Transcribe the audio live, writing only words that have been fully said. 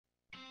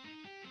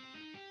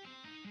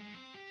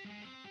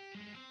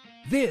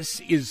This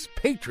is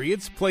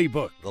Patriots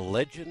Playbook. The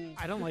legend.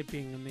 I don't like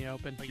being in the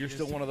open. You're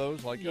still one of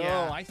those? Like,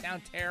 Yeah. oh, I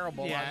sound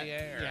terrible on the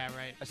air. Yeah,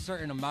 right. A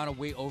certain amount of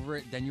weight over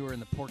it, then you were in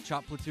the pork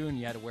chop platoon,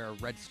 you had to wear a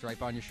red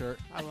stripe on your shirt.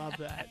 I love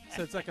that.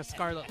 So it's like a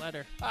scarlet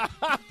letter.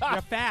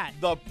 You're fat.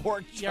 The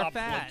pork You're chop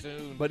fat.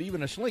 platoon. But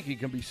even a slinky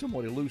can be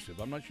somewhat elusive.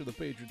 I'm not sure the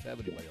Patriots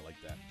have anybody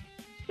like that.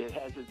 It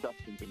has its ups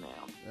and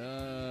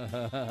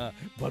downs.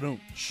 But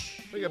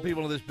we got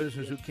people in this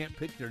business who can't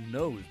pick their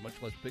nose, much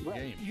less pick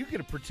game. You get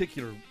a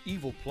particular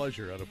evil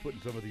pleasure out of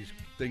putting some of these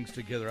things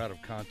together out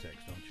of context,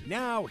 don't you?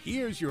 Now,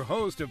 here's your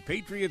host of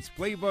Patriots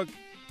Playbook,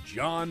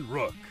 John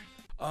Rook.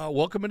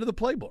 Welcome into the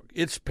Playbook.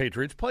 It's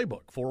Patriots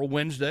Playbook for a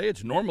Wednesday.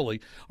 It's normally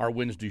our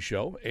Wednesday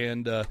show,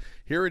 and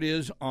here it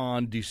is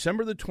on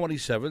December the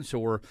 27th, so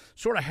we're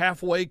sort of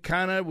halfway,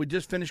 kind of. We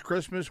just finished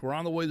Christmas. We're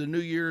on the way to New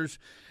Year's,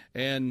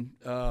 and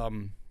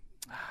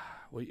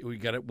we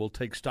got it. We'll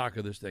take stock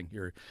of this thing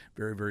here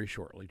very, very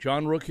shortly.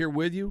 John Rook here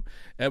with you.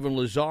 Evan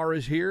Lazar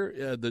is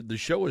here. The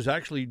show is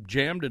actually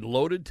jammed and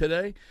loaded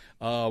today.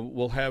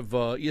 We'll have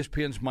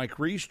ESPN's Mike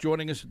Reese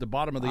joining us at the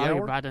bottom of the hour.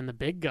 You brought in the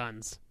big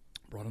guns.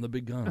 Brought in the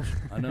big guns.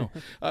 I know.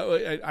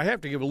 I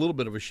have to give a little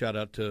bit of a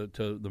shout-out to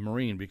the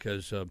Marine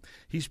because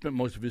he spent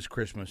most of his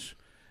Christmas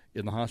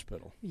in the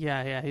hospital.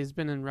 Yeah, he's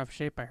been in rough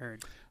shape, I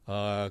heard.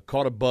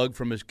 Caught a bug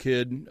from his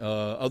kid.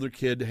 Other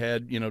kid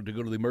had, to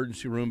go to the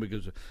emergency room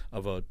because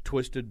of a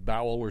twisted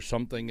bowel or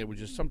something. It was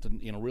just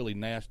something, really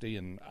nasty,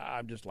 and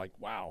I'm just like,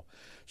 wow.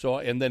 So,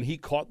 and then he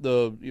caught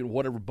the,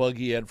 whatever bug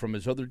he had from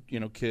his other,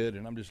 kid,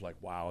 and I'm just like,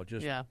 wow.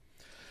 Yeah.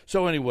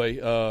 So anyway,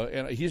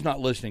 and he's not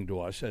listening to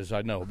us, as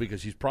I know,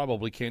 because he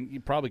probably can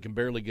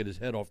barely get his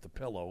head off the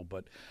pillow.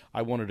 But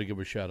I wanted to give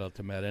a shout out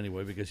to Matt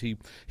anyway because he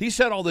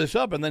set all this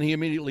up and then he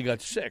immediately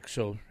got sick.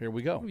 So here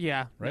we go.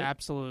 Yeah, right?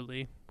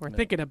 Absolutely. We're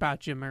thinking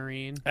about you,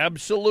 Marine.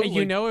 Absolutely.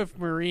 If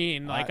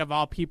Marine, of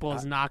all people,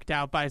 is knocked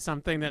out by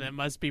something, then it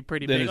must be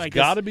pretty then big. It's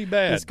got to be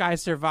bad. This guy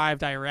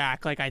survived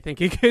Iraq. I think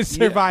he could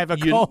survive a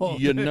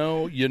cold.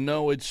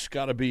 It's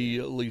got to be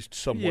at least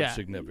somewhat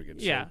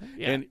significant. So,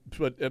 yeah.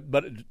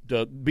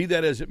 But be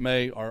that as it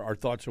may, our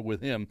thoughts are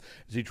with him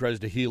as he tries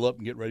to heal up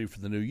and get ready for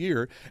the new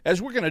year.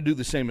 As we're going to do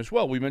the same as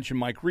well. We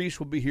mentioned Mike Reese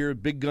will be here.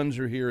 Big Guns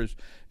are here,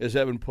 as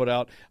Evan put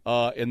out.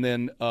 And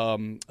then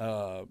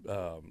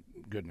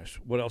goodness,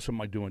 what else am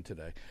I doing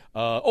today?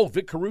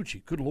 Vic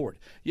Carucci. Good Lord.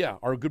 Yeah,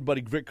 our good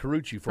buddy Vic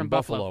Carucci from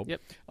Buffalo.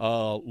 Yep.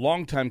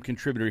 Longtime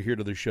contributor here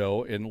to the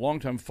show and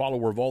longtime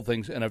follower of all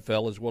things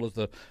NFL as well as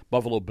the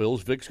Buffalo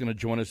Bills. Vic's going to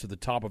join us at the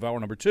top of hour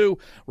number 2.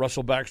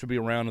 Russell Baxter will be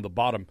around in the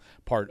bottom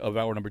part of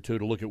hour number 2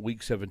 to look at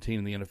Week 17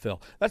 in the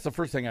NFL. That's the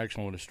first thing I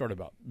actually want to start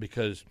about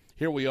because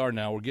here we are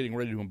now. We're getting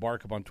ready to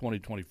embark upon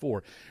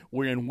 2024.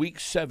 We're in Week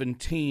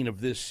 17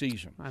 of this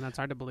season. And that's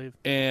hard to believe.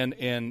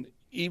 And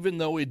even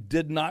though it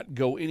did not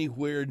go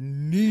anywhere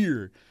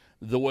near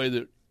the way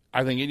that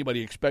I think anybody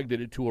expected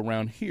it to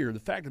around here, the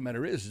fact of the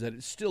matter is that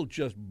it still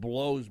just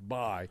blows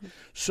by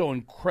so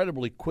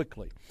incredibly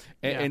quickly.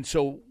 And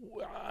so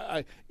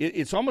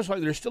it's almost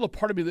like there's still a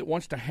part of me that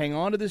wants to hang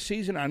on to this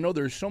season. I know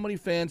there's so many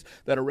fans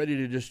that are ready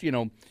to just,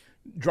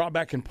 draw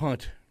back and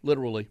punt,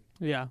 literally.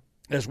 Yeah.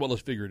 As well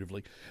as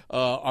figuratively,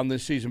 on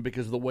this season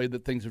because of the way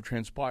that things have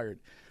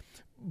transpired.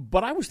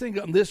 But I was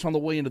thinking on this on the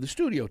way into the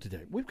studio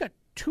today. We've got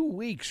 2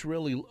 weeks,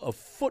 really, of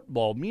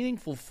football,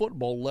 meaningful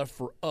football left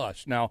for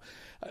us. Now,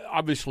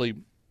 obviously,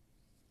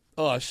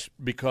 us,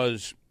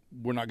 because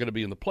we're not going to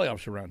be in the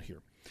playoffs around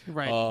here.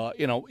 Right.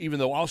 Even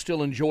though I'll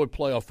still enjoy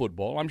playoff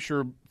football, I'm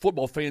sure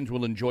football fans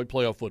will enjoy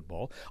playoff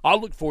football.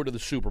 I'll look forward to the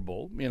Super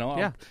Bowl.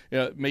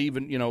 May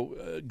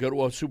even, go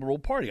to a Super Bowl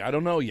party. I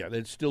don't know yet.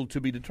 It's still to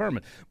be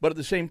determined. But at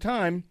the same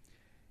time,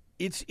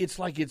 It's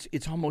like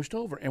it's almost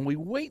over, and we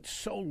wait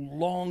so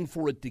long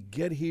for it to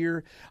get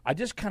here. I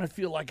just kind of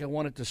feel like I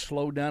want it to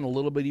slow down a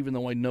little bit, even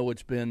though I know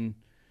it's been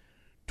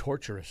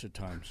torturous at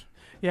times.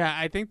 Yeah,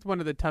 I think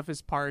one of the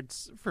toughest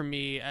parts for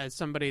me as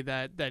somebody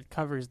that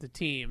covers the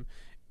team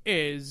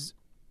is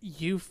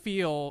you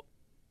feel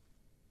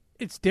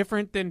it's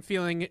different than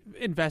feeling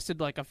invested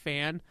like a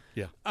fan.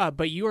 Yeah.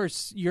 But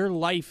your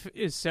life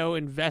is so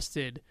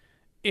invested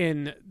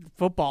in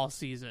football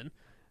season.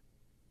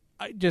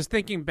 Just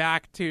thinking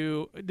back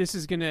to this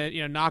is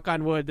gonna knock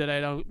on wood that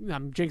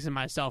I'm jinxing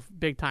myself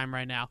big time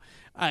right now.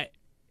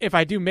 If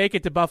I do make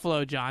it to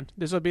Buffalo, John,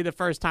 this will be the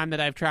first time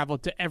that I've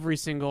traveled to every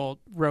single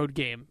road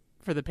game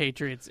for the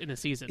Patriots in a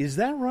season. Is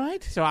that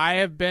right? So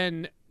I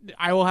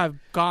will have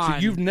gone. So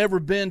you've never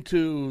been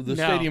to the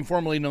stadium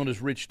formerly known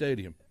as Rich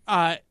Stadium?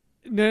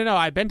 No.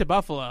 I've been to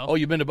Buffalo. Oh,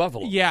 you've been to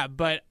Buffalo? Yeah,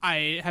 but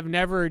I have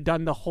never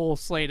done the whole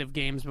slate of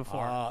games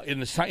before.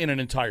 In an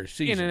entire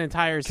season? In an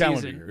entire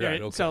Calendar season. year,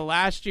 right, okay. So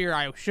last year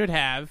I should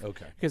have.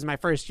 Okay. Because my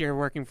first year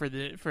working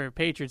for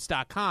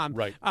Patriots.com.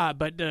 Right.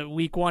 But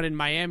week 1 in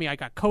Miami, I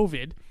got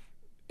COVID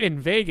in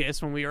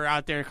Vegas when we were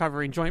out there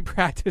covering joint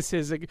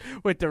practices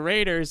with the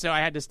Raiders. So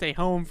I had to stay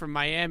home from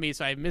Miami,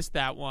 so I missed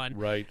that one.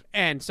 Right.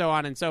 And so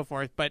on and so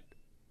forth. But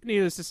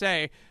needless to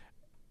say,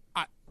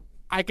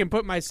 I can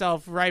put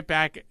myself right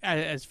back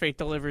as Faith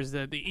delivers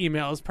the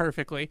emails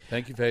perfectly.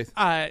 Thank you, Faith.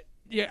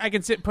 I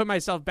can put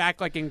myself back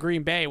like in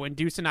Green Bay when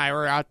Deuce and I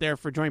were out there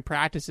for joint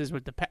practices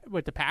with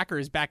the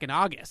Packers back in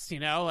August.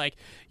 Like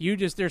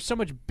there's so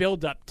much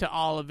build up to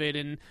all of it,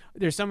 and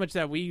there's so much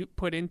that we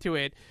put into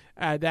it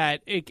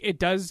that it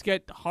does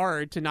get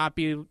hard to not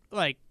be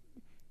like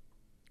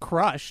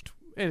crushed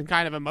and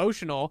kind of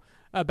emotional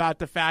about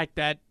the fact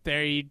that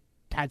they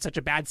had such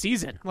a bad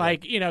season.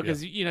 Like,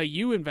 because,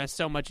 you invest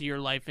so much of your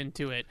life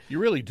into it. You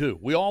really do.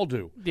 We all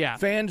do. Yeah.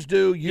 Fans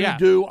do. You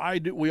do. I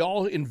do. We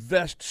all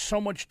invest so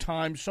much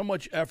time, so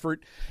much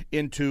effort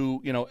into,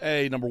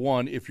 number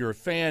one, if you're a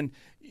fan,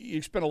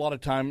 you spend a lot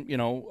of time,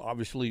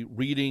 obviously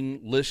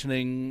reading,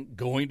 listening,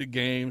 going to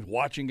games,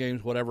 watching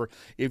games, whatever.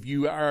 If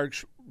you are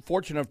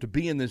fortunate enough to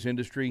be in this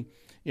industry,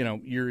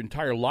 your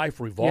entire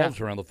life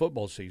revolves around the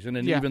football season.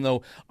 And even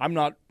though I'm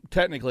not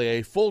technically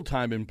a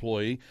full-time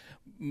employee,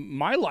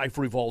 my life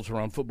revolves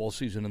around football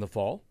season in the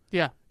fall.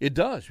 Yeah. It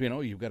does.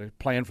 You've got to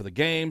plan for the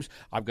games.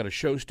 I've got a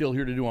show still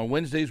here to do on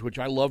Wednesdays, which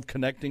I love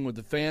connecting with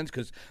the fans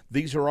because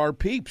these are our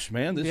peeps,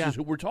 man. This is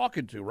who we're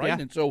talking to, right?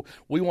 Yeah. And so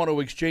we want to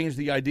exchange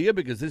the idea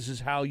because this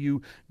is how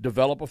you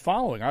develop a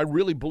following. I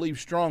really believe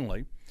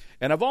strongly,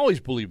 and I've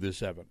always believed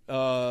this, Evan,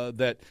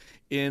 that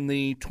in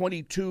the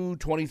 22,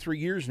 23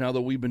 years now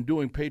that we've been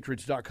doing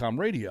Patriots.com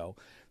radio,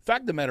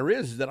 fact of the matter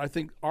is that I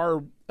think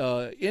our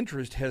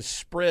interest has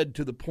spread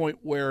to the point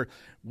where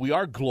we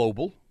are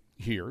global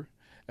here,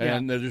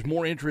 and there's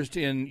more interest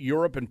in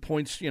Europe and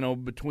points,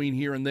 between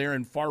here and there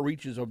and far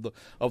reaches of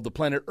the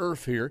planet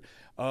Earth here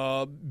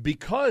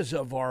because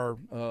of our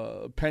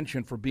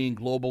penchant for being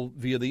global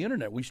via the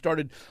internet. We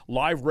started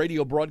live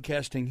radio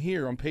broadcasting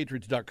here on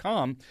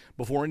Patriots.com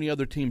before any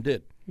other team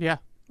did. Yeah,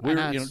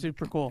 we're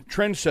super cool.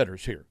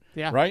 Trendsetters here.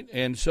 Yeah. Right?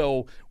 And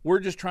so we're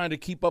just trying to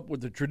keep up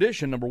with the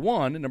tradition, number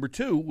one. And number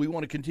two, we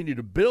want to continue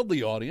to build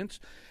the audience.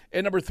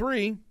 And number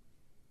three,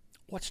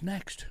 what's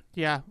next?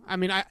 Yeah. I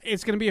mean,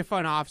 it's going to be a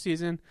fun off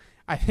season.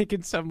 I think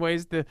in some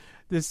ways the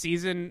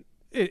season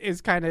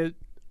is kind of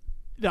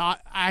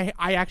I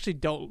actually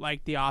don't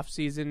like the off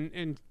season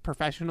and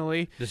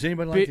professionally. Does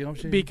anybody like the off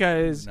season?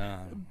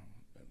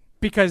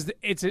 Because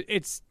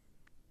it's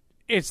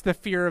the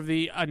fear of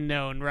the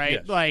unknown, right?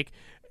 Yes. Like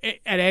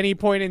at any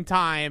point in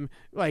time,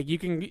 like you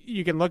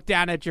can look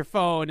down at your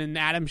phone and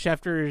Adam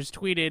Schefter's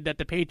tweeted that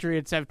the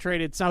Patriots have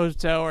traded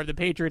so-and-so or the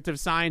Patriots have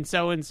signed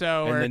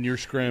so-and-so. And then you're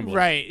scrambling.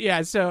 Right,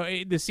 yeah. So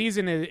the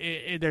season,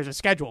 there's a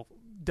schedule.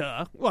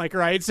 Duh. Like,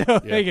 right?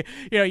 So,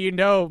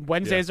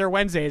 Wednesdays are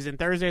Wednesdays and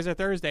Thursdays are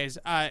Thursdays.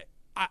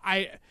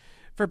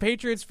 For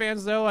Patriots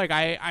fans, though, like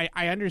I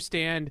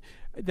understand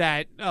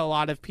that a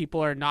lot of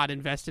people are not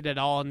invested at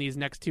all in these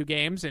next two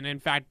games, and in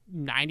fact,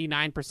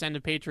 99%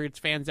 of Patriots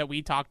fans that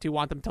we talk to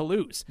want them to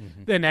lose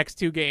the next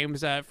two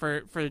games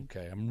for.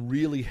 Okay, I'm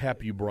really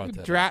happy you brought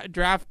that up.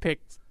 Draft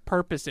pick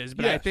purposes,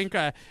 but yes. I think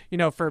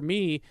for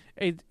me,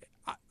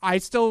 I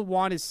still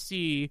want to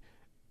see.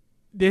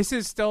 This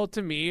is still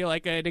to me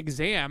like an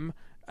exam.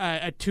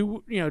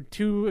 Two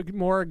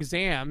more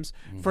exams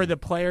for the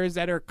players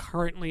that are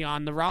currently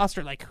on the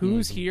roster, like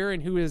who's here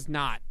and who is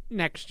not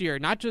next year.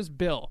 Not just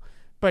Bill,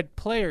 but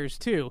players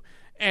too.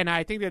 And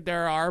I think that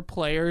there are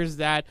players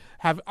that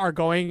are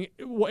going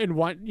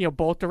in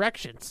both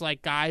directions.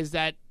 Like guys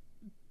that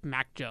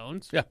Mac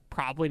Jones,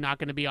 probably not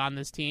going to be on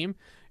this team.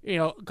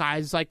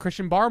 Guys like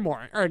Christian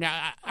Barmore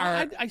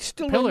I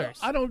still pillars.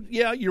 I don't.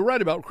 Yeah, you're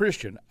right about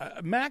Christian.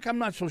 Mac, I'm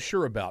not so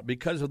sure about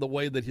because of the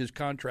way that his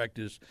contract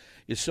is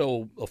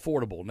so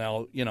affordable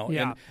now.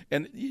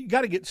 And you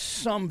got to get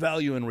some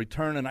value in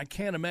return. And I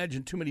can't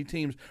imagine too many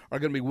teams are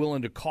going to be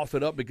willing to cough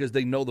it up because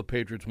they know the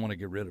Patriots want to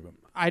get rid of him.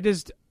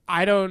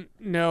 I don't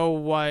know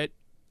what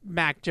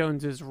Mac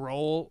Jones's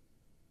role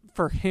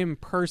for him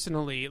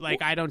personally.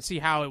 Like, I don't see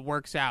how it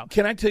works out.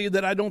 Can I tell you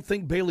that I don't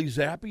think Bailey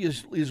Zappi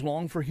is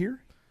long for here?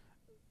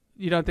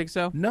 You don't think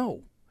so?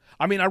 No.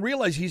 I mean, I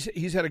realize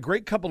he's had a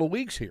great couple of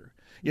weeks here,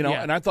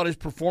 and I thought his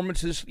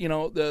performances,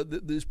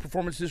 his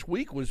performance this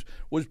week was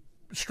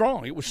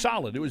strong. It was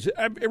solid. It was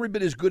every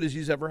bit as good as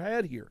he's ever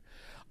had here.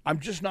 I'm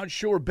just not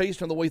sure,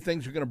 based on the way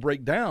things are going to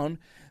break down,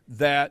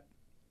 that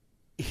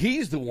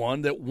he's the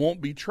one that won't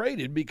be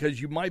traded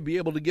because you might be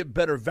able to get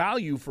better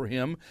value for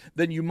him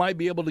than you might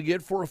be able to get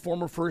for a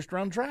former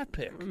first-round draft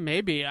pick.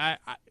 Maybe.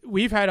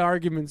 We've had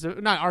arguments,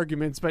 not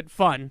arguments, but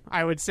fun,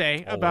 I would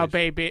say, about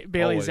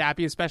Bailey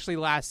Zappi, especially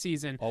last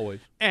season. Always.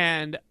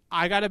 And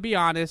I got to be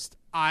honest,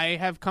 I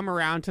have come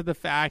around to the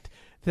fact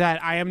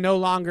that I am no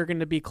longer going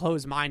to be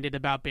closed-minded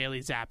about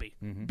Bailey Zappi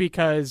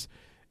because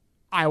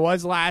I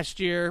was last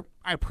year.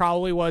 I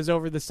probably was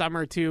over the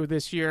summer, too,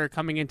 this year,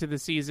 coming into the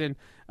season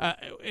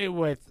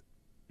with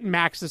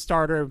Max the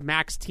starter,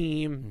 Max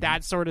team,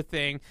 that sort of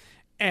thing.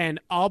 And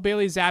all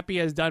Bailey Zappi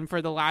has done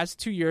for the last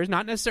 2 years,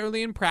 not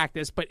necessarily in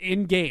practice, but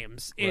in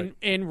games,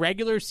 in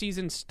regular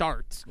season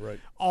starts,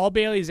 all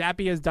Bailey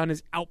Zappi has done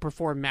is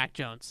outperform Mac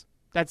Jones.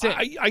 That's it.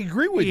 I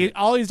agree with you.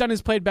 All he's done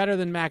is played better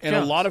than Mac Jones.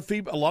 And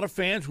a lot of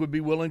fans would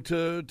be willing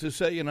to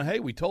say, hey,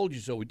 we told you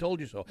so. We told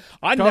you so.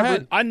 I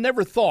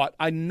never thought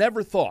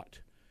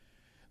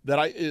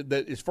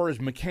that as far as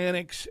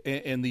mechanics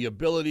and the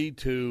ability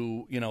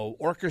to,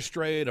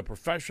 orchestrate a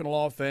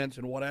professional offense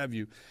and what have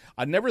you,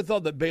 I never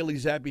thought that Bailey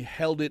Zappi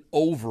held it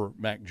over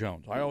Mac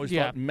Jones. I always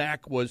thought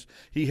Mac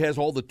he has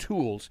all the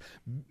tools.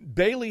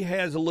 Bailey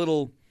has a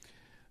little,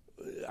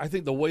 I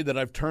think the way that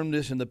I've termed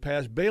this in the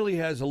past, Bailey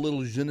has a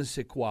little je ne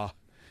sais quoi.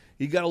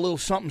 He got a little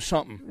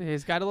something.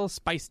 He's got a little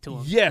spice to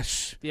him.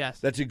 Yes.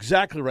 That's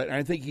exactly right. And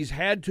I think he's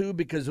had to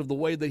because of the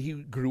way that he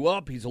grew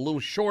up. He's a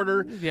little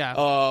shorter.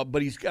 Yeah.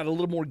 But he's got a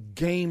little more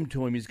game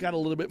to him. He's got a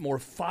little bit more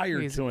fire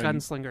to him. He's a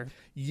gunslinger.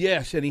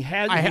 Yes, and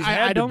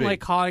I don't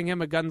like calling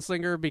him a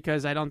gunslinger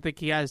because I don't think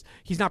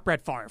he's not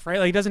Brett Favre, right?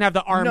 Like, he doesn't have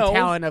the arm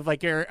talent of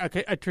like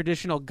a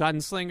traditional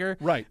gunslinger.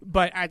 Right.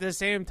 But at the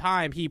same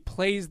time, he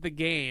plays the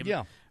game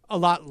a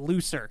lot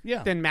looser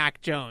than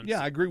Mac Jones.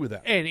 Yeah, I agree with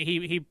that. And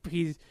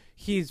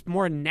he's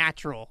more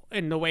natural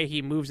in the way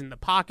he moves in the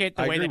pocket,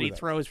 the way that he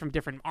throws from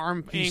different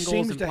arm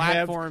angles and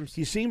platforms.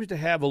 He seems to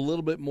have a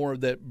little bit more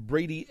of that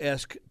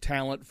Brady-esque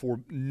talent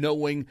for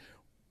knowing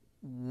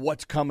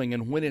what's coming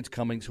and when it's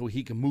coming so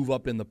he can move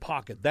up in the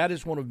pocket. That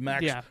is one of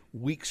Mac's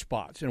weak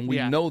spots, and we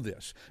know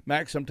this.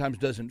 Mac sometimes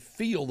doesn't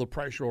feel the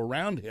pressure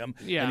around him,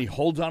 and he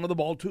holds onto the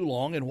ball too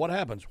long, and what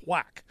happens?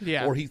 Whack.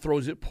 Or he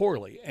throws it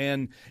poorly.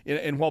 And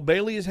while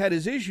Bailey has had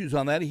his issues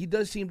on that, he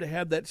does seem to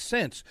have that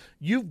sense.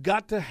 You've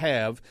got to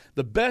have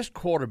the best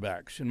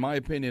quarterbacks, in my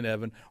opinion,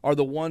 Evan, are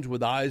the ones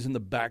with eyes in the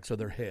backs of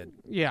their head.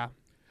 Yeah.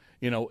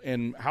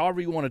 And however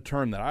you want to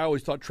term that. I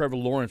always thought Trevor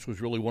Lawrence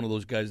was really one of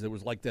those guys that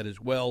was like that as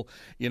well.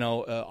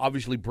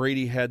 Obviously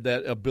Brady had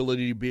that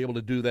ability to be able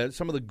to do that.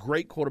 Some of the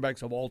great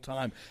quarterbacks of all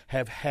time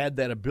have had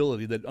that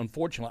ability that,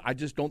 unfortunately, I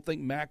just don't think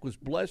Mac was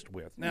blessed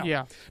with.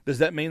 Now, does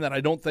that mean that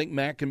I don't think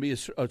Mac can be a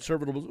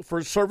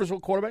serviceable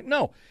quarterback?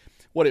 No.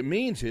 What it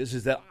means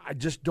is that I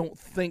just don't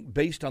think,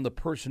 based on the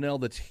personnel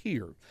that's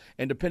here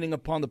and depending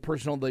upon the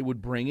personnel they would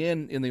bring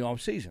in the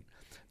offseason,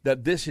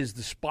 that this is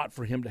the spot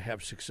for him to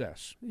have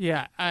success.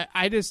 Yeah,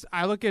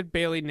 I look at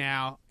Bailey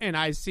now, and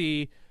I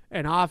see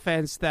an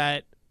offense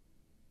that,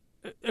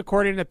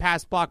 according to the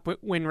pass block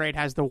win rate,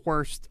 has the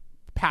worst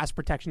pass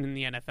protection in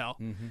the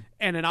NFL,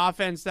 and an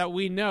offense that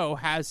we know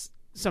has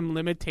some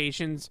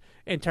limitations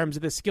in terms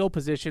of the skill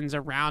positions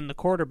around the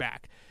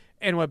quarterback.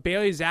 And what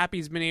Bailey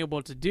Zappi's been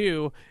able to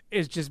do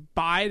is just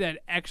buy that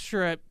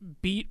extra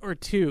beat or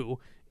two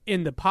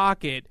in the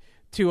pocket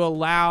to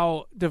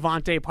allow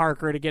Devontae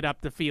Parker to get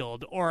up the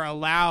field, or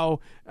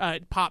allow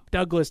Pop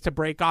Douglas to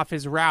break off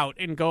his route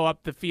and go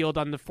up the field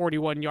on the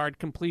 41-yard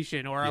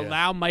completion, or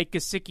allow Mike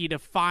Gesicki to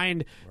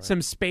find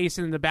some space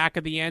in the back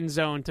of the end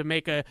zone to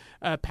make a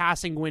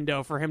passing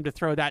window for him to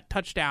throw that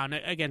touchdown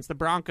against the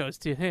Broncos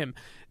to him.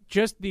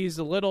 Just these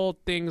little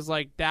things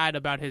like that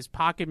about his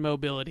pocket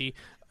mobility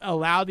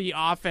allow this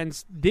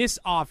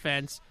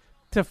offense,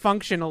 to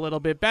function a little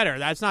bit better.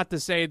 That's not to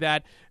say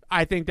that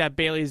I think that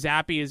Bailey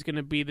Zappi is going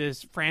to be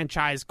this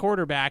franchise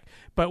quarterback,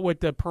 but with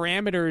the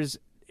parameters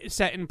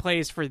set in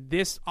place for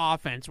this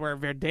offense, where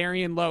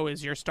Verdarian Lowe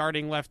is your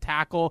starting left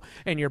tackle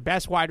and your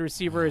best wide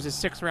receiver is a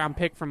 6th-round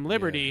pick from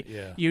Liberty,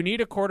 you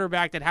need a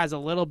quarterback that has a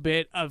little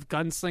bit of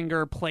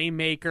gunslinger,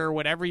 playmaker,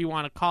 whatever you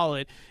want to call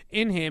it,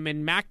 in him,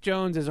 and Mac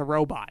Jones is a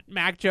robot.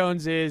 Mac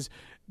Jones is,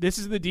 this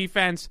is the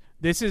defense,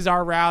 this is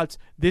our routes,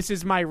 this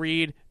is my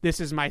read, this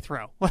is my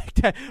throw.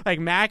 Like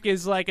Mac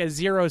is like a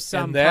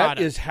zero-sum product. product.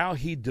 And that is how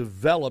he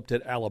developed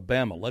at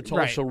Alabama. Let's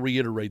also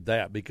reiterate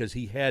that, because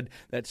he had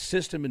that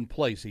system in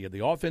place. He had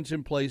the offense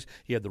in place,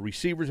 he had the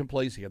receivers in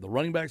place, he had the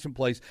running backs in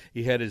place,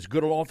 he had as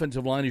good an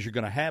offensive line as you're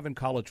going to have in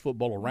college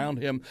football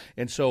around him.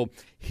 And so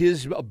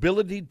his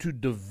ability to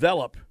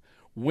develop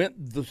went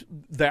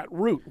that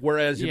route,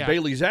 whereas if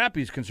Bailey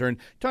Zappi is concerned,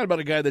 talking about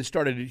a guy that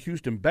started at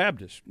Houston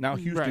Baptist, now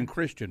Houston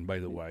Christian, by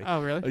the way.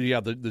 Oh, really?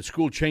 The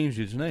school changed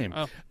its name.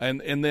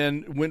 And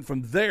then went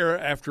from there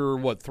after,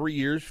 4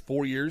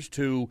 years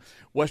to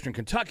Western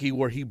Kentucky,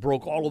 where he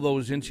broke all of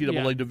those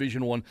NCAA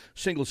Division I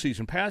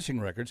single-season passing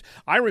records.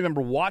 I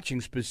remember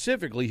watching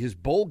specifically his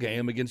bowl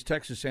game against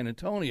Texas San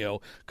Antonio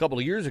a couple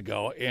of years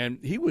ago, and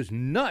he was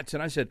nuts.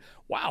 And I said,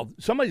 wow,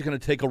 somebody's going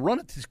to take a run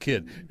at this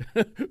kid.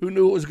 Who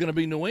knew it was going to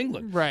be New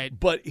England? Right.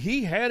 But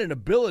he had an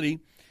ability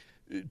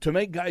to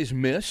make guys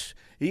miss.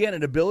 He had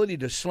an ability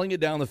to sling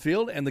it down the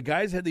field, and the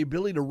guys had the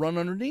ability to run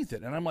underneath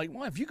it. And I'm like,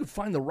 well, if you could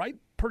find the right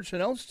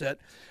personnel set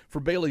for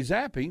Bailey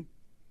Zappi,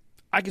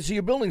 I could see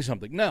you building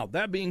something. Now,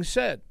 that being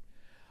said,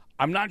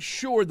 I'm not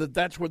sure that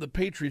that's where the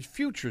Patriots'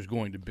 future is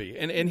going to be.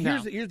 And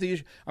here's the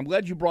issue. I'm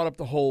glad you brought up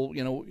the whole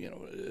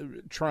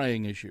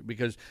trying issue,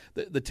 because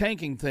the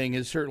tanking thing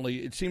is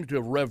certainly, it seems to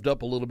have revved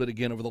up a little bit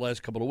again over the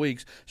last couple of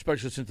weeks,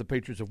 especially since the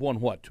Patriots have won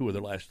 2 of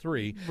their last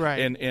 3. Right.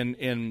 And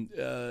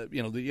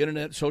the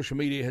internet, social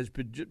media has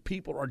been,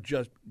 people are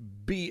just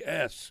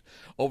BS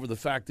over the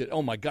fact that,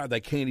 oh my God, they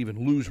can't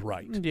even lose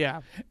right.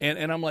 Yeah.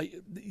 And I'm like,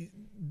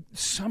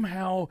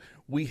 somehow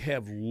we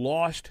have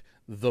lost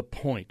the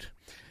point.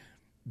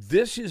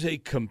 This is a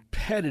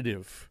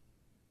competitive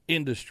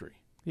industry.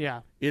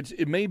 Yeah.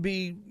 It may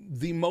be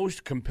the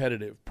most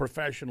competitive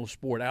professional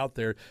sport out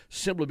there,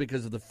 simply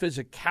because of the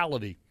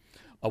physicality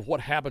of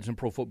what happens in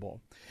pro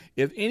football.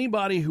 If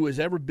anybody who has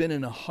ever been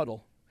in a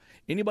huddle,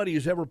 anybody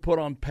who's ever put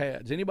on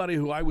pads, anybody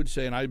who I would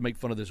say, and I make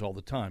fun of this all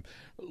the time,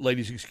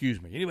 ladies,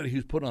 excuse me, anybody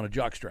who's put on a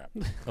jockstrap,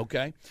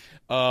 okay,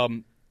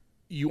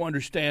 you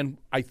understand,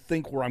 I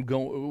think, where I'm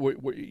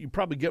going. You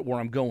probably get where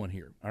I'm going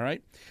here, all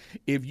right?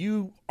 If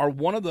you are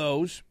one of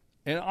those,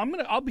 and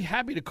I'll be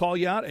happy to call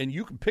you out, and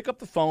you can pick up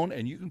the phone,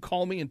 and you can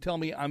call me and tell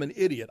me I'm an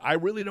idiot. I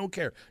really don't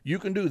care. You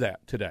can do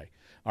that today,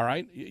 all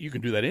right? You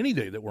can do that any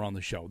day that we're on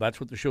the show. That's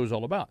what the show is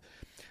all about.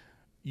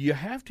 You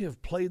have to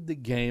have played the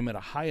game at a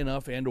high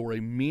enough and or a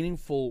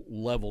meaningful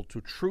level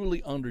to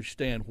truly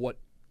understand what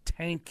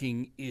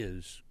tanking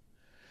is.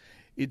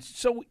 It's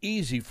so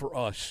easy for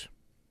us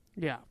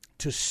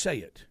to say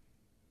it.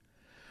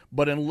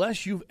 But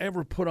unless you've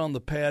ever put on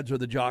the pads or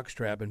the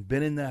jockstrap and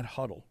been in that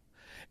huddle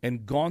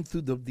and gone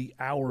through the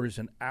hours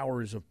and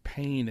hours of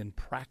pain and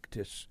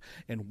practice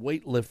and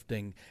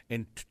weightlifting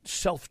and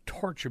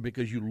self-torture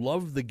because you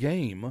love the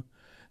game,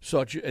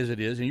 such as it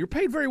is, and you're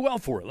paid very well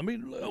for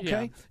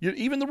it.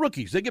 Even the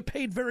rookies, they get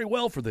paid very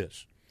well for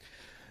this.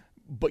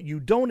 But you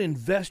don't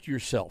invest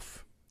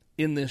yourself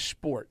in this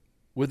sport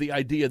with the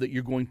idea that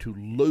you're going to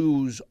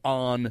lose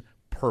on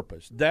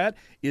purpose. That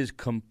is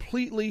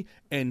completely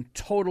and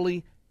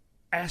totally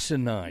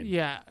asinine.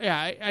 Yeah.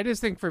 I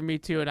just think for me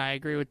too, and I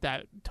agree with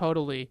that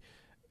totally.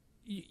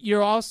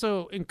 You're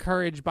also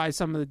encouraged by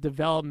some of the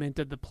development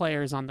of the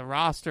players on the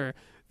roster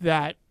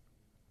that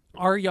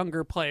are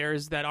younger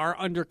players that are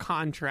under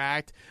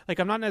contract. Like,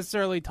 I'm not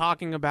necessarily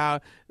talking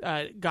about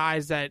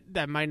guys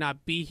that might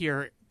not be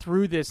here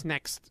through this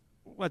next,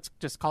 let's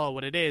just call it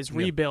what it is,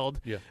 rebuild.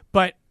 Yeah.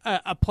 But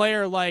a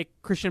player like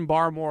Christian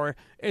Barmore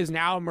is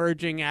now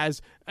emerging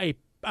as a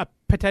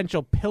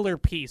potential pillar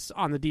piece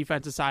on the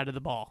defensive side of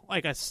the ball,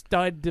 like a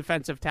stud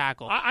defensive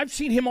tackle. I've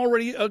seen him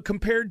already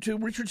compared to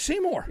Richard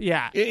Seymour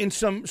in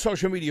some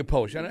social media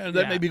posts. And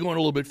that may be going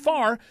a little bit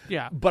far,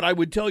 but I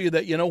would tell you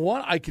that, you know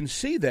what, I can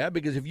see that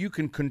because if you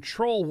can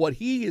control what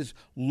he is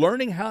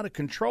learning how to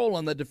control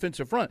on the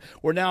defensive front,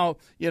 where now,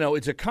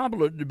 it's a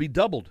compliment to be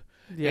doubled.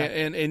 Yeah.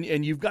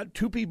 And you've got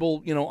two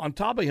people, on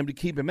top of him to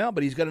keep him out,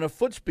 but he's got enough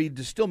foot speed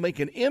to still make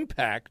an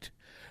impact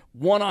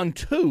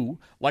 1-on-2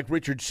 like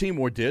Richard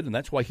Seymour did, and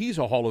that's why he's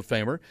a Hall of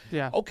Famer.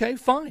 Yeah. Okay,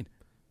 fine.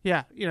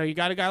 Yeah, you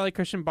got a guy like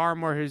Christian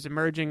Barmore who's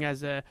emerging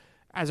as a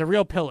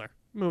real pillar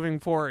moving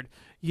forward.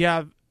 You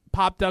have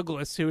Pop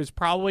Douglas, who is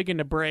probably going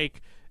to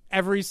break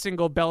every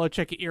single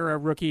Belichick-era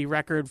rookie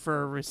record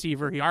for a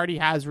receiver. He already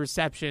has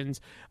receptions.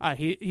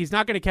 He's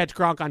not going to catch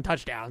Gronk on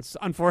touchdowns,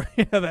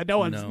 unfortunately. No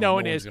one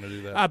is going to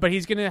do that. But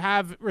he's going to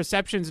have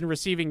receptions and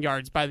receiving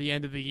yards by the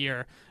end of the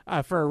year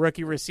for a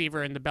rookie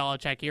receiver in the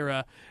Belichick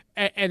era.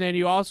 And then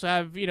you also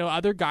have,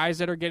 other guys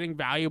that are getting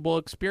valuable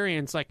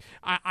experience. Like,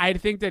 I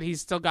think that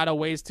he's still got a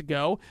ways to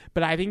go,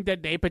 but I think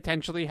that they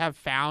potentially have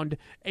found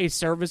a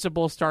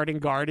serviceable starting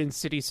guard in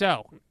City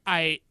So.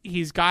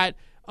 He's got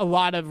a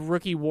lot of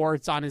rookie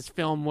warts on his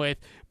film with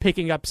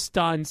picking up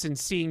stunts and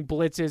seeing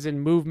blitzes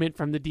and movement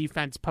from the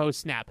defense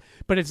post-snap.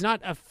 But it's not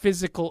a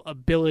physical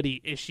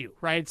ability issue,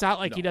 right? It's not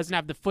like he doesn't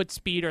have the foot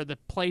speed or the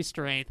play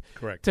strength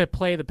to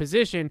play the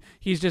position.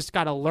 He's just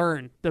got to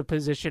learn the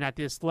position at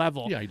this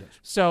level. Yeah, he does.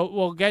 So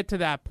we'll get to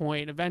that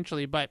point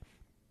eventually, but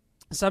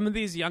some of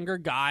these younger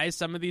guys,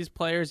 some of these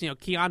players,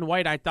 Keon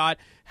White, I thought,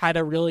 had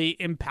a really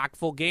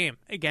impactful game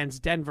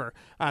against Denver.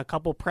 A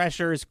couple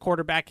pressures,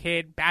 quarterback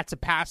hit, bats a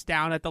pass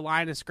down at the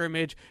line of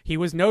scrimmage. He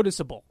was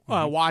noticeable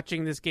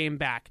watching this game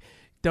back.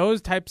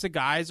 Those types of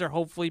guys are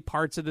hopefully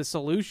parts of the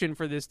solution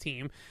for this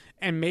team.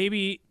 And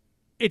maybe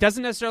it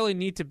doesn't necessarily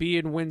need to be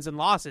in wins and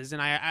losses.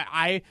 And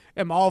I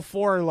am all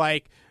for,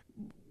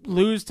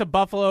 lose to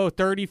Buffalo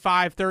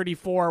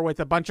 35-34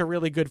 with a bunch of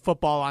really good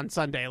football on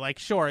Sunday.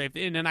 Sure, if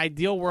in an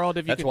ideal world,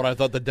 that's what I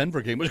thought the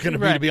Denver game was going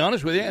to be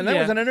honest with you, and that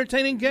was an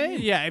entertaining game.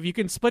 Yeah, if you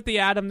can split the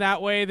atom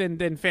that way,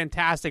 then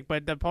fantastic.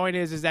 But the point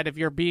is that if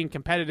you're being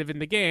competitive in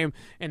the game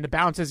and the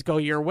bounces go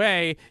your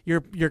way,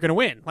 you're going to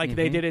win,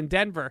 they did in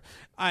Denver.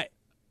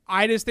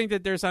 I just think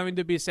that there's something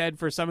to be said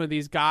for some of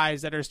these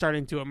guys that are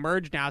starting to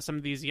emerge now, some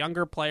of these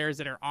younger players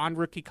that are on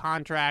rookie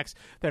contracts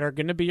that are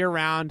going to be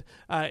around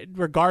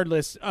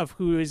regardless of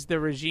who is the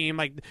regime.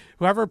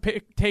 Whoever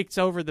takes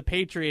over the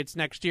Patriots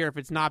next year, if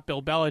it's not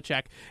Bill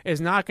Belichick,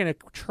 is not going to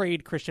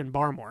trade Christian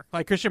Barmore.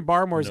 Christian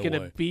Barmore is going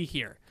to be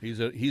here. He's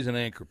an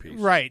anchor piece.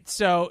 Right.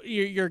 So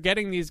you're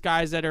getting these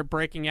guys that are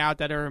breaking out,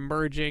 that are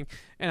emerging,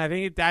 and I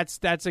think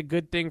that's a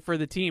good thing for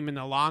the team in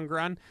the long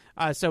run.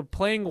 So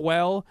playing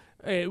well,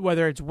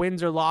 whether it's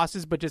wins or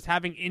losses, but just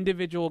having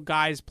individual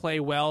guys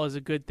play well is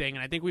a good thing.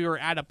 And I think we were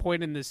at a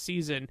point in this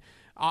season,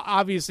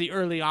 obviously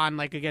early on,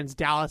 against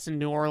Dallas and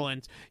New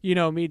Orleans. You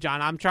know me,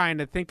 John. I'm trying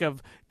to think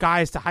of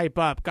guys to hype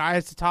up,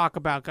 guys to talk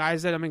about,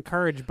 guys that I'm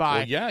encouraged by.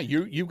 Well, yeah,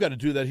 you've got to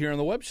do that here on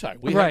the website.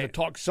 We have to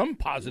talk some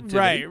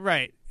positivity.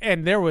 Right.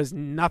 And there was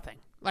nothing.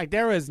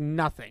 There was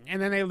nothing.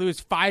 And then they lose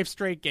 5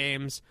 straight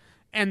games.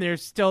 and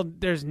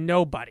there's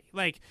nobody.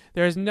 Like,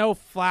 there's no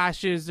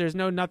flashes, there's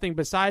nothing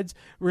besides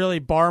really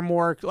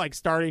Barmore like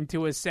starting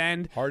to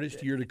ascend.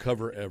 Hardest year to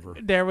cover ever.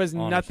 There was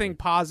honestly. nothing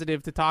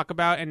positive to talk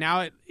about, and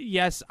now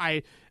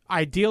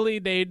ideally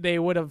they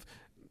would have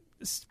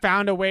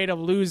found a way to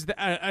lose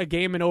a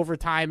game in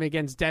overtime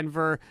against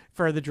Denver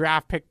for the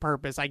draft pick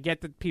purpose. I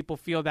get that people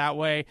feel that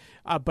way,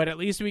 but at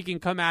least we can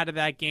come out of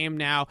that game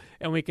now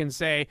and we can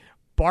say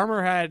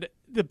Barmer had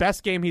the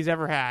best game he's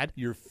ever had.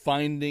 You're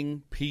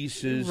finding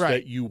pieces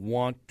that you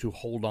want to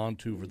hold on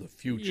to for the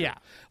future. Yeah.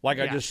 Like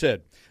I just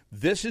said,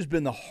 this has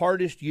been the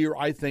hardest year,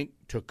 I think,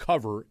 to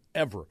cover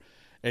ever.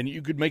 And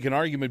you could make an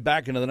argument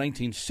back into the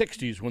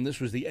 1960s when this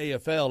was the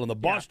AFL and the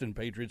Boston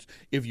Patriots,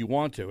 if you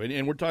want to.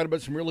 And we're talking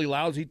about some really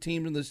lousy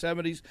teams in the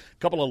 70s, a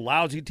couple of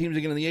lousy teams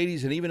again in the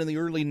 80s, and even in the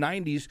early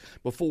 90s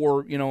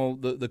before,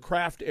 the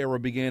Kraft era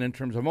began in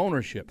terms of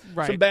ownership.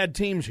 Right. Some bad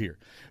teams here.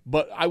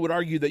 But I would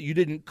argue that you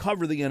didn't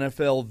cover the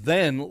NFL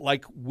then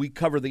like we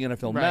cover the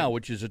NFL now,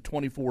 which is a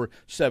 24/7,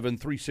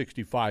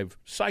 365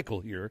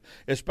 cycle here,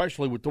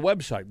 especially with the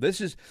website. This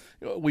is,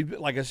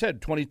 like I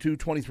said, 22,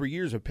 23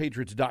 years of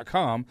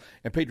Patriots.com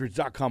and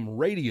Patriots.com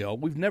radio.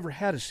 We've never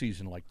had a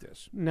season like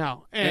this.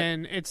 No,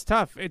 and it's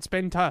tough. It's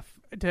been tough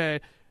to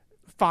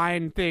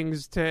find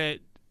things to,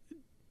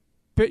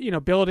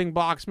 building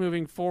blocks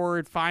moving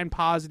forward, find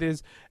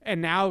positives,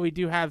 and now we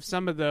do have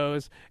some of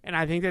those, and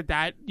I think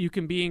that you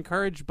can be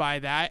encouraged by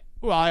that.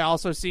 Well, I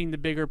also seeing the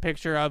bigger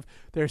picture of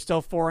they're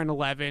still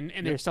 4-11,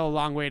 and there's still a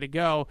long way to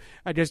go.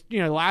 I just,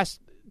 last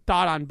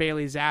thought on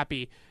Bailey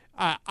Zappi,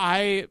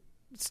 I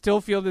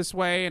still feel this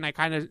way, and I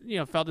kind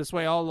of, felt this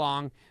way all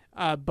along.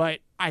 But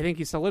I think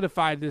he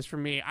solidified this for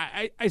me.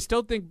 I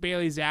still think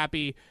Bailey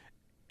Zappi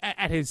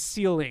at his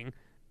ceiling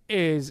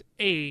is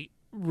a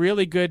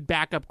really good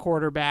backup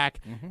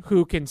quarterback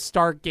who can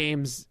start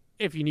games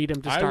if you need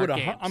him to start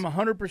games. I'm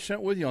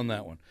 100% with you on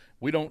that one.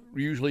 We don't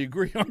usually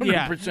agree on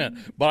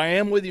 100%, but I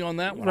am with you on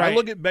that one. Right. I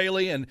look at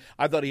Bailey, and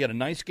I thought he had a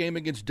nice game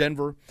against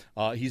Denver.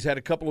 He's had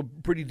a couple of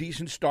pretty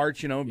decent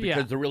starts,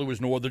 because there really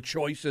was no other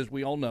choice, as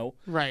we all know.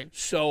 Right.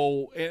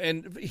 So,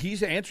 and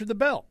he's answered the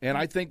bell. And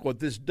I think what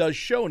this does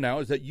show now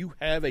is that you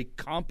have a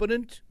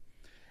competent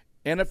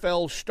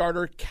NFL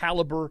starter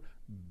caliber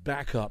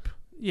backup.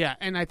 Yeah,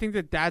 and I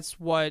think that's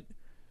what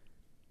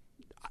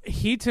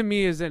he, to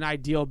me, is an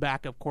ideal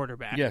backup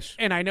quarterback. Yes.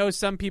 And I know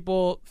some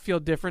people feel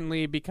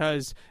differently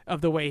because of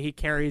the way he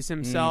carries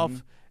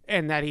himself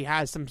and that he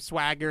has some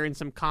swagger and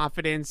some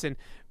confidence, and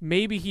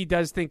maybe he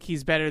does think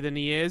he's better than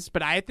he is.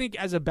 But I think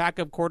as a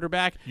backup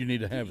quarterback, you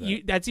need to have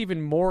that. That's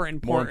even more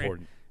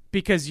important.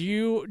 Because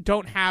you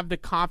don't have the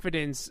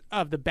confidence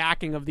of the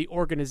backing of the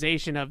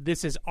organization of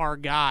this is our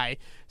guy.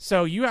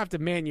 So you have to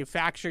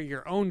manufacture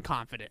your own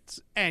confidence,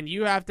 and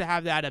you have to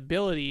have that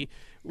ability.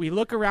 We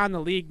look around the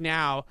league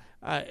now,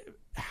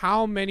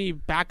 how many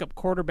backup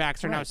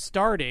quarterbacks are now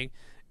starting,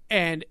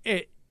 and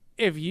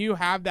if you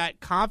have that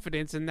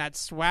confidence and that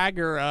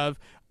swagger of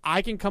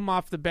I can come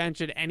off the bench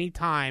at any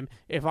time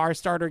if our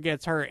starter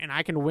gets hurt and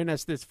I can win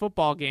us this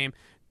football game,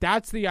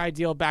 that's the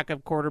ideal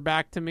backup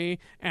quarterback to me,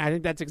 and I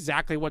think that's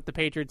exactly what the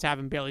Patriots have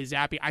in Bailey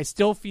Zappi. I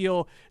still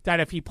feel that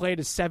if he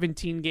played a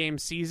 17-game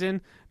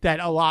season,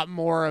 that a lot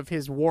more of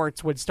his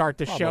warts would start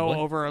to show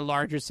over a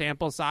larger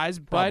sample size,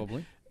 but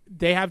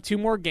they have 2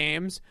 more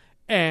games,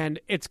 and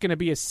it's going to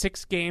be a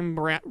 6-game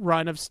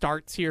run of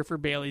starts here for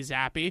Bailey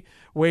Zappi,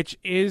 which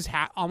is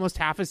almost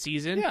half a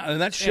season. Yeah, and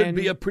that should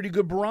be a pretty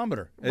good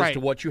barometer as to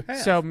what you have.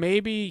 So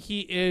maybe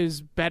he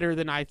is better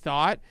than I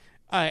thought,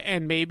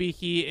 and maybe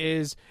he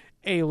is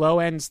a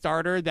low-end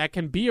starter that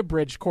can be a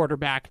bridge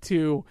quarterback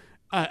to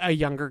a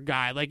younger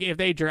guy. Like if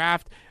they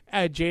draft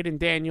Jaden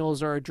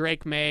Daniels or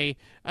Drake May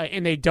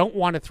and they don't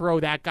want to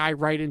throw that guy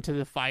right into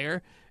the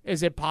fire,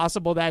 is it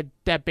possible that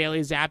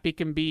Bailey Zappi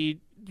can be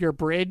your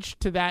bridge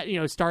to that,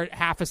 start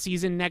half a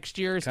season next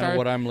year? Kind of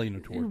what I'm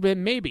leaning toward.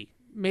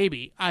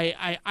 Maybe.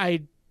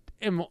 I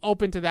am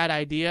open to that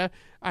idea.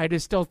 I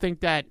just still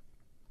think that,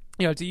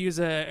 to use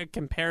a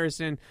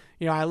comparison,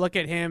 I look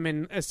at him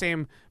in the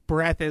same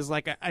breath as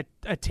like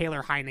a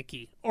Taylor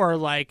Heineke, or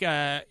like,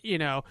 I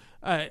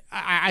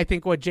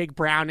think what Jake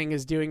Browning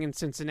is doing in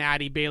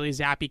Cincinnati, Bailey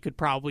Zappi could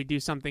probably do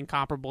something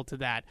comparable to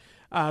that.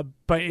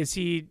 But is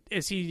he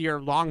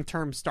your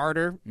long-term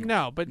starter?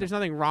 No, but there's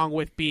nothing wrong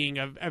with being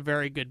a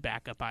very good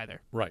backup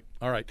either. Right.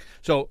 All right.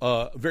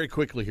 So very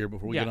quickly here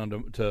before we get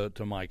on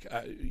to Mike,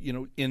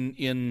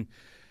 in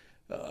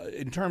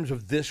terms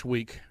of this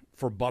week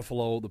for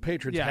Buffalo, the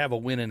Patriots have a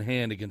win in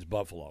hand against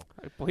Buffalo.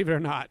 Believe it or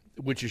not.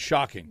 Which is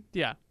shocking.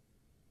 Yeah.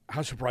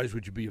 How surprised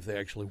would you be if they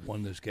actually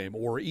won this game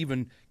or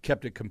even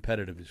kept it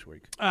competitive this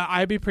week?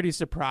 I'd be pretty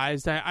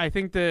surprised. I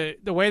think the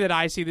way that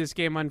I see this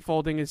game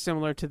unfolding is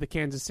similar to the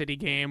Kansas City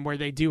game, where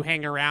they do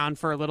hang around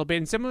for a little bit,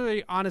 and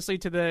similarly, honestly,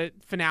 to the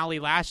finale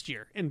last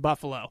year in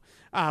Buffalo,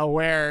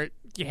 where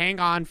you hang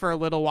on for a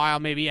little while,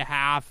 maybe a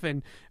half,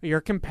 and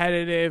you're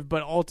competitive,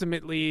 but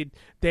ultimately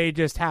they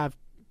just have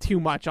too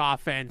much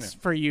offense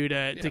for you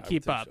to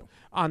keep up. So.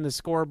 on the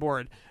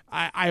scoreboard.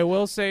 I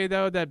will say,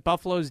 though, that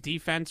Buffalo's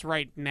defense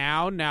right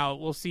now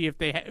we'll see if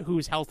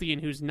who's healthy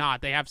and who's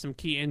not. They have some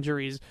key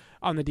injuries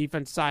on the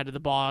defense side of the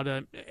ball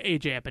to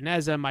A.J.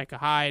 Epineza, Micah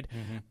Hyde.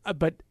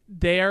 But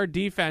their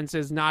defense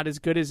is not as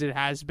good as it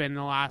has been in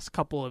the last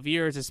couple of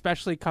years,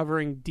 especially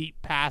covering deep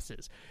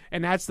passes.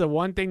 And that's the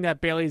one thing that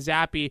Bailey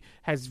Zappi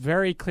has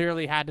very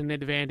clearly had an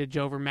advantage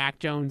over Mac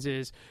Jones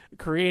is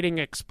creating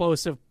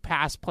explosive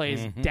pass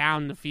plays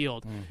down the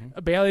field.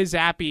 Bailey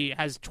Zappi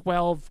has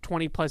 12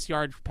 20-plus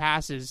yard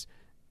passes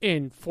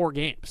in 4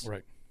 games.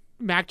 Right.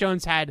 Mac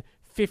Jones had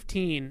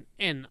 15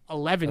 in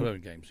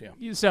 11 games,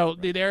 yeah. So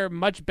they're a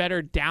much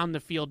better down the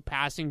field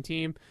passing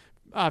team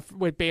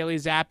with Bailey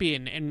Zappi,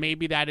 and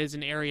maybe that is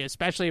an area,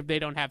 especially if they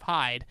don't have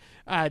Hyde,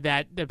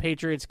 that the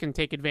Patriots can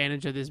take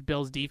advantage of this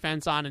Bills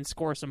defense on and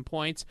score some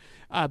points.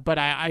 But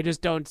I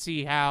just don't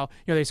see how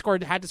they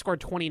had to score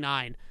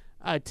 29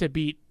 to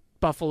beat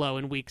Buffalo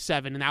in Week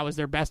 7, and that was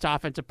their best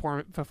offensive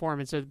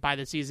performance by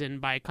the season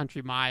by a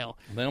country mile.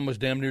 They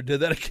almost damn near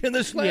did that again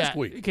this last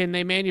week. Can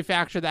they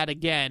manufacture that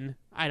again?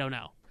 I don't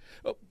know.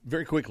 Oh,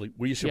 very quickly,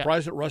 were you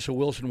surprised that Russell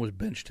Wilson was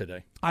benched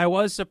today? I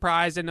was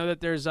surprised. I know that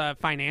there's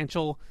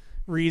financial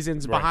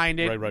reasons behind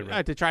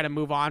it to try to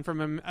move on from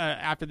him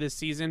after this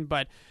season,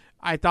 but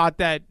I thought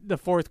that the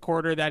fourth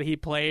quarter that he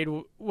played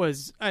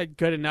was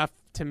good enough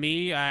to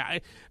me.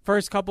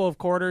 First couple of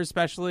quarters,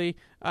 especially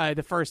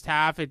the first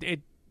half,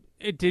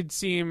 it did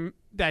seem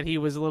that he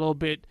was a little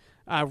bit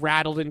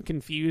rattled and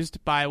confused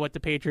by what the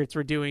Patriots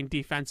were doing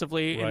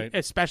defensively, and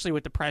especially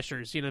with the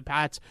pressures. The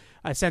Pats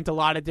sent a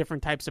lot of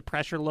different types of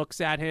pressure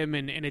looks at him,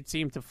 and it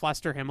seemed to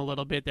fluster him a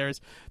little bit.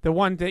 There's the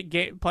one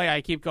play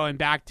I keep going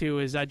back to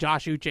is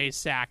Josh Uche's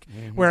sack,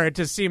 where it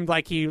just seemed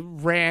like he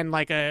ran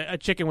like a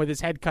chicken with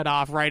his head cut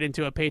off right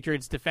into a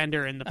Patriots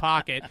defender in the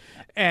pocket.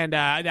 And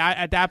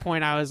at that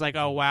point, I was like,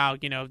 oh, wow,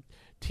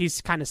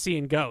 he's kind of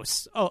seeing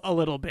ghosts a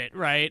little bit,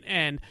 right?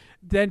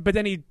 But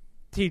then he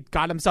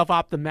got himself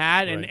off the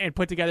mat and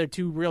put together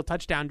 2 real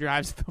touchdown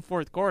drives in the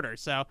fourth quarter.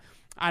 So,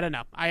 I don't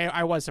know.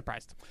 I was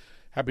surprised.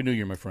 Happy New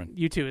Year, my friend.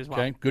 You too as well.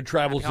 Okay, good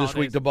travels this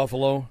week to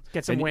Buffalo.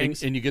 Get some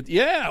wings. And you get,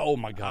 oh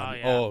my God.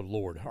 Oh,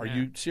 Lord. Are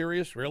you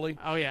serious? Really?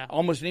 Oh, yeah.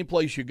 Almost any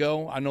place you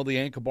go. I know the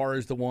Anchor Bar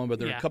is the one, but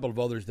there are a couple of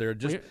others there.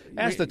 Just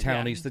ask the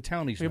townies. Yeah. The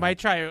townies. We might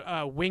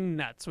try Wing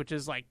Nuts, which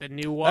is like the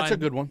new one. That's a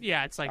good one.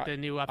 Yeah, it's like the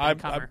new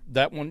up-and-comer.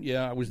 That one,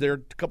 I was there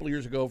a couple of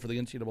years ago for the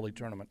NCAA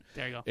tournament.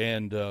 There you go.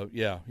 And,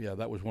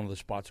 that was one of the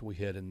spots we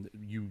hit, and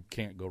you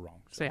can't go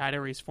wrong. So. Say hi to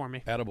Reese for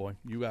me. Attaboy.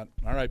 You got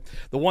it. All right.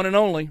 The one and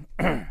only,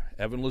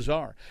 Evan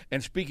Lazar.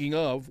 And speaking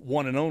of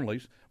one and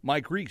onlys,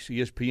 Mike Reese,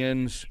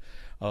 ESPN's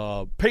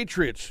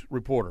Patriots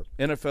reporter,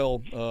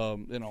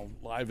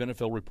 NFL, live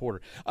NFL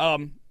reporter.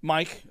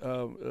 Mike,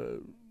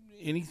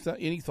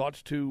 any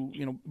thoughts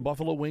to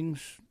Buffalo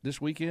Wings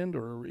this weekend,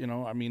 or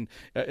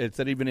it's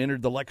that even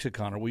entered the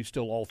lexicon? Are we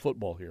still all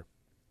football here?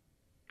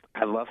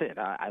 I love it.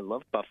 I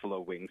love buffalo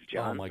wings,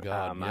 John. Oh my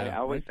God!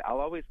 I'll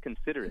always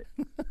consider it.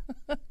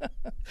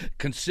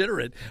 Consider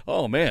it.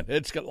 Oh man,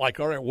 it's like,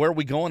 all right, where are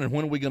we going and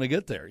when are we going to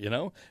get there?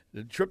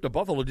 The trip to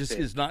Buffalo just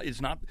is not. It's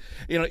not.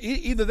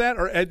 Either that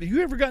or have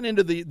you ever gotten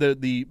into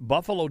the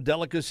Buffalo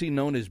delicacy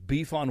known as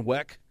beef on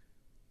weck?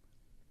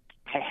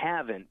 I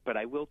haven't, but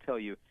I will tell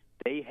you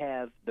they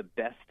have the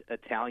best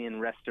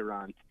Italian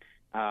restaurant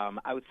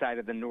outside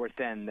of the North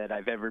End that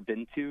I've ever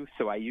been to.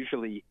 So I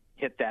usually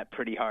hit that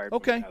pretty hard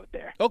when I'm out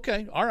there.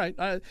 Okay, all right.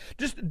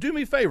 Just do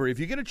me a favor. If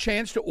you get a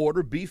chance to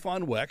order beef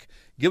on weck,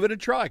 give it a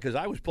try, because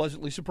I was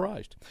pleasantly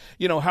surprised.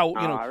 We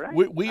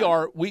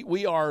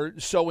are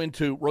so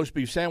into roast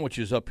beef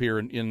sandwiches up here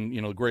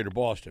in greater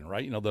Boston,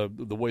 right?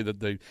 The way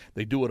that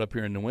they do it up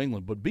here in New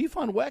England. But beef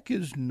on weck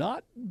is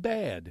not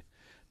bad.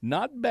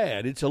 Not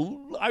bad.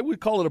 I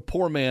would call it a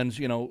poor man's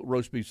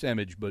roast beef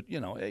sandwich, but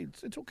hey,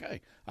 it's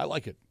okay. I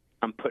like it.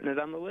 I'm putting it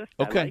on the list.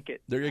 Okay. I like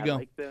it. There you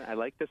go. I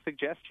like the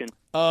suggestion.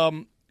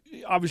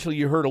 Obviously,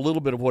 you heard a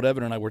little bit of what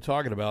Evan and I were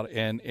talking about,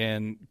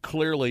 and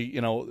clearly,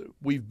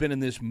 we've been in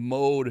this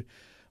mode,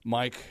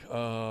 Mike,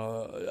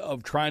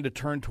 of trying to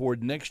turn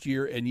toward next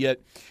year, and yet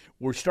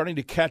we're starting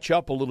to catch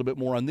up a little bit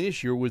more on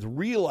this year with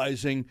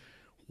realizing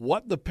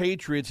what the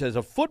Patriots as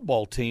a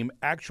football team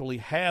actually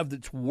have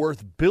that's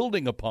worth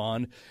building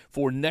upon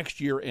for next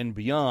year and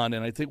beyond.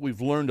 And I think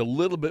we've learned a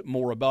little bit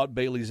more about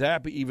Bailey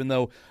Zappi, even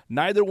though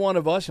neither one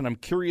of us, and I'm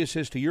curious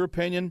as to your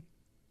opinion,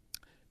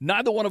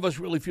 neither one of us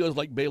really feels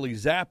like Bailey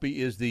Zappi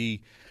is the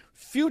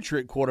future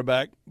at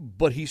quarterback,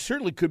 but he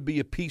certainly could be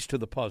a piece to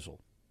the puzzle.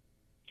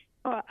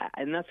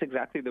 And that's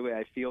exactly the way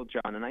I feel,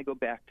 John. And I go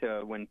back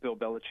to when Bill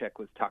Belichick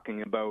was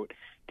talking about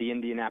the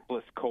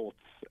Indianapolis Colts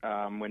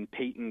when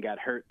Peyton got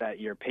hurt that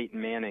year, Peyton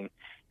Manning.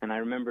 And I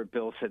remember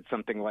Bill said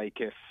something like,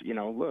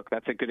 look,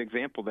 that's a good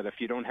example that if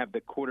you don't have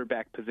the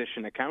quarterback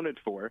position accounted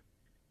for,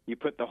 you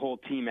put the whole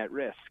team at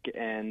risk.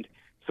 And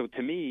so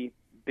to me,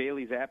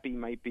 Bailey Zappi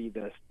might be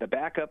the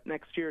backup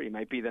next year. He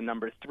might be the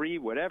number 3,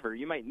 whatever.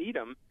 You might need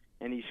him.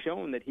 And he's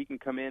shown that he can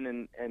come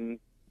in and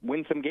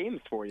win some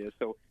games for you.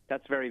 So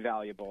that's very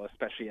valuable,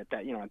 especially at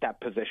that, at that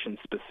position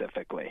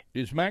specifically.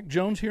 Is Mac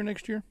Jones here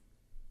next year?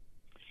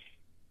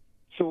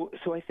 So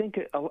I think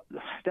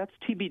that's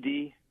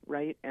TBD,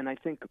 right? And I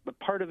think the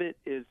part of it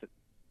is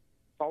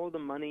follow the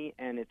money,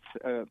 and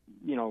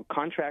it's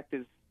contract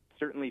is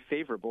certainly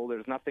favorable.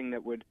 There's nothing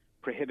that would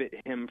prohibit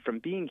him from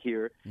being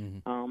here.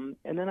 And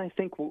then I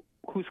think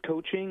who's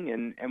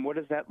coaching and what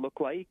does that look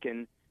like,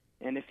 and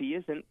if he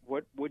isn't,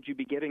 what would you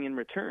be getting in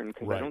return?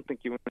 Because I don't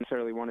think you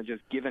necessarily want to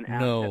just give an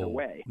asset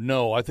away.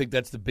 No, I think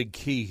that's the big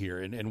key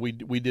here, and we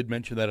did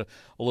mention that a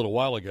little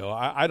while ago.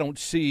 I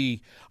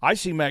see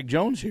Mac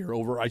Jones here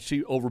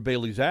over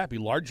Bailey Zappi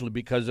largely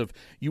because of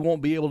you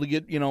won't be able to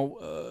get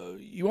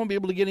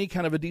any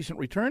kind of a decent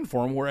return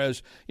for him.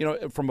 Whereas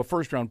from a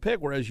first round pick,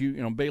 whereas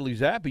Bailey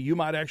Zappi, you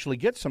might actually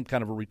get some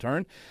kind of a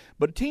return.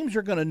 But teams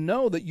are going to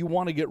know that you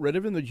want to get rid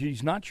of him, that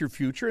he's not your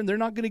future, and they're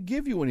not going to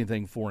give you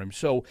anything for him.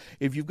 So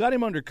if you've got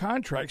him under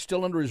contract,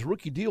 still under his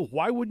rookie deal,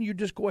 why wouldn't you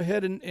just go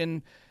ahead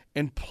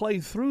and play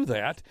through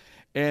that?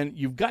 And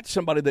you've got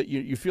somebody that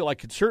you feel like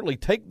could certainly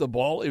take the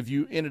ball if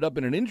you ended up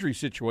in an injury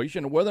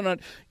situation. And whether or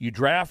not you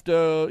draft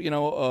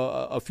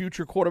a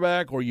future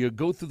quarterback or you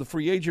go through the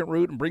free agent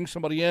route and bring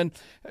somebody in.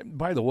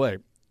 By the way,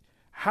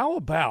 how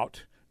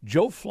about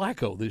Joe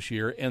Flacco this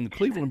year and the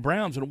Cleveland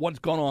Browns and what's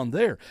gone on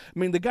there? I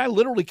mean, the guy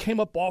literally came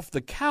up off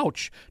the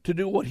couch to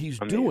do what he's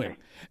doing.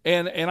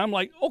 And I'm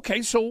like,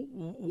 okay, so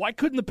why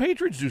couldn't the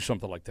Patriots do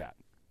something like that?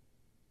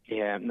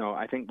 Yeah, no,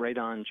 I think right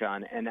on,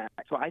 John. And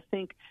so I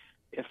think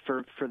if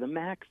for the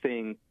Mac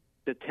thing,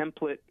 the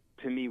template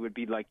to me would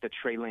be like the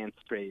Trey Lance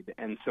trade.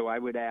 And so I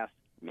would ask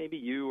maybe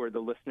you or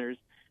the listeners,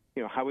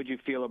 how would you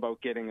feel about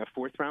getting a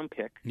fourth-round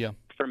pick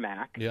for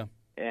Mac? Yeah.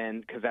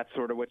 And because that's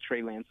sort of what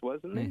Trey Lance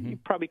was. And then you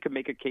probably could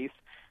make a case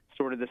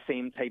sort of the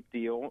same type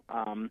deal.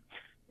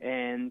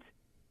 And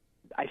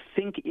I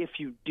think if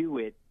you do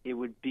it, it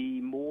would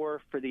be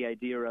more for the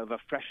idea of a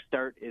fresh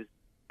start is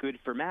good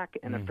for Mac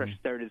and a fresh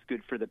start is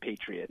good for the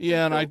Patriots.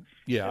 Yeah, as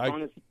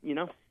long as,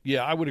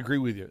 Yeah, I would agree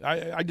with you.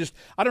 I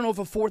don't know if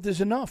a fourth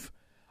is enough.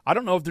 I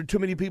don't know if there are too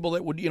many people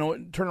that would,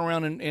 turn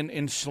around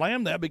and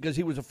slam that because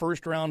he was a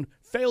first-round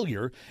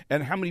failure,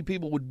 and how many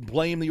people would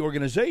blame the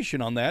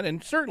organization on that.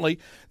 And certainly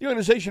the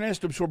organization has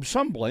to absorb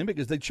some blame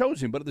because they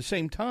chose him. But at the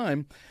same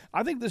time,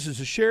 I think this is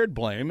a shared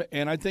blame,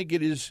 and I think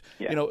it is,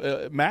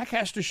 Mac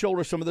has to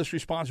shoulder some of this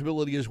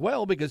responsibility as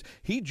well because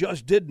he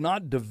just did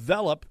not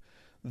develop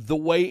the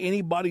way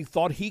anybody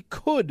thought he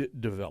could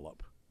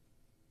develop.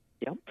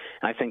 Yeah,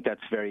 I think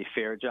that's very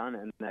fair, John,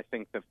 and I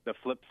think the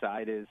flip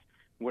side is,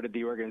 what did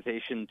the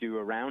organization do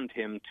around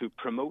him to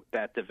promote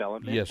that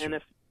development? Yes, and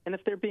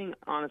if they're being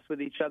honest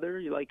with each other,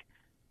 you like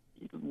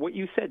what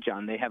you said,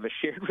 John, they have a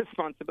shared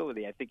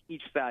responsibility. I think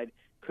each side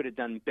could have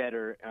done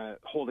better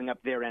holding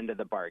up their end of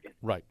the bargain.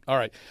 Right. All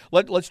right.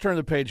 Let's turn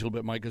the page a little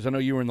bit, Mike, because I know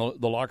you were in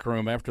the locker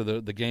room after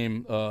the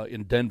game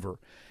in Denver.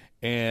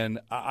 And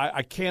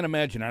I can't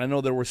imagine, and I know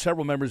there were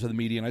several members of the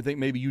media, and I think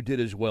maybe you did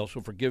as well,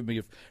 so forgive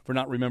me for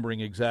not remembering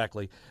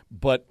exactly.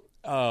 But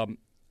I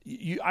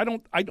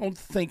don't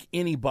think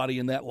anybody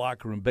in that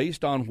locker room,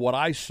 based on what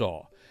I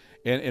saw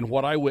and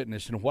what I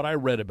witnessed and what I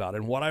read about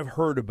and what I've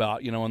heard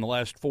about, in the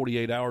last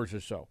 48 hours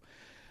or so,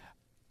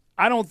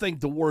 I don't think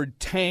the word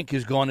tank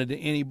has gone into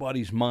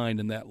anybody's mind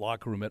in that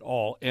locker room at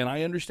all. And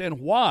I understand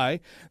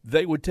why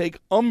they would take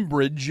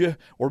umbrage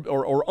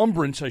or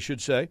umbrance, I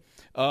should say,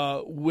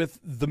 with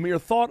the mere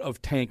thought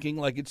of tanking,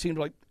 like it seems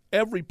like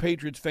every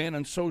Patriots fan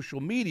on social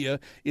media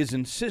is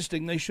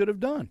insisting they should have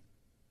done.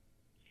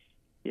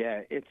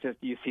 Yeah, it's just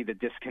you see the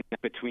disconnect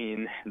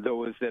between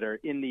those that are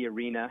in the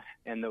arena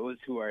and those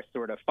who are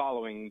sort of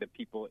following the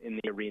people in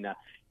the arena.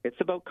 It's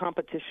about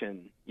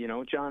competition,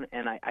 John,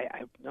 and I'm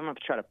going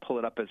to try to pull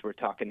it up as we're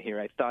talking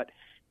here. I thought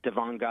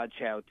Devon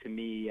Godchow, to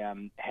me,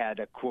 had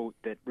a quote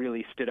that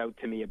really stood out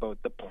to me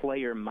about the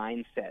player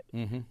mindset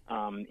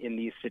in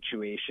these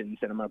situations,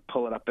 and I'm going to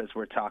pull it up as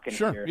we're talking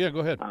here. Sure, yeah, go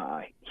ahead.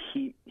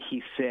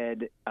 He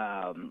said,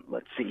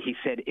 let's see, he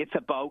said, it's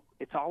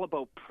all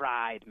about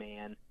pride,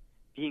 man.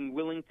 Being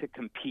willing to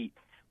compete.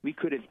 We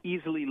could have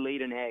easily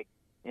laid an egg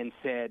and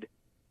said,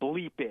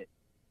 bleep it.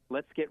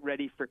 Let's get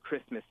ready for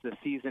Christmas. The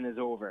season is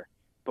over.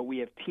 But we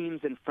have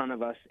teams in front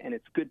of us, and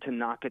it's good to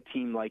knock a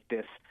team like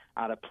this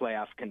out of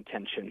playoff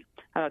contention.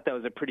 I thought that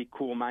was a pretty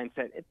cool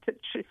mindset. It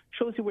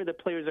shows you where the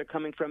players are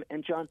coming from.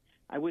 And, John,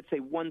 I would say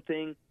one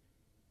thing.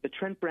 The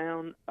Trent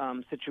Brown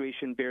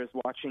situation bears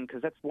watching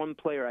because that's one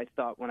player I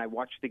thought when I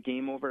watched the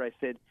game over, I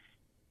said,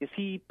 is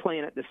he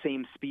playing at the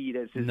same speed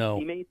as his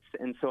teammates?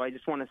 And so I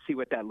just want to see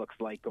what that looks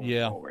like going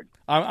forward.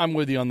 I'm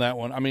with you on that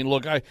one. I mean,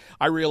 look, I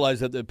realize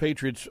that the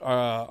Patriots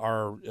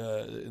are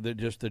they're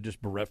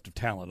just bereft of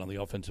talent on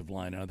the offensive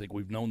line, and I think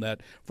we've known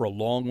that for a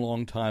long,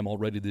 long time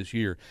already this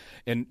year.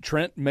 And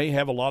Trent may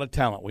have a lot of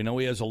talent. We know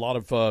he has a lot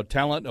of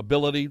talent,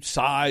 ability,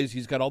 size.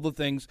 He's got all the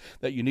things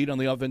that you need on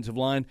the offensive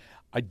line.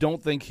 I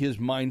don't think his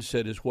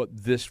mindset is what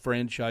this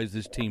franchise,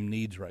 this team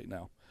needs right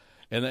now.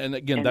 And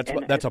again,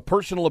 that's a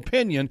personal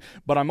opinion,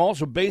 but I'm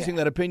also basing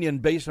that opinion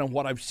based on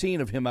what I've seen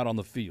of him out on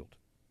the field.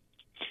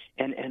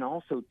 And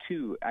also,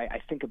 too, I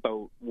think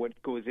about what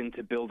goes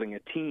into building a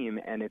team,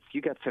 and it's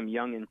you got some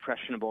young,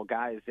 impressionable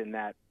guys in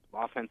that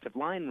offensive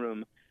line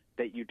room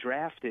that you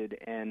drafted,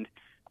 and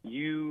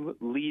you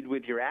lead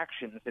with your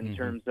actions in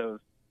terms of,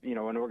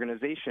 an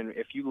organization.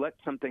 If you let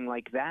something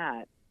like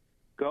that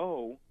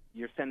go,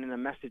 you're sending a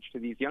message to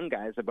these young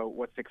guys about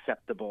what's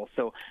acceptable.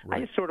 So I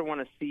just sort of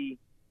want to see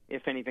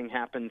if anything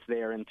happens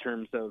there in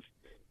terms of,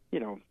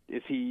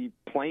 is he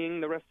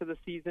playing the rest of the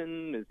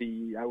season? Is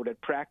he out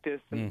at practice?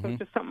 And so it's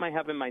just something I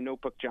have in my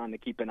notebook, John, to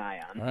keep an eye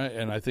on. All right,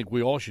 and I think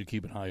we all should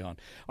keep an eye on.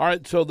 All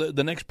right, so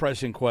the next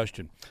pressing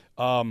question.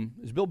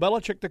 Is Bill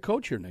Belichick the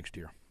coach here next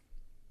year?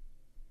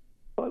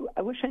 Well,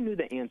 I wish I knew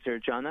the answer,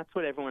 John. That's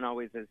what everyone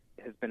always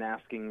has been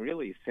asking,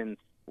 really, since,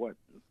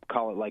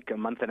 call it like a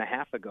month and a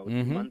half ago,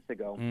 2 months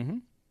ago.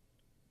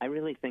 I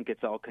really think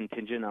it's all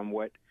contingent on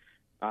what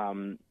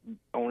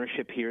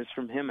ownership hears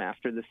from him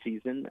after the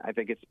season. I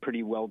think it's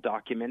pretty well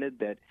documented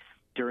that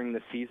during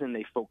the season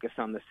they focus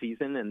on the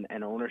season,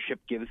 and ownership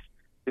gives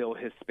Bill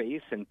his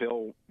space, and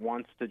Bill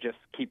wants to just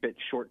keep it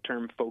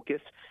short-term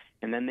focus.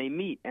 And then they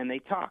meet and they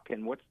talk,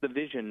 and what's the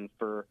vision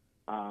for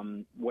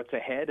what's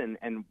ahead,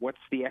 and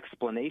what's the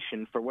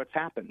explanation for what's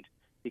happened,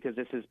 because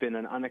this has been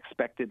an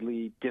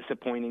unexpectedly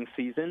disappointing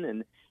season.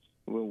 And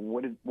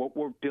what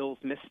were Bill's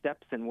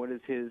missteps, and what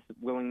is his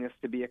willingness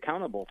to be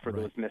accountable for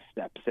those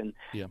missteps? And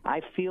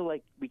I feel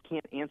like we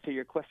can't answer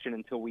your question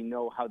until we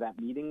know how that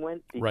meeting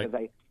went, because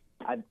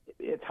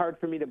it's hard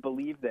for me to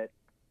believe that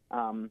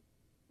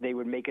they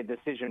would make a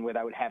decision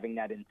without having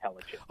that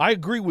intelligence. I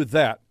agree with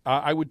that.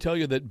 I would tell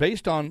you that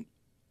based on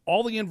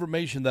all the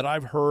information that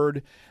I've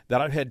heard,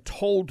 that I've had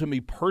told to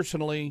me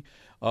personally,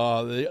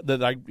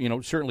 that I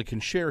certainly can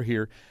share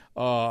here,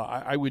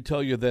 I would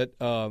tell you that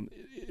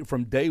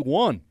from day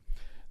one,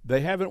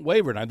 they haven't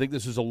wavered. I think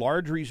this is a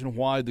large reason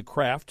why the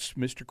Krafts,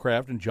 Mr.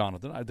 Kraft and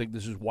Jonathan, I think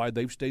this is why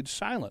they've stayed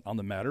silent on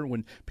the matter.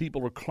 When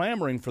people are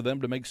clamoring for them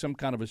to make some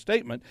kind of a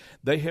statement,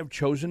 they have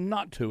chosen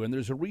not to, and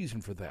there's a reason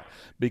for that.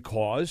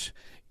 Because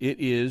it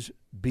is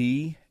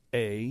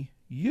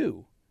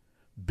BAU,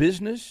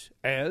 business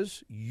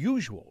as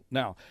usual.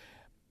 Now,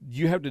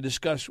 you have to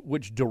discuss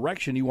which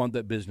direction you want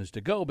that business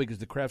to go, because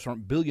the Krafts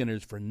aren't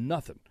billionaires for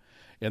nothing.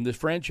 And this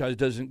franchise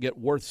doesn't get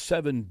worth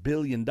 $7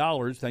 billion,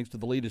 thanks to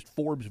the latest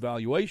Forbes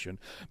valuation,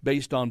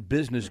 based on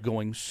business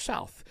going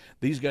south.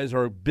 These guys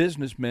are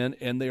businessmen,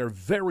 and they are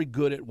very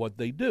good at what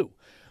they do.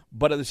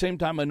 But at the same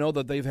time, I know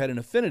that they've had an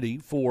affinity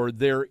for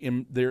their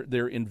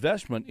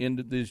investment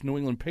into this New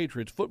England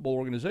Patriots football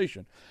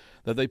organization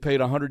that they paid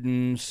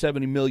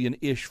 $170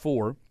 million-ish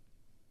for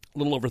a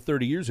little over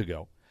 30 years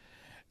ago,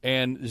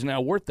 and is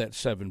now worth that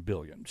 $7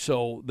 billion.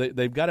 So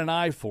they've got an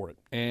eye for it.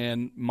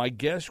 And my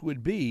guess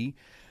would be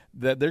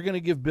that they're going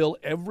to give Bill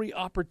every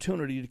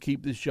opportunity to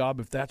keep this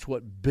job if that's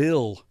what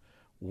Bill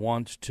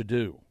wants to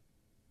do.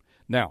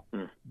 Now,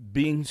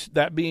 being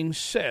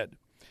said,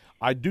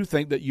 I do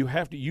think that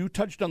you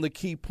touched on the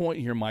key point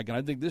here, Mike, and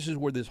I think this is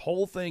where this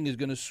whole thing is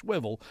going to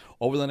swivel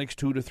over the next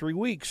 2 to 3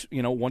 weeks,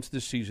 once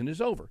this season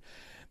is over.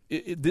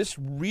 This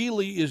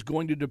really is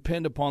going to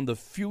depend upon the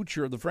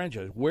future of the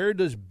franchise. Where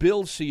does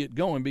Bill see it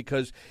going?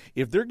 Because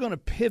if they're going to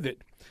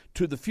pivot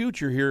to the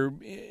future here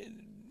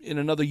in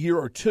another year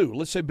or two,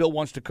 let's say Bill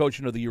wants to coach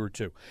another year or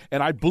two,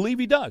 and I believe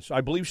he does.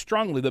 I believe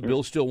strongly that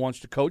Bill still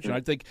wants to coach, and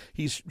I think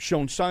he's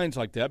shown signs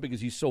like that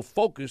because he's so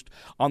focused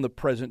on the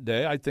present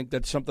day. I think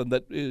that's something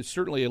that is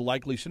certainly a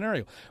likely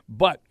scenario.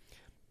 But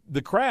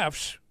the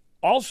Krafts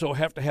also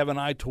have to have an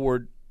eye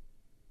toward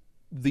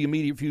the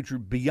immediate future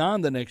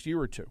beyond the next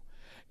year or two.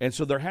 And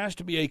so there has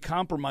to be a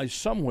compromise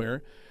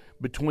somewhere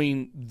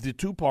between the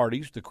two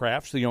parties, the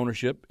Krafts, the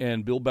ownership,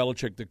 and Bill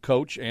Belichick, the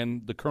coach,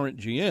 and the current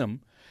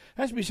GM.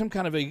 There has to be some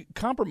kind of a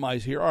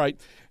compromise here. All right,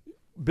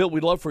 Bill,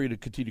 we'd love for you to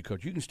continue to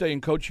coach. You can stay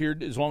and coach here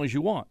as long as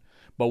you want.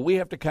 But we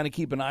have to kind of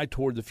keep an eye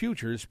toward the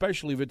future,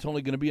 especially if it's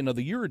only going to be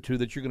another year or two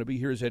that you're going to be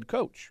here as head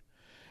coach.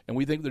 And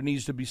we think there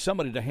needs to be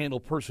somebody to handle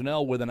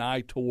personnel with an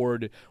eye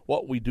toward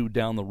what we do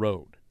down the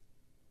road.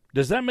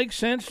 Does that make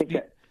sense?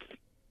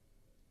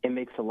 It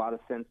makes a lot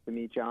of sense to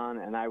me, John,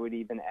 and I would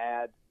even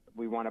add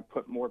we want to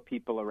put more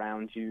people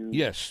around you,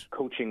 yes,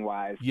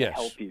 coaching-wise, yes,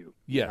 to help you.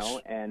 Yes. You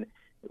know? And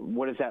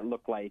what does that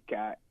look like?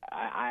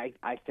 I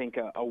think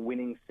a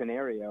winning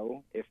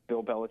scenario, if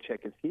Bill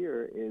Belichick is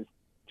here, is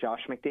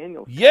Josh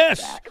McDaniels.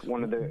 Yes. Back.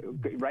 One of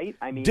the right.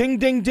 I mean, ding,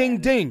 ding, ding,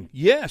 ding.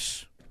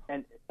 Yes.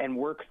 And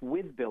works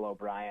with Bill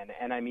O'Brien.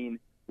 And I mean,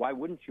 why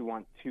wouldn't you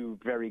want two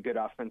very good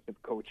offensive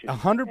coaches?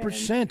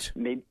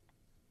 100%.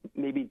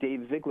 Maybe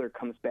Dave Ziegler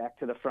comes back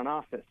to the front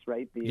office,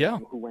 right?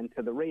 Who went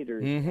to the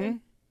Raiders. Mm-hmm.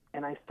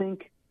 And I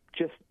think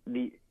just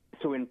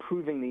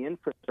improving the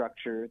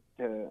infrastructure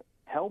to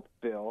help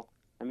Bill.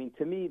 I mean,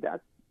 to me,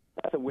 that's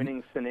a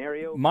winning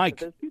scenario.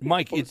 Mike,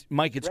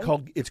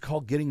 it's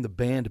called getting the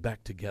band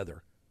back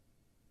together.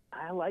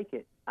 I like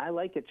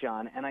it,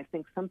 John. And I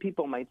think some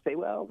people might say,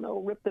 well, no,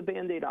 rip the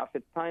Band-Aid off.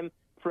 It's time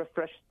for a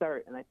fresh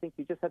start. And I think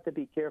you just have to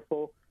be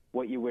careful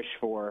what you wish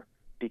for,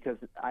 because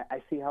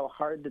I see how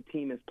hard the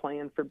team is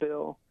playing for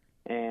Bill,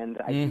 and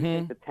I do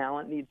think the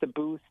talent needs a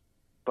boost,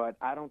 but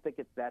I don't think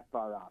it's that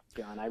far off,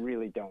 John. I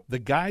really don't. The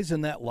guys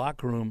in that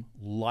locker room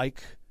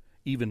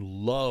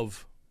even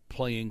love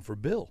playing for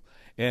Bill.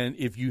 And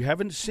if you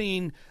haven't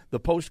seen the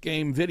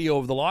post-game video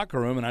of the locker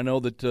room, and I know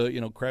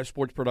that, Crash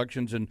Sports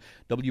Productions and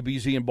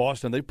WBZ in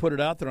Boston, they put it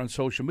out there on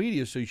social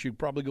media, so you should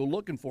probably go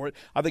looking for it.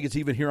 I think it's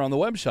even here on the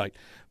website.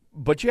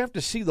 But you have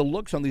to see the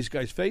looks on these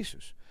guys'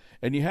 faces.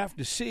 And you have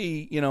to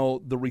see,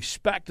 the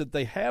respect that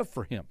they have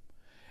for him.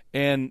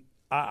 And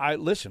I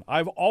listen,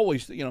 I've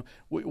always,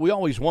 we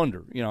always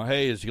wonder,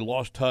 hey, has he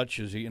lost touch?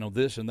 Is he,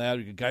 this and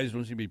that? Guys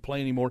don't seem to be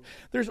playing anymore.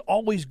 There's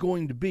always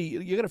going to be,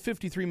 you got a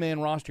 53-man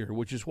roster here,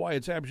 which is why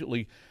it's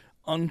absolutely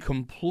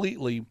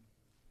uncompletely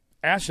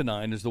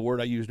asinine is the word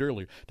I used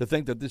earlier, to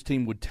think that this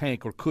team would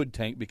tank or could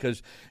tank,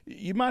 because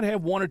you might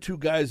have one or two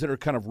guys that are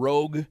kind of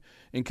rogue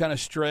and kind of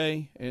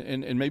stray,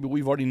 and maybe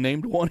we've already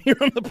named one here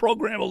on the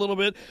program a little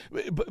bit,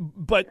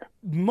 but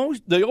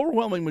the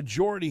overwhelming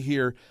majority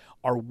here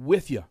are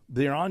with you.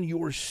 They're on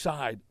your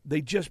side.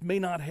 They just may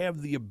not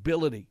have the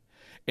ability,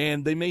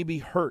 and they may be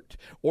hurt,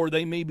 or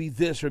they may be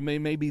this, or they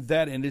may be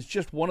that, and it's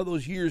just one of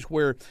those years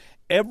where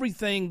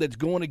everything that's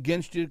going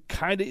against you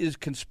kind of is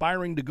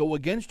conspiring to go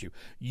against you.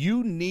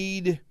 You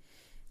need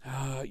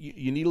a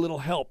little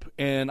help,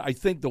 and I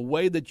think the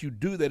way that you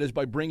do that is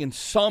by bringing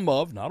some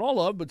of, not all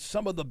of, but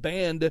some of the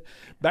band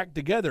back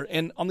together.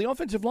 And on the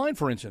offensive line,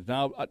 for instance,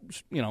 now,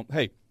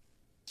 hey,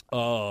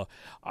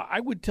 I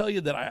would tell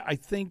you that I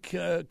think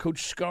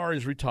Coach Scar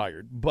is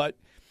retired, but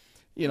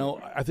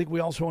I think we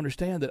also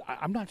understand that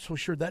I'm not so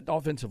sure that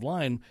offensive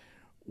line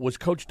was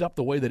coached up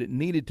the way that it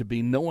needed to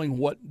be, knowing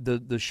what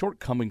the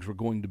shortcomings were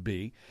going to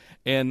be.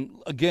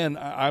 And again,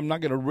 I'm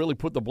not going to really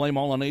put the blame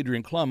all on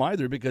Adrian Klum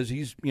either, because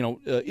he's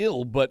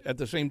ill, but at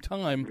the same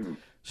time,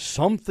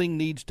 something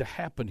needs to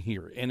happen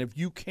here. And if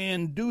you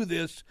can do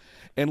this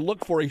and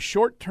look for a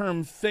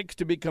short-term fix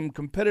to become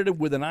competitive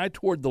with an eye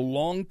toward the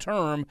long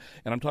term,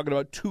 and I'm talking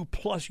about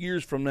 2+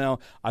 years from now,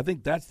 I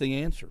think that's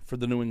the answer for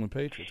the New England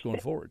Patriots going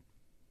forward.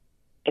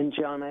 And,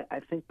 John, I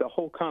think the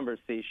whole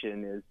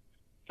conversation is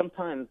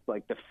sometimes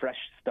like the fresh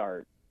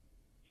start.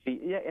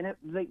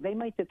 They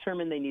might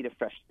determine they need a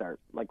fresh start.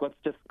 Like, let's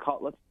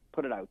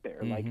put it out there.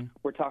 Mm-hmm. Like,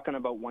 we're talking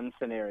about one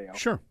scenario.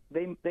 Sure.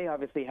 They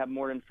obviously have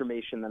more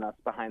information than us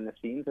behind the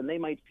scenes, and they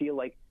might feel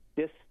like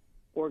this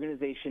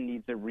organization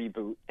needs a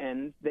reboot,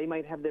 and they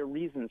might have their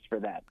reasons for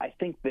that. I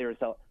think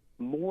there's a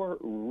more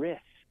risk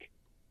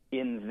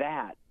in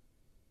that,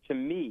 to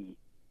me,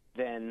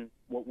 than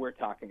what we're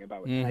talking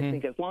about. Mm-hmm. And I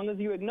think as long as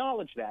you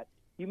acknowledge that,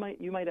 you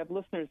might have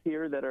listeners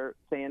here that are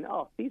saying,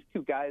 "Oh, these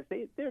two guys,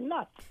 they're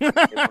nuts. They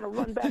want to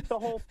run back the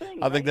whole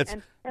thing." I think that's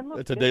look,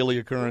 that's a daily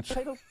occurrence,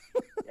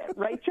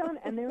 right, John?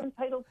 And they're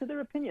entitled to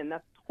their opinion.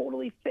 That's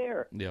totally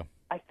fair. Yeah.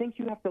 I think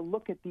you have to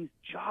look at these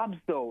jobs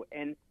though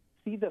and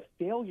see the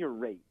failure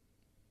rate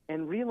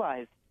and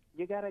realize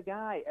you got a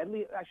guy. At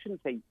least I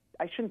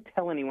shouldn't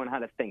tell anyone how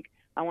to think.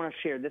 I want to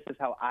share. This is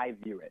how I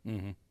view it.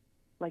 Mm-hmm.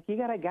 Like, you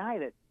got a guy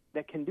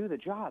that can do the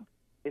job.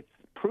 It's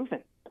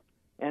proven.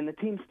 And the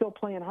team's still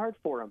playing hard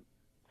for him.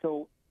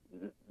 So,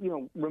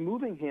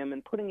 removing him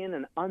and putting in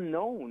an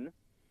unknown,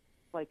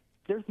 like,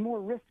 there's more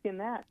risk in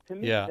that to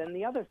me than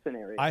the other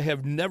scenario. I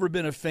have never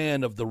been a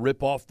fan of the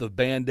rip off the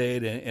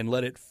Band-Aid and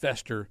let it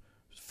fester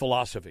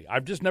philosophy.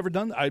 I've just never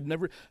done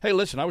that. Hey,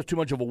 listen, I was too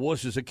much of a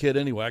wuss as a kid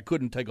anyway. I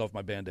couldn't take off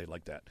my Band-Aid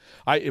like that.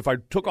 If I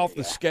took off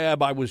the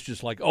scab, I was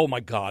just like, oh,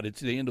 my God,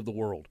 it's the end of the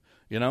world.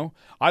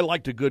 I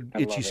liked a good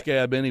itchy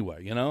scab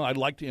anyway. I'd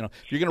like to, if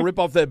you're going to rip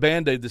off that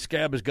Band-Aid, the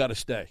scab has got to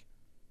stay.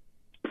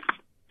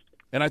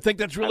 And I think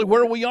that's really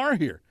where we are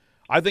here.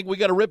 I think we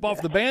got to rip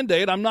off the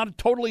Band-Aid. I'm not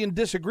totally in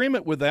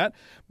disagreement with that,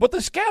 but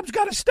the scab's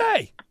got to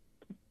stay.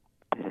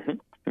 Mm-hmm.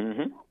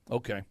 Mm-hmm.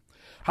 Okay.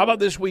 How about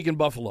this week in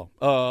Buffalo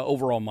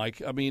overall,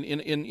 Mike? I mean,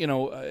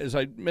 as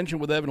I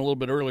mentioned with Evan a little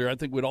bit earlier, I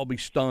think we'd all be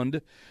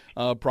stunned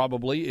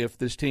probably if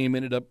this team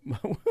ended up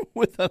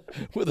with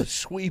a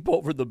sweep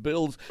over the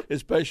Bills,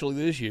 especially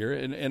this year.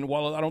 And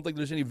while I don't think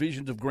there's any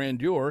visions of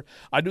grandeur,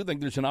 I do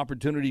think there's an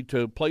opportunity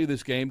to play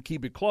this game,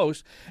 keep it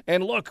close.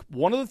 And look,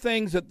 one of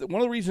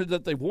the reasons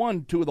that they've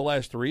won 2 of the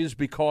last 3 is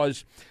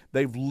because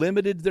they've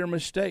limited their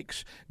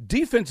mistakes,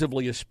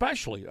 defensively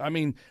especially. I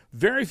mean,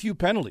 very few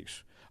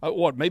penalties.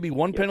 Maybe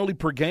one penalty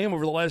per game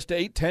over the last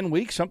 8-10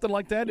 weeks, something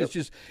like that. Yep.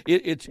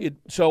 It's just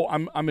So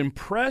I'm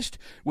impressed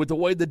with the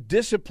way the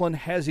discipline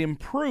has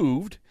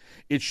improved.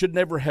 It should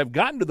never have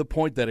gotten to the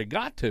point that it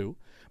got to,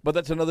 but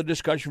that's another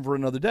discussion for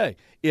another day.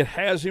 It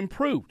has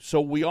improved,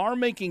 so we are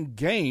making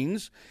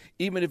gains,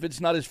 even if it's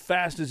not as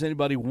fast as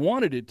anybody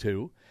wanted it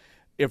to.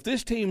 If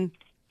this team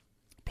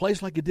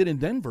plays like it did in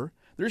Denver,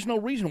 there's no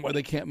reason why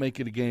they can't make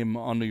it a game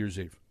on New Year's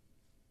Eve.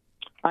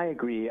 I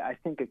agree. I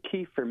think a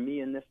key for me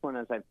in this one,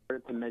 as I've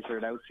started to measure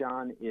it out,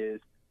 John,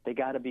 is they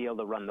got to be able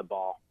to run the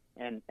ball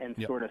and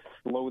sort of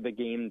slow the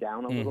game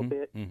down a little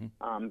bit,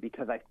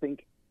 because I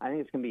think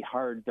it's going to be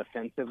hard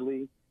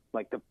defensively.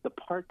 Like, the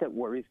part that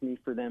worries me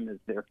for them is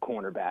their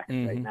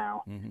cornerbacks right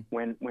now.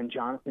 Mm-hmm. When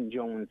Jonathan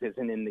Jones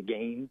isn't in the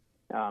game,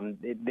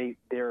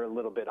 they're a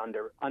little bit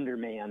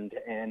undermanned,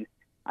 and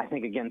I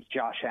think against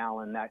Josh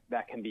Allen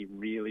that can be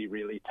really,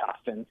 really tough.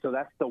 And so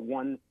that's the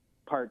one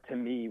part to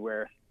me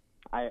where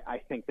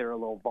I think they're a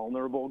little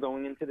vulnerable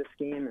going into this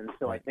game, and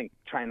so I think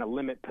trying to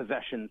limit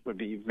possessions would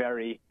be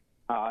very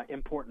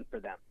important for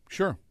them.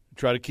 Sure.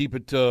 Try to keep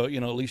it, at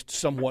least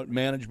somewhat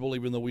manageable,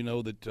 even though we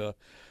know that,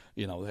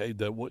 hey,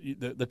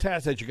 the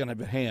task that you're going to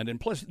have at hand. And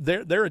plus,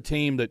 they're a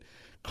team that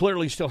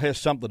clearly still has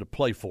something to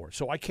play for.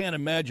 So I can't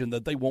imagine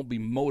that they won't be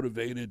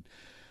motivated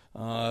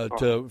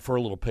for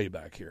a little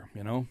payback here,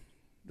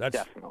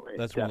 Definitely.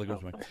 That's one of the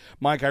goes.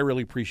 Mike, I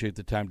really appreciate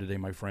the time today,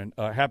 my friend.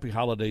 Happy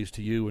holidays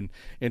to you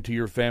and to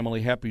your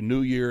family. Happy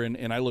New Year,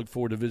 and I look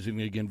forward to visiting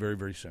you again very,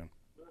 very soon.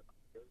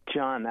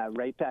 John,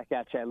 right back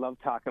at you. I love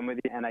talking with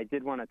you, and I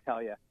did want to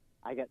tell you,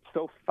 I get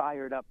so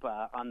fired up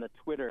on the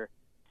Twitter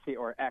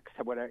or X,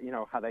 whatever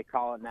how they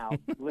call it now,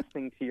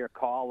 listening to your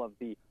call of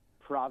the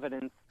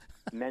Providence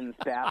men's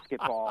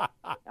basketball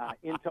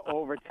into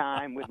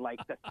overtime with like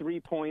the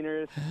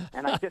 3-pointers,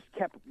 and I just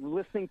kept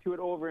listening to it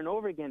over and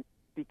over again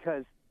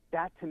because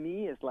that to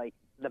me is like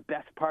the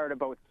best part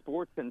about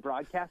sports and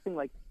broadcasting.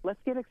 Like, let's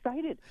get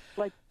excited.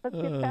 Like, let's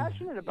get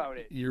passionate about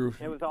it.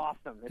 It was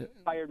awesome. It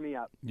fired me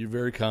up. You're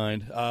very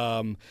kind.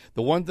 The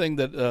one thing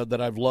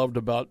that I've loved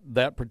about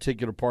that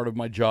particular part of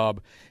my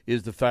job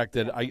is the fact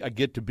that I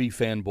get to be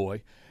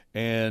fanboy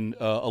and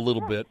a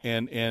little bit,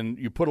 and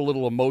you put a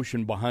little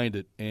emotion behind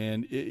it.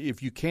 And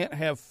if you can't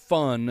have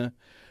fun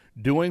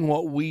doing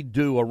what we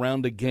do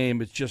around a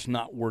game, it's just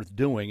not worth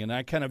doing. And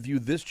I kind of view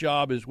this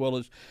job as well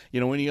as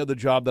any other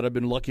job that I've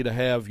been lucky to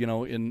have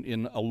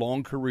in a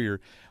long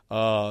career.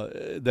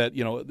 That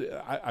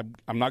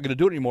I'm not going to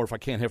do it anymore if I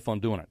can't have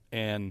fun doing it.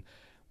 And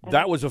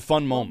that was a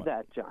fun moment. I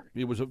love that, John.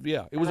 It was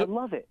I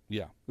love it.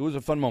 Yeah, it was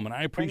a fun moment.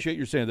 I appreciate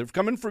you saying that.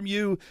 Coming from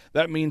you,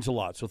 that means a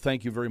lot. So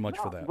thank you very much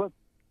for that.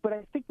 But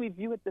I think we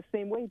view it the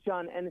same way,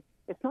 John. And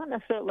it's not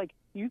necessarily like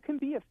you can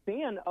be a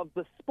fan of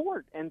the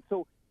sport, and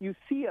so you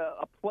see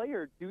a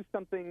player do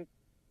something,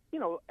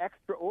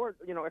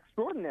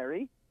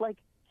 extraordinary. Like,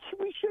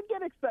 we should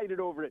get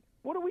excited over it.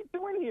 What are we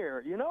doing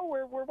here?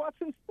 We're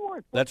watching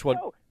sports. That's what.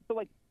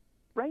 So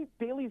right?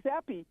 Bailey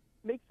Zappi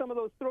makes some of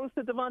those throws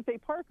to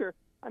Devontae Parker.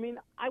 I mean,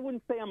 I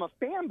wouldn't say I'm a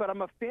fan, but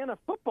I'm a fan of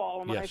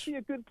football. And when I see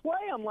a good play,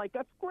 I'm like,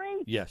 that's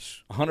great.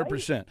 Yes,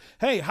 100%. Right?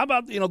 Hey, how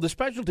about, the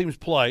special teams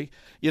play,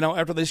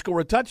 after they score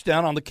a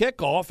touchdown on the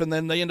kickoff and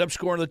then they end up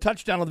scoring the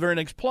touchdown on the very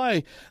next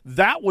play.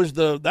 That was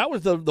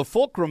the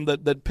fulcrum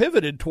that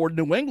pivoted toward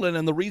New England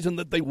and the reason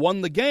that they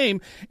won the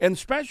game. And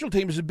special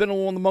teams has been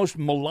one of the most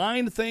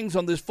maligned things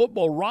on this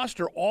football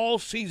roster all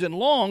season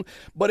long,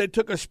 but it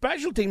took a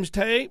special teams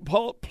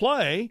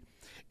play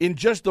in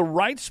just the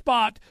right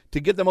spot to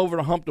get them over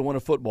the hump to win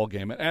a football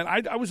game. And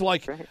I was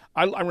like,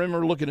 I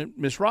remember looking at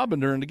Miss Robin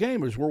during the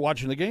game as we're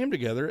watching the game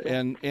together,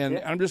 and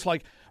I'm just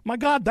like, my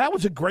God, that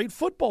was a great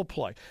football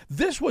play.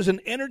 This was an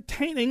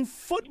entertaining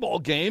football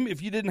game.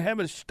 If you didn't have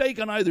a stake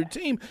on either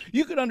team,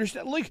 you could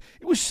understand. Like,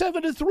 it was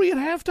 7-3 at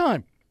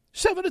halftime.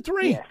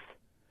 7-3. Yes.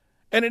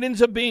 And it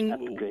ends up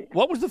being,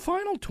 what was the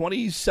final?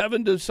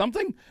 27 to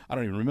something? I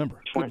don't even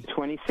remember.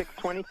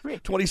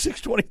 26-23.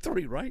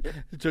 26-23, right?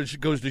 So it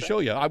goes to show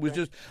you.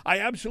 I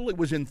absolutely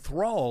was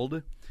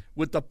enthralled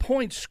with the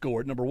points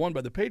scored, number one, by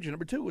the Patriots.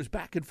 Number two, it was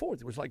back and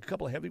forth. It was like a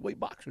couple of heavyweight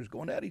boxers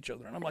going at each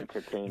other. And I'm like,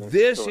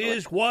 this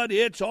is what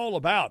it's all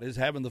about, is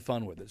having the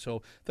fun with it.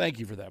 So thank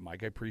you for that,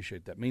 Mike. I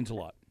appreciate that. It means a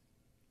lot.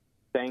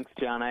 Thanks,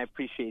 John. I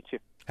appreciate you.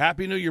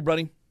 Happy New Year,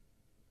 buddy.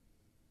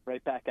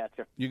 Right back at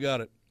you. You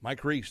got it.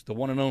 Mike Reese, the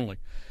one and only.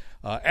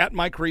 At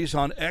Mike Reese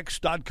on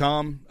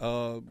X.com,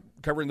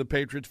 covering the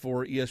Patriots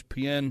for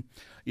ESPN,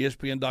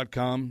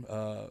 ESPN.com.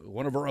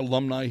 One of our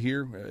alumni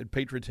here at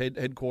Patriots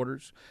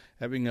headquarters,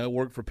 having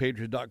worked for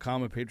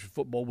Patriots.com and Patriots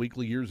Football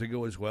Weekly years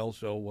ago as well.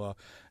 So,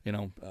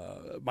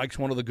 Mike's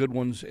one of the good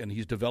ones, and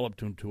he's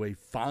developed into a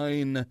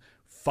fine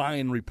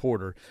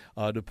reporter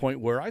to the point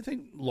where I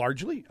think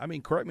largely,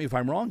 correct me if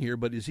I'm wrong here,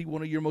 but is he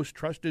one of your most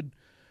trusted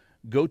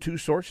go-to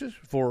sources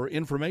for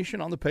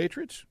information on the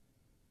Patriots?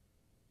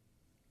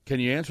 Can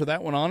you answer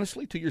that one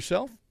honestly to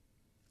yourself?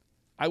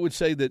 I would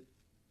say that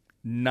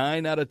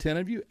 9 out of 10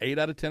 of you, 8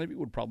 out of 10 of you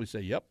would probably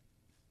say, yep.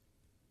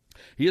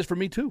 He is for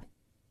me too.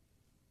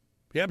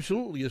 He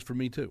absolutely is for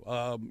me too.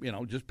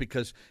 Just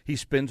because he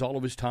spends all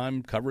of his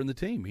time covering the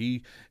team.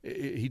 He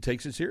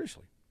takes it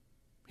seriously.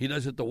 He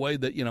does it the way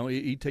that,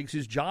 he takes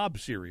his job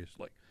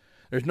seriously.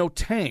 There's no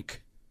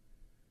tank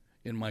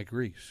in Mike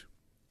Reese.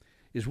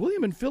 Is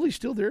William in Philly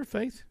still there,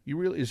 Faith?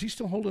 Is he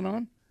still holding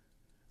on?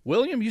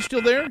 William, you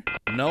still there?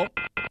 No.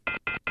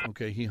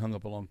 Okay, he hung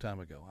up a long time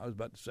ago. I was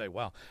about to say,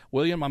 wow.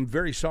 William, I'm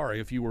very sorry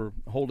if you were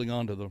holding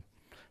on to the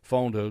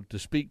phone to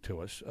speak to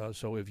us.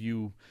 So if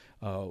you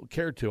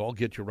care to, I'll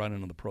get you right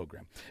into the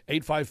program.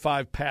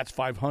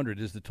 855-PATS-500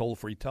 is the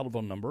toll-free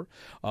telephone number.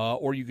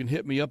 Or you can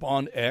hit me up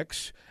on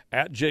X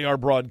at JR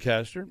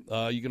Broadcaster.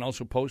 You can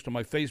also post on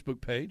my Facebook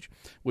page,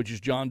 which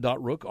is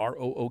John.Rook,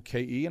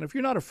 R-O-O-K-E. And if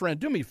you're not a friend,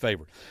 do me a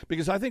favor.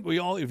 Because I think we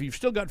all, if you've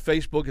still got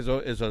Facebook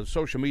as a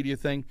social media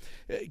thing,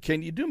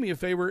 can you do me a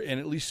favor and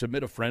at least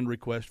submit a friend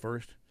request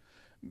first?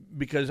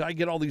 Because I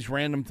get all these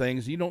random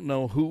things. You don't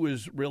know who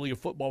is really a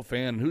football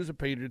fan and who's a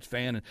Patriots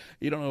fan. And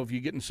you don't know if you're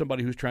getting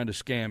somebody who's trying to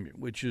scam you,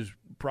 which is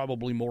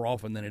probably more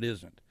often than it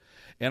isn't.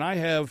 And I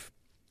have,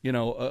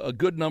 a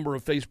good number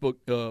of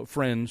Facebook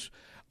friends,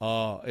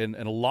 and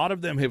a lot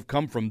of them have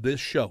come from this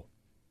show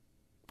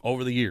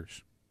over the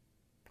years.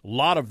 A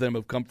lot of them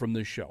have come from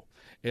this show.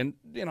 And,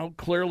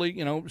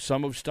 clearly,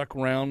 some have stuck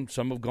around,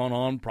 some have gone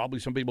on. Probably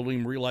some people didn't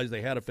even realize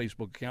they had a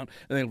Facebook account,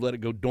 and they've let it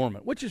go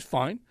dormant, which is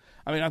fine.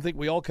 I mean, I think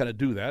we all kind of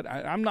do that.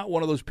 I'm not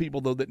one of those people,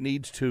 though, that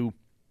needs to,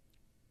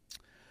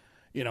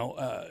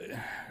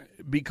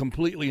 be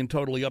completely and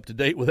totally up to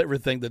date with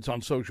everything that's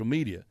on social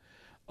media.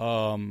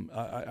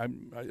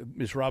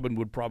 Miss Robin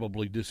would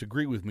probably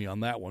disagree with me on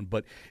that one,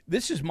 but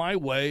this is my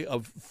way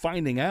of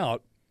finding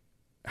out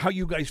how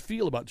you guys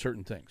feel about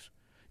certain things,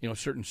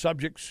 certain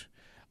subjects,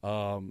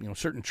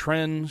 certain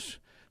trends,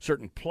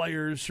 certain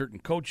players, certain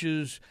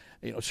coaches,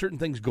 certain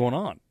things going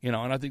on, and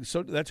I think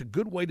so that's a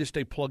good way to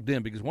stay plugged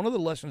in, because one of the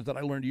lessons that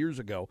I learned years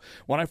ago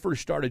when I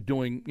first started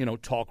doing,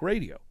 talk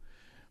radio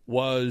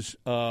was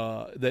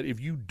that if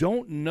you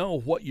don't know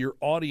what your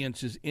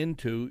audience is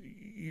into,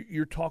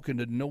 you're talking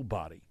to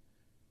nobody.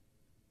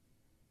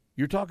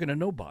 You're talking to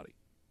nobody.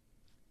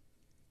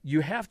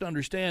 You have to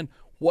understand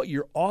what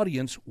your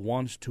audience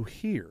wants to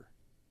hear.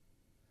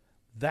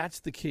 That's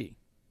the key.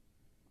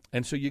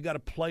 And so you got to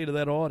play to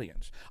that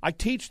audience. I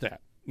teach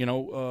that,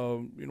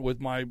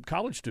 with my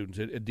college students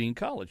at Dean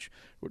College,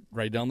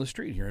 right down the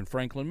street here in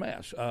Franklin,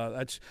 Mass.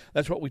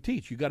 That's what we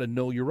teach. You got to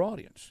know your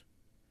audience.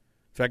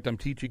 In fact, I'm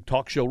teaching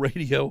talk show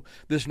radio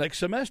this next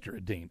semester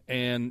at Dean.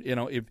 And,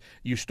 if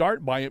you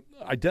start by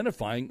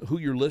identifying who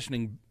your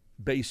listening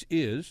base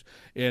is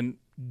and,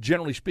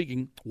 generally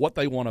speaking, what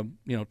they want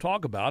to,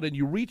 talk about, and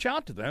you reach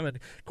out to them. And,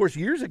 of course,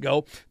 years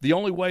ago, the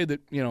only way that,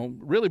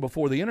 really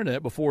before the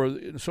Internet, before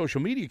social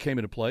media came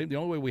into play, the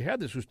only way we had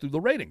this was through the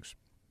ratings.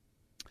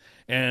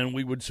 And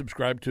we would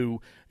subscribe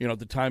to, at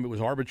the time it was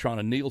Arbitron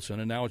and Nielsen,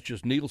 and now it's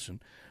just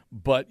Nielsen.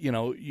 But,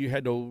 you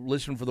had to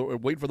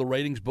wait for the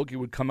ratings book. It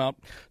would come out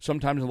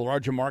sometimes in the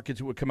larger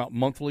markets. It would come out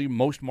monthly.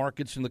 Most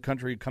markets in the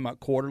country would come out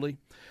quarterly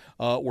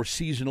or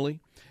seasonally.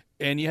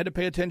 And you had to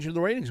pay attention to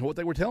the ratings and what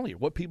they were telling you,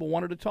 what people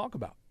wanted to talk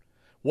about.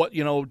 What,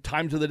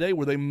 times of the day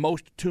were they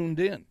most tuned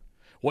in?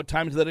 What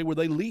times of the day were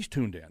they least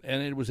tuned in?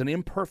 And it was an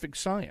imperfect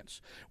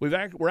science.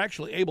 We're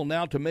actually able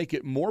now to make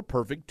it more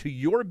perfect to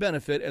your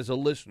benefit as a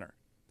listener.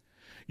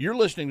 You're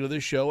listening to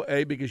this show,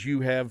 A, because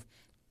you have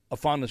a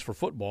fondness for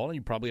football, and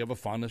you probably have a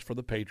fondness for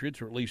the Patriots,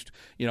 or at least,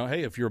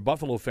 hey, if you're a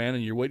Buffalo fan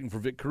and you're waiting for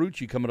Vic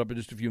Carucci coming up in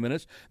just a few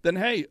minutes, then,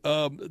 hey,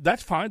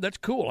 that's fine. That's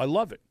cool. I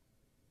love it.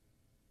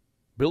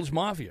 Bills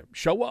Mafia,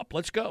 show up.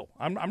 Let's go.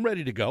 I'm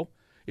ready to go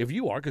if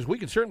you are, because we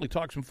can certainly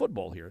talk some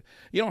football here.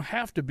 You don't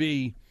have to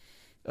be,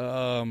 you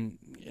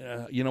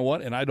know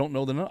what, and I don't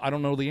know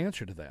the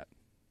answer to that.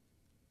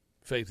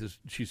 Faith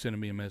she's sending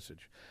me a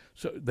message.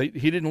 So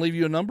he didn't leave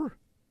you a number?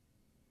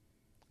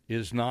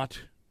 Is not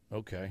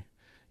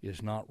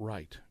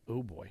right.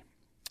 Oh, boy.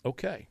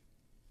 Okay.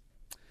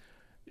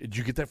 Did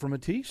you get that from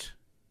Matisse?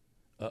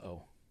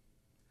 Uh-oh.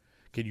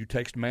 Can you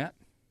text Matt?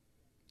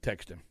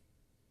 Text him.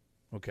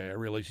 Okay, I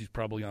realize he's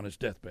probably on his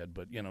deathbed,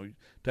 but,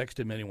 text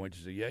him anyway to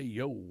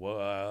say,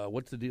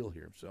 what's the deal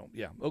here? So,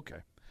 yeah, okay.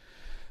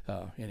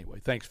 Anyway,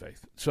 thanks,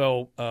 Faith.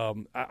 So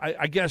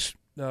I guess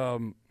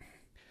the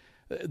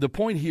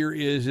point here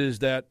is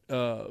that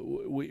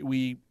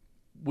we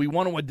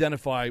want to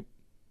identify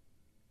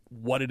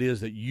what it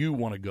is that you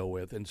want to go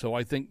with. And so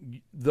I think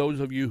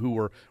those of you who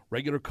are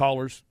regular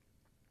callers,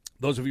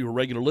 those of you who are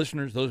regular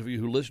listeners, those of you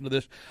who listen to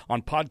this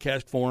on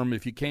podcast form,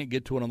 if you can't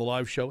get to it on the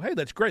live show, hey,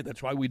 that's great.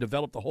 That's why we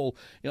developed the whole,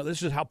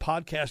 this is how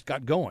podcast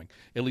got going,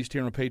 at least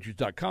here on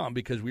Patriots.com,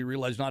 because we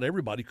realized not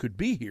everybody could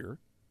be here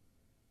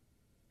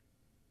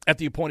at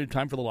the appointed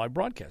time for the live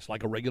broadcast,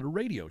 like a regular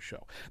radio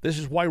show. This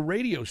is why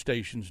radio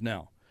stations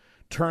now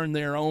turn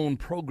their own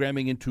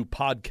programming into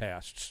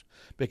podcasts,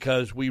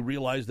 because we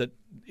realize that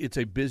it's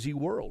a busy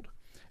world.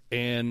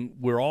 And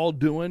we're all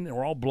blowing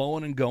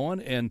and going,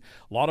 and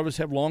a lot of us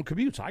have long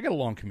commutes. I got a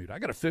long commute. I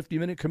got a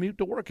 50-minute commute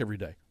to work every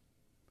day.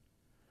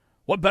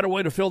 What better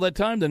way to fill that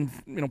time than,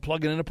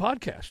 plugging in a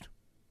podcast?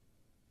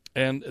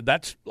 And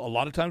that's a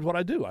lot of times what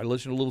I do. I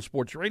listen to a little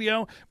sports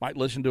radio, might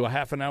listen to a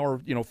half an hour,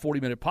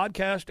 40-minute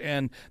podcast,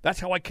 and that's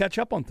how I catch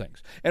up on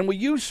things. And we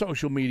use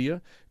social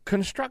media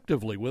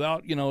constructively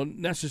without,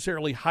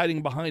 necessarily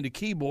hiding behind a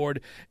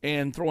keyboard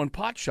and throwing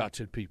pot shots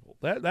at people.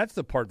 That's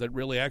the part that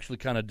really actually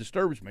kind of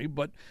disturbs me.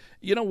 But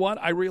you know what?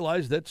 I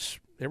realize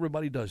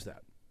everybody does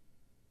that.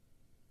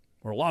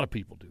 Or a lot of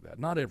people do that.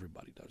 Not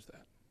everybody does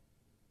that.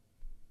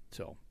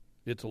 So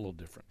it's a little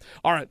different.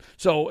 All right,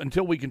 so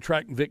until we can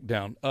track Vic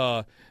down,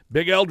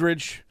 Big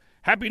Eldridge,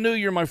 Happy New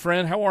Year, my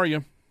friend. How are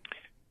you?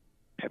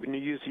 Happy New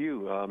Year to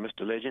you,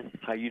 Mr. Legend.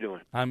 How you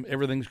doing?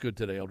 Everything's good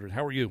today, Eldridge.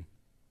 How are you?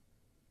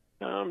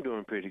 I'm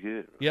doing pretty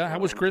good. Yeah, how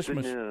was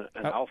Christmas? In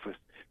an office.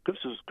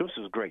 Christmas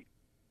was great.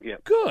 Yeah.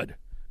 Good.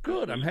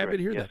 I'm happy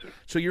to hear yes, that. Sir.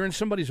 So you're in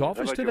somebody's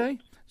office today?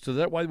 So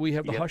that's why we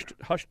have the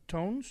hushed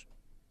tones?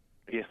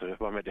 Yes, sir. That's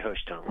why I'm at the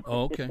hush tone.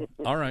 Oh, okay.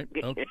 All right.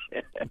 Okay.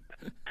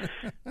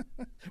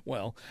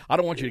 Well, I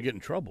don't want you to get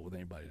in trouble with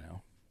anybody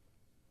now.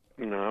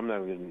 No, I'm not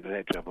getting in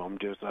that trouble. I'm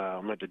just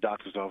I'm at the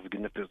doctor's office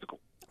getting a physical.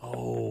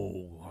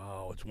 Oh,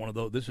 wow. it's one of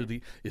those.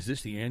 Is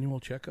this the annual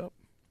checkup?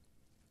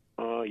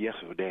 Yes,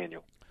 sir,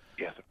 Daniel.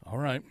 Yes, sir. All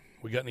right.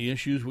 We got any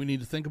issues we need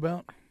to think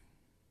about?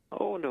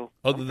 Oh no.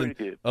 Other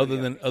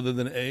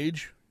than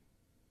age?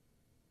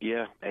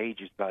 Yeah,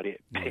 age is about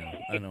it. Yeah,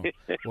 I know.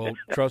 Well,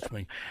 trust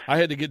me. I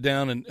had to get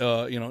down and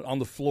on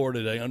the floor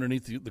today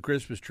underneath the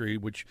Christmas tree,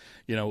 which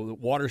the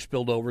water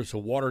spilled over, so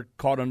water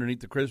caught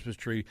underneath the Christmas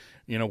tree.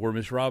 Where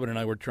Miss Robin and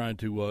I were trying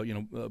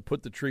to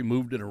put the tree,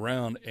 moved it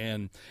around,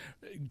 and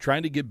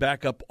trying to get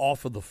back up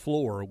off of the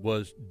floor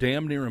was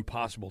damn near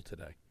impossible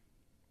today.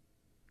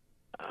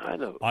 I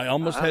know. I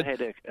almost had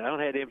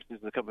emphasis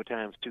a couple of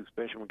times too,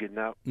 especially when getting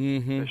out.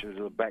 Especially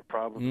with a back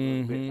problem.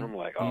 I'm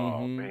like,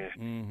 oh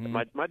man.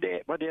 My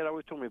dad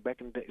always told me back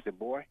in the day. He said,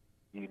 "Boy,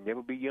 you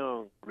never be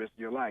young the rest of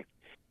your life.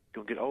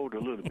 You're gonna get older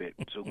a little bit.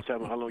 So tell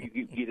me how long you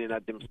keep getting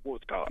out them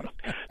sports cars.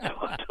 So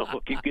I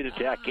don't keep getting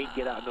there. I can't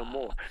get out no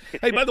more."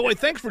 Hey, by the way,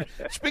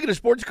 speaking of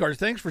sports cars,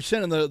 thanks for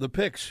sending the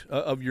pics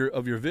of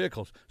your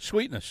vehicles.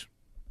 Sweetness.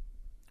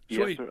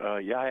 Sweet. Yes,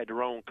 sir. I had the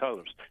wrong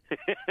colors.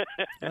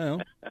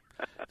 Well,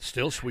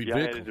 still sweet I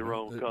vehicle. had the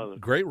wrong colors.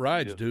 Great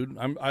rides, dude.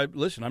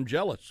 I'm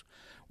jealous.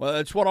 Well,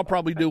 that's what I'll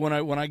probably do when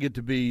I get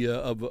to be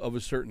of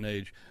a certain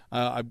age.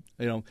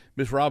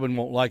 Miss Robin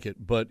won't like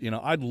it, but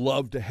I'd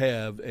love to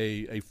have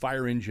a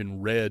fire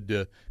engine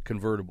red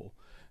convertible.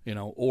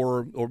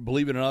 Or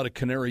believe it or not, a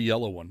canary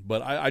yellow one.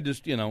 But I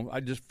just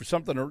for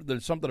something,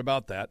 there's something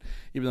about that.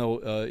 Even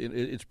though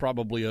it's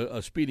probably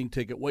a speeding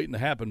ticket waiting to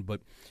happen.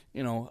 But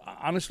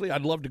honestly,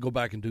 I'd love to go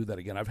back and do that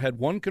again. I've had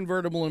one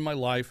convertible in my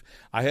life.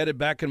 I had it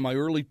back in my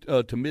early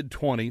to mid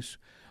 20s.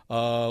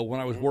 When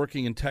I was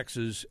working in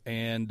Texas,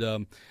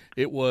 and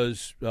it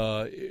was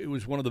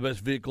one of the best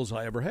vehicles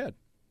I ever had.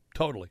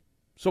 Totally,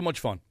 so much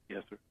fun.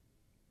 Yes, sir.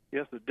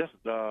 Yes, sir. That's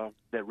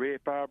that red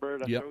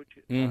Firebird I showed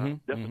you.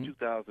 That's a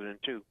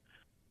 2002.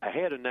 I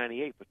had a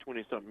 98 for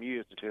 20-something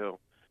years until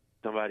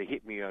somebody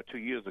hit me 2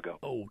 years ago.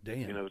 Oh,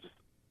 damn.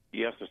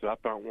 Yes, sir. So I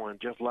found one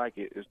just like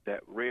it. It's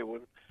that red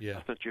one. Yeah.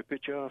 I sent you a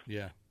picture of.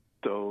 Yeah.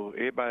 So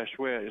everybody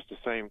swear it's the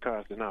same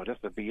car. So no, that's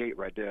a V8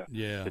 right there.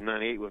 Yeah. The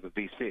 98 was a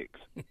V6.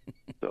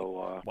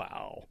 So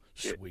wow,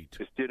 sweet.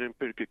 It's still in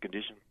pretty good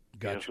condition.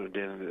 Gotcha. So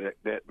then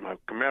that my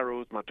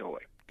Camaro is my toy.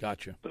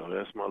 Gotcha. So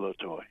that's my little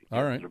toy.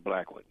 All right. The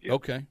black one. Yep.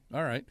 Okay.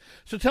 All right.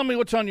 So tell me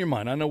what's on your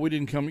mind. I know we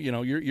didn't come.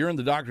 You're in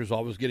the doctor's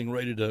office getting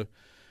ready to.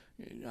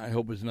 I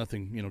hope it's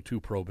nothing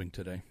too probing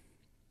today.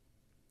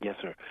 Yes,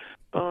 sir.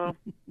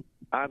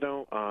 I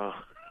don't.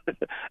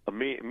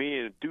 Me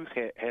and Deuce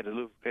had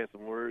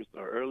some words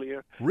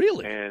earlier.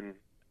 Really? And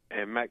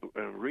Mac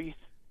and Reese,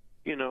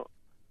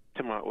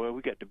 to my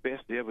we got the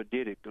best they ever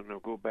did it.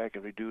 Go back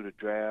and redo the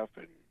draft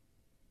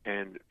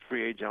and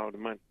free agent all the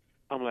money.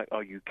 I'm like,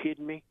 are you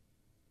kidding me?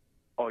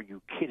 Are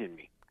you kidding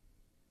me?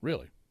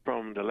 Really?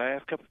 From the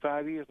last couple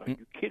 5 years, are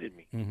you kidding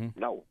me? Mm-hmm.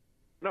 No.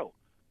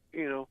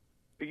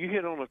 You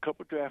hit on a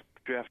couple draft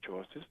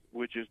choices,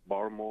 which is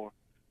Baltimore.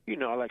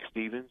 I like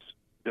Stevens,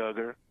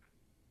 Duggar.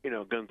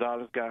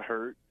 Gonzalez got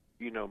hurt.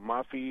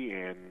 Mafi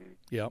and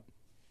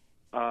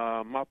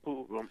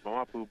Mapu,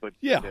 but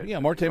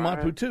Marte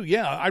Mapu too.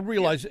 Yeah, I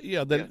realize.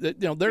 Yeah,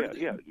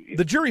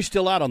 the jury's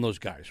still out on those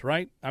guys,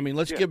 right? I mean,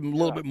 let's give them a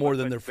little bit more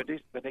than they're.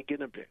 But they get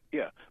them there.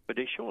 Yeah, but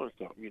they showing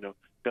something.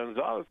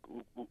 Gonzalez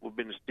would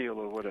been a steal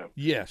or whatever.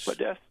 Yes, but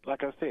that's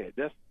like I said.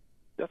 That's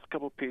a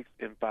couple picks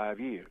in 5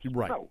 years.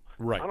 Right. No,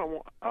 right. I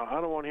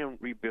don't want him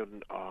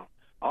rebuilding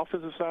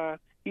offensive side.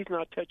 He's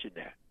not touching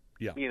that.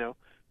 Yeah.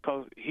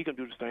 Because he can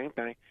do the same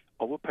thing.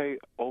 Overpay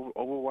over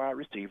wide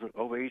receivers,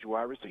 overage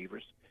wide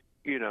receivers.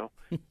 Give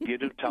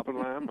them top of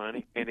the line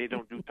money, and they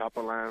don't do top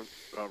of the line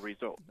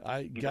results.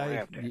 Don't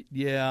have that.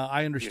 Yeah,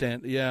 I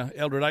understand. Yeah,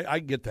 Eldred, I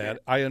get that.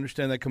 Yeah. I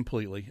understand that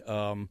completely.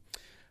 Hold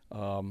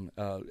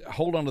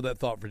on to that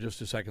thought for just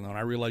a second, though. And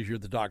I realize you're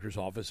at the doctor's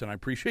office, and I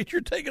appreciate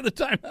your taking the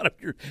time out of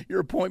your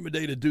appointment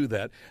day to do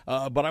that.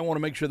 But I want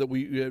to make sure that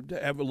we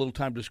have a little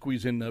time to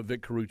squeeze in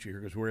Vic Carucci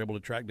here because we're able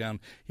to track down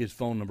his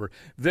phone number.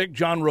 Vic,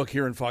 John Rook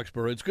here in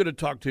Foxborough. It's good to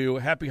talk to you.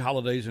 Happy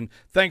holidays, and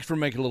thanks for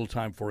making a little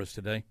time for us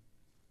today.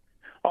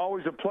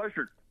 Always a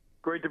pleasure.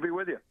 Great to be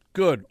with you.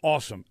 Good,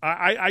 awesome.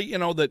 I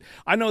know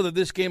that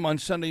this game on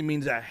Sunday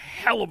means a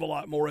hell of a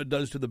lot more it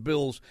does to the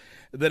Bills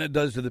than it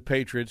does to the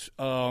Patriots,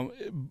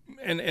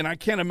 and I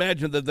can't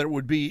imagine that there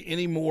would be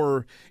any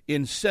more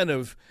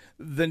incentive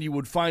than you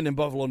would find in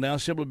Buffalo now,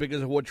 simply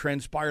because of what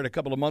transpired a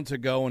couple of months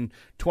ago and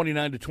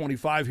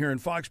 29-25 here in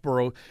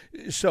Foxborough.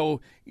 So,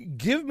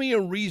 give me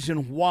a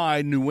reason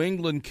why New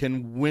England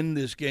can win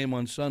this game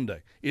on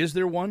Sunday. Is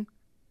there one?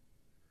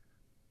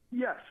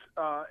 Yes.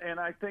 And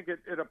I think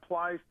it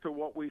applies to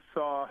what we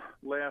saw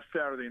last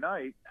Saturday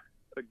night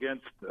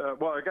against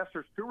I guess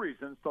there's two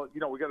reasons. So,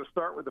 we got to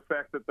start with the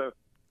fact that the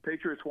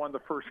Patriots won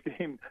the first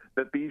game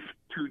that these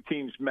two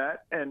teams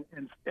met. And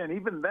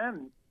even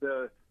then,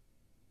 the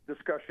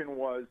discussion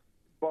was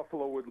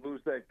Buffalo would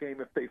lose that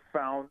game if they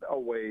found a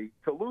way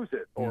to lose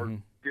it or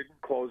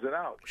didn't close it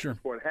out. Sure.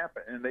 That's what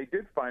happened. And they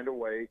did find a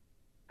way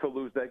to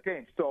lose that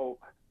game. So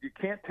you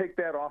can't take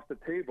that off the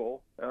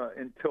table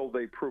until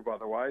they prove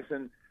otherwise.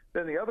 And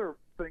then the other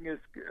thing is,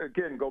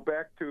 again, go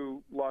back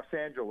to Los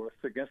Angeles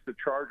against the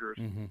Chargers,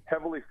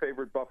 heavily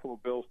favored Buffalo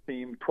Bills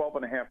team.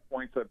 12.5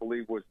 points, I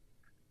believe, was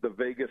the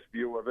Vegas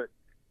view of it.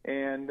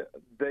 And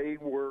they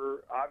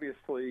were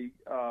obviously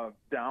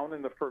down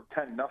in the first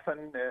 10-0.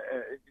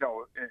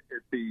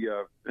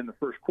 In the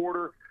first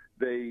quarter,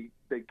 they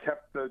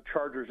kept the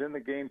Chargers in the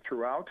game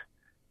throughout.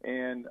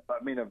 And,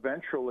 I mean,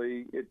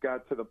 eventually it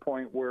got to the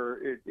point where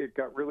it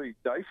got really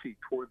dicey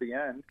toward the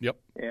end. Yep.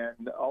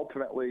 And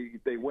ultimately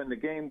they win the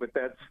game, but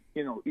that's,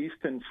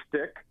 Easton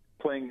Stick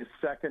playing his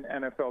second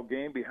NFL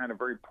game behind a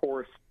very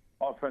porous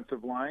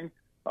offensive line.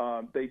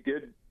 They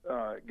did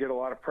get a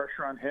lot of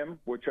pressure on him,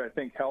 which I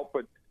think helped.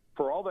 But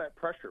for all that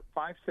pressure,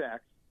 5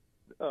 sacks,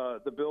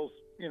 the Bills,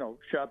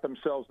 shot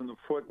themselves in the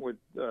foot with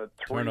 3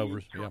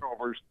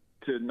 turnovers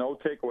to no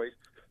takeaways.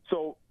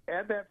 So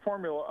add that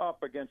formula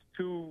up against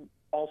 2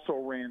 also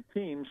ran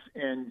teams,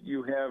 and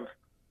you have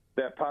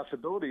that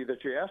possibility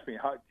that you asked me,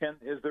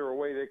 is there a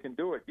way they can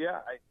do it? Yeah,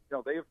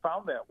 they have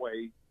found that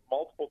way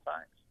multiple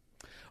times.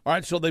 All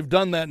right, so they've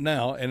done that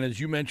now, and as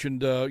you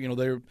mentioned,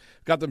 they've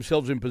got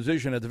themselves in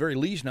position at the very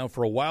least now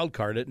for a wild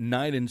card at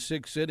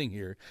 9-6 sitting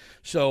here.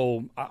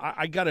 So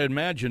I got to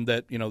imagine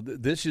that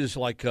this is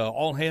like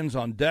all hands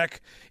on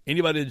deck.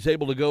 Anybody that's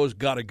able to go has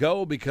got to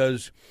go,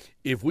 because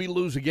if we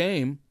lose a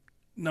game,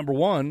 number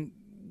one,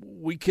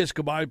 we kiss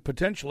goodbye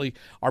potentially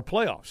our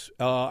playoffs.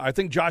 I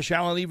think Josh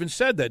Allen even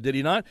said that, did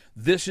he not?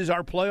 This is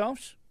our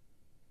playoffs?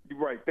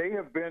 Right. They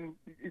have been,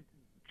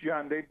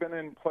 John, they've been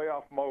in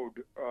playoff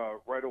mode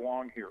right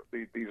along here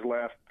these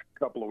last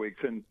couple of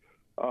weeks. And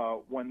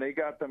when they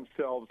got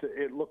themselves,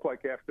 it looked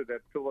like after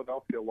that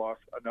Philadelphia loss,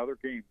 another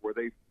game where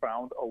they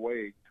found a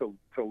way to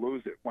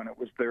lose it when it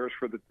was theirs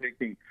for the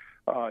taking.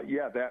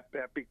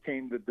 That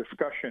became the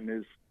discussion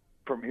is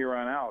from here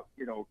on out,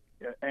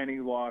 any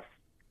loss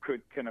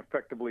can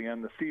effectively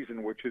end the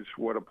season, which is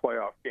what a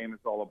playoff game is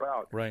all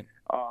about. Right.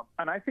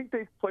 And I think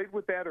they've played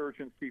with that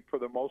urgency for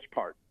the most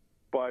part.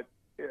 But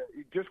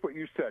just what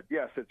you said,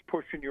 yes, it's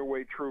pushing your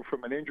way through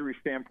from an injury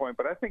standpoint.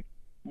 But I think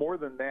more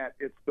than that,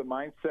 it's the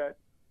mindset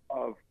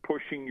of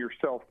pushing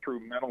yourself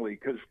through mentally.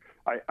 Because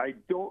I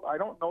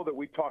don't know that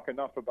we talk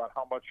enough about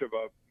how much of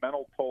a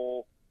mental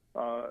toll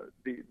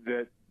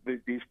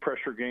these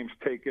pressure games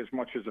take as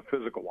much as a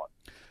physical one.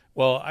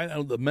 Well, I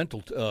know the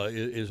mental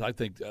is. I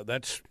think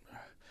that's.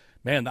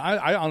 Man,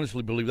 I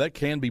honestly believe that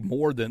can be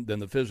more than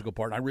the physical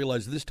part. I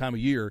realize this time of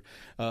year,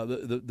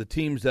 the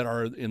teams that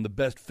are in the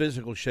best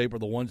physical shape are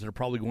the ones that are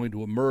probably going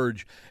to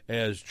emerge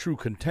as true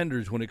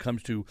contenders when it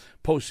comes to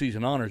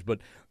postseason honors. But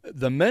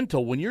the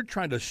mental, when you're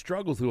trying to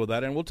struggle through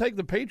that, and we'll take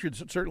the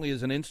Patriots certainly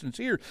as an instance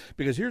here,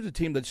 because here's a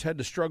team that's had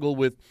to struggle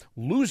with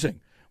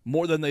losing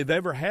more than they've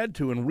ever had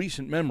to in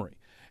recent memory.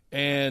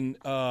 And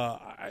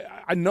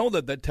I know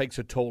that takes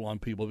a toll on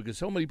people, because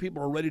so many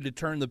people are ready to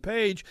turn the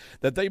page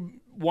that they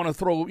want to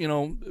throw,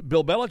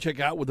 Bill Belichick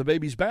out with the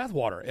baby's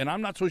bathwater. And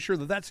I'm not so sure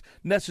that that's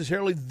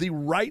necessarily the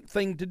right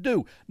thing to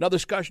do. Another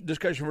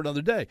discussion for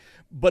another day.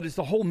 But it's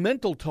the whole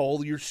mental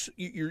toll.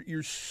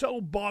 You're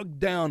so bogged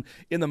down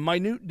in the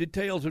minute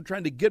details of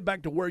trying to get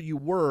back to where you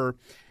were,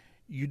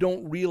 you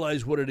don't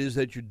realize what it is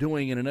that you're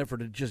doing in an effort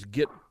to just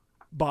get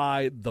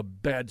by the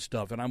bad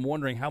stuff. And I'm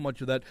wondering how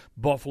much of that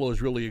Buffalo has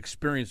really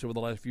experienced over the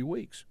last few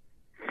weeks.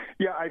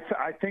 Yeah,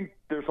 I think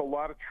there's a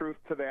lot of truth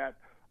to that.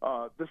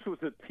 This was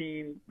a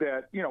team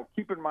that,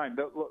 keep in mind,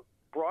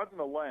 broaden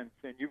the lens,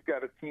 and you've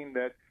got a team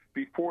that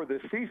before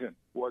this season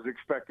was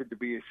expected to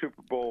be a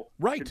Super Bowl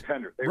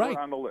contender. They were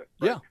on the list.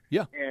 Right?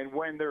 Yeah. And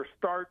when their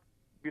start,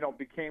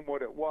 became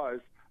what it was,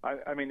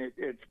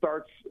 it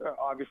starts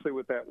obviously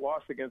with that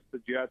loss against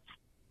the Jets,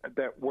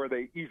 where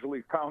they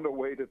easily found a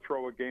way to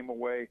throw a game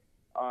away.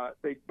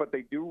 But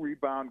they do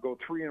rebound, go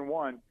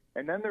 3-1,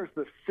 and then there's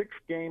the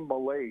 6-game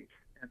malaise,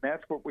 and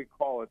that's what we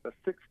call it, the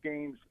 6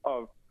 games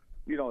of,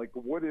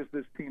 what is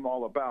this team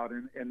all about?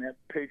 And that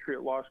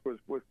Patriot loss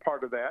was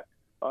part of that.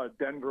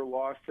 Denver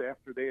loss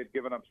after they had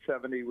given up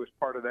 70 was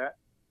part of that.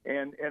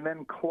 And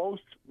then close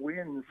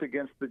wins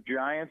against the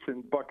Giants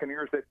and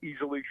Buccaneers that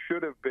easily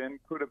could have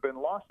been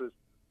losses.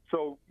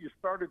 So you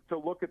started to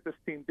look at this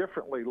team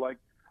differently, like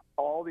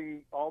all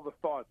the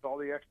thoughts, all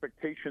the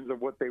expectations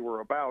of what they were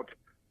about.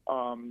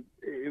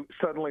 It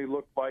suddenly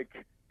looked like,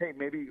 hey,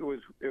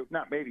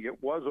 it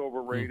was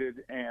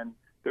overrated, and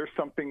there's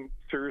something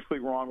seriously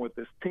wrong with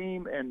this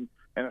team, and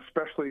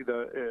especially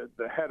the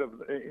head of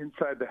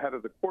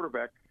the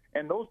quarterback.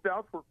 And those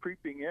doubts were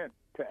creeping in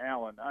to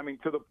Allen. I mean,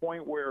 to the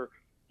point where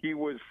he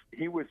was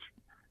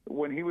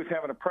when he was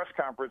having a press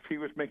conference, he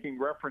was making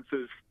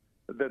references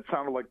that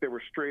sounded like they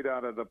were straight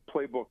out of the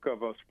playbook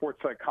of a sports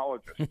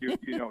psychologist.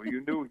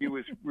 You knew he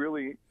was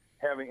really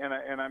having,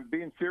 and I'm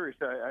being serious,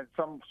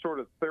 some sort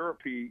of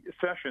therapy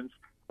sessions,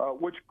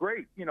 which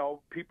great.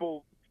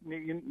 People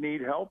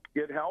need help,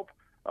 get help.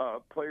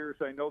 Players,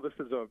 I know this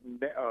is a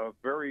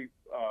very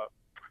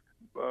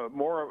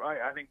more,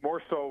 I think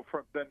more so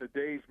than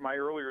my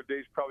earlier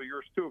days, probably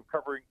yours too, of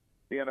covering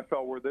the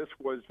NFL, where this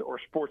was, or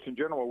sports in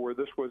general, where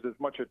this was as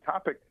much a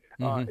topic.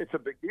 It's a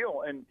big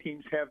deal, and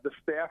teams have the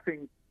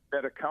staffing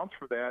that accounts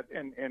for that,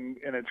 and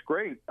it's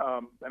great.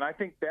 And I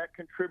think that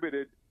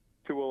contributed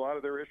to a lot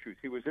of their issues.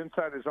 He was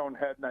inside his own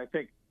head, and I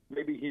think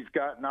maybe he's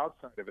gotten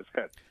outside of his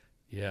head.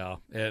 Yeah,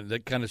 and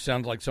that kind of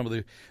sounds like some of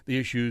the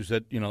issues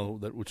that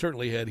that we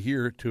certainly had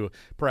here to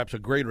perhaps a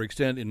greater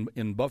extent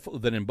in Buffalo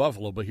than in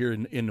Buffalo, but here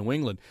in New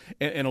England.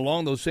 And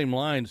along those same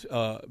lines,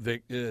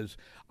 Vic, is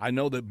I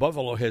know that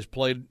Buffalo has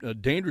played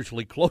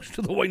dangerously close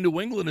to the way New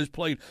England has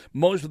played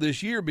most of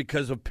this year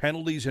because of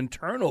penalties and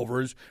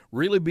turnovers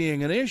really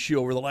being an issue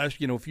over the last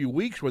few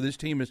weeks, where this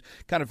team has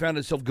kind of found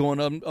itself going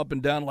up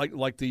and down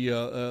like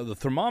the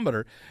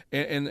thermometer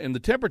and the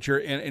temperature,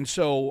 and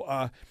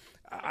so.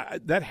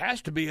 That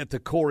has to be at the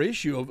core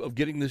issue of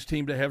getting this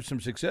team to have some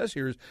success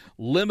here, is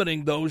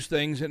limiting those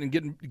things and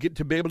get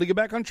to be able to get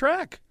back on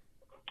track.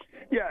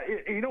 Yeah,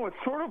 it's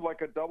sort of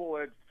like a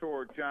double-edged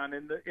sword, John,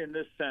 in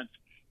this sense.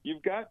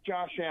 You've got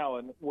Josh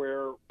Allen,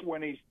 where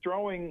when he's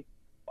throwing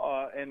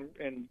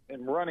and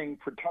running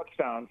for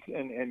touchdowns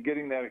and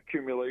getting that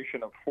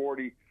accumulation of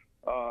 40,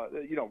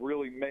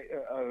 really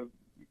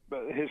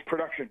his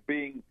production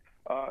being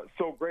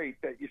so great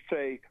that you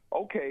say,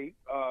 okay,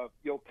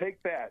 you'll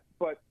take that.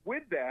 But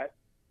with that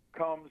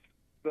comes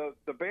the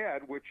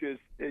bad, which is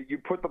you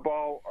put the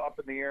ball up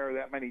in the air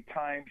that many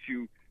times.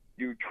 You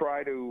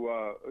try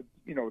to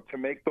to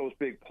make those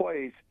big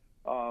plays.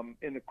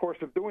 In the course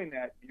of doing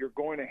that, you're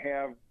going to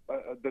have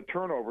the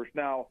turnovers.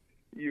 Now,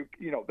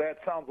 that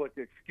sounds like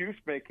excuse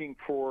making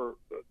for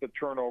the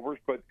turnovers,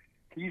 but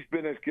he's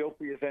been as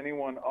guilty as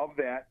anyone of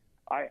that.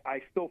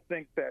 I still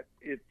think that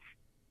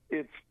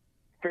it's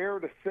fair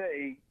to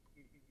say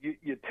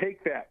you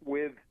take that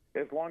with,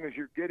 as long as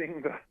you're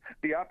getting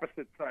the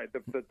opposite side,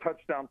 the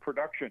touchdown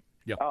production.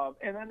 Yep.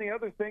 And then the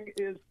other thing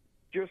is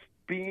just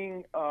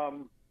being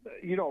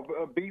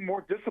being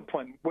more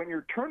disciplined. When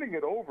you're turning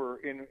it over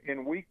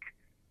in week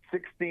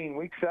 16,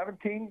 week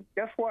 17,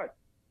 guess what?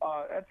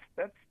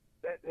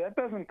 That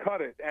doesn't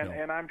cut it.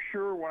 And I'm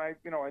sure when I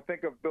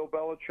think of Bill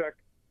Belichick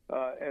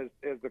as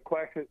the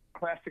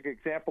classic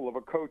example of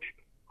a coach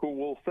who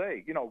will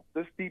say,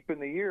 this deep in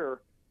the year,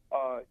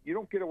 you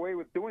don't get away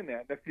with doing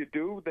that. And if you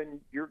do, then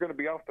you're going to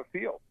be off the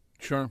field.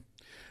 Sure.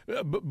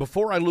 But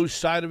before I lose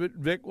sight of it,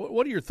 Vic,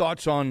 what are your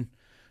thoughts on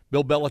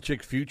Bill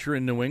Belichick's future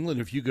in New England?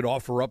 If you could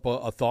offer up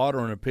a thought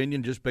or an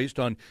opinion just based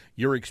on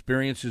your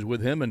experiences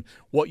with him and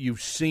what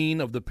you've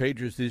seen of the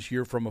Patriots this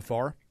year from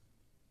afar?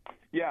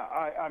 Yeah,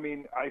 I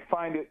mean, I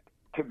find it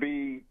to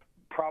be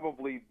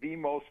probably the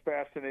most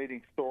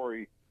fascinating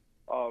story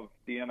of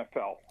the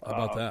NFL. How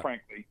about that?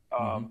 Frankly.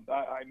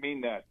 I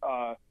mean that.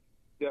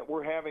 That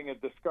we're having a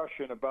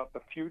discussion about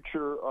the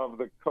future of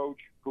the coach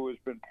who has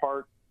been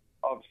part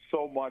of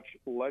so much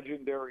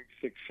legendary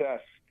success.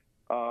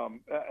 I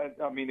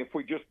mean, if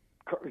we just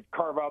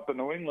carve out the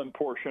New England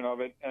portion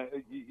of it,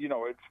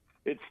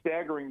 it's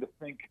staggering to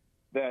think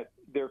that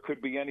there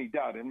could be any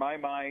doubt. In my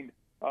mind,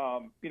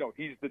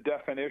 he's the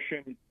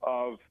definition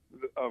of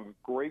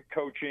great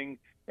coaching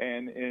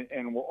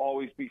and will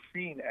always be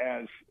seen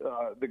as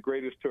the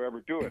greatest to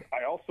ever do it.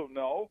 I also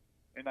know,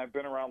 and I've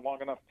been around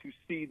long enough to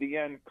see the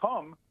end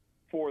come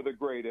for the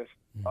greatest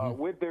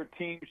with their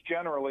teams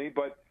generally.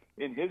 But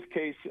in his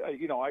case,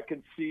 I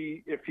can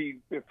see if he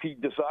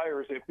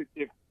desires, if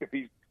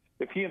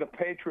he and the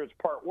Patriots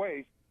part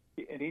ways,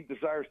 and he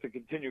desires to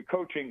continue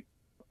coaching,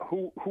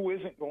 who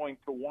isn't going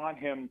to want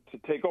him to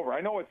take over?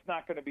 I know it's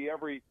not going to be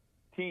every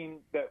team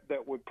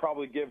that would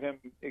probably give him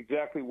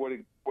exactly what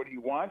he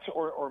wants,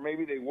 or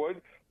maybe they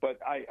would. But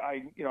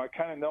I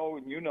kind of know,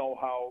 and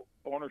how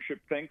ownership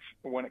thinks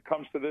when it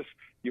comes to this.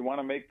 You want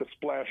to make the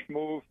splash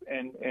move,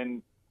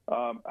 and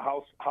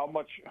how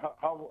much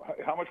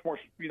more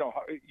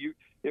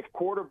if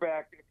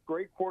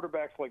great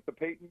quarterbacks like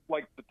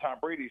the Tom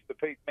Brady's, the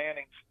Peyton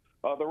Mannings,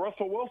 the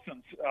Russell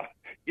Wilsons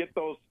get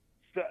those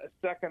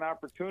second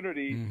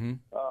opportunities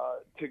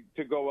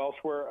to go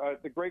elsewhere.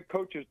 The great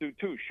coaches do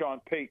too. Sean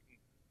Payton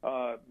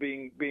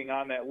being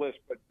on that list,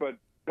 but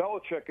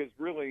Belichick is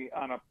really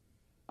on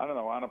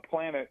a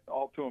planet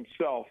all to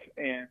himself,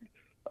 and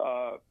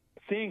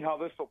seeing how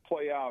this will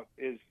play out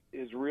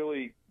is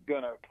really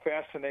going to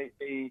fascinate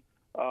me.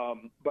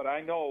 But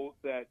I know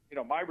that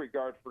my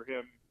regard for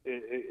him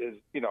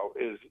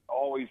is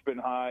always been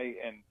high,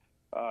 and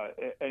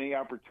any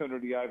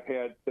opportunity I've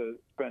had to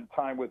spend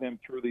time with him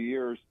through the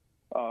years,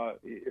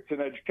 it's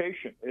an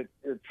education.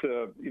 It's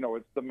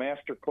the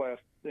master class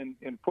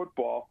in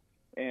football.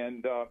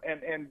 And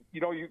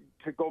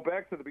to go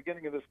back to the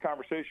beginning of this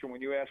conversation,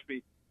 when you asked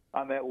me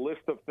on that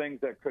list of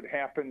things that could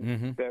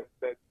happen,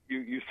 that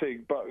you say,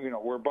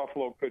 where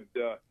Buffalo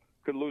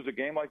could lose a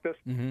game like this,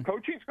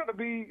 coaching's going to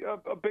be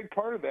a big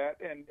part of that,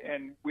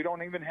 and we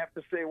don't even have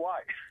to say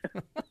why.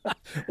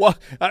 Well,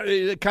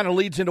 it kind of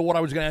leads into what I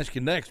was going to ask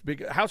you next.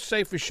 How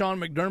safe is Sean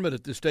McDermott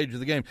at this stage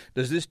of the game?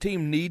 Does this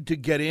team need to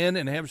get in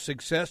and have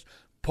success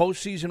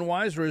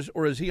postseason-wise,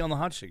 or is he on the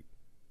hot seat?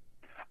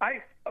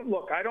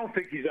 Look, I don't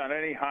think he's on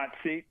any hot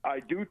seat.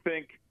 I do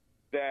think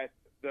that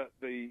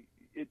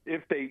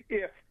if they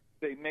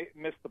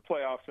miss the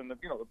playoffs and the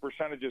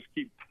percentages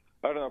keep,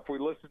 I don't know, if we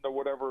listen to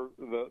whatever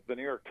the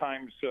New York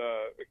times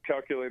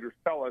calculators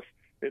tell us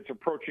it's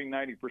approaching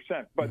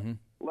 90%. But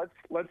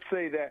let's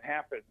say that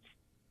happens.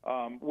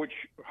 Which,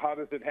 how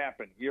does it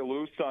happen? You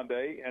lose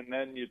Sunday, and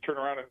then you turn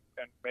around and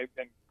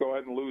go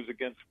ahead and lose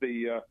against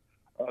the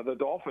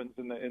Dolphins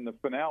in the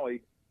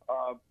finale.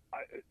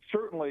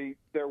 Certainly,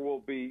 there will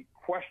be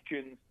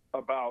questions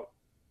about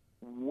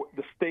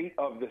the state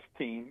of this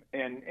team,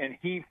 and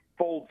he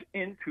folds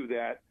into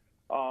that.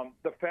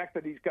 The fact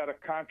that he's got a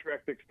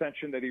contract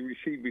extension that he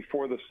received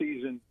before the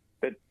season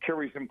that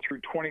carries him through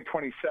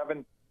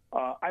 2027,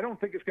 I don't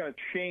think it's going to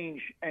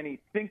change any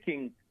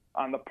thinking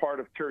on the part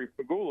of Terry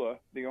Pegula,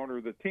 the owner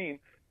of the team,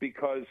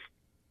 because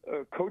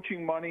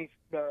coaching money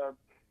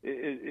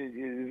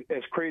is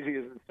as crazy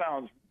as it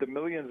sounds. The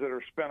millions that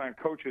are spent on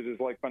coaches is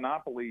like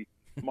monopoly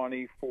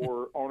money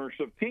for owners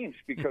of teams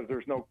because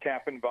there's no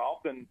cap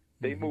involved and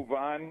they move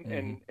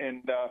on.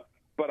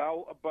 But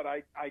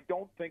I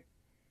don't think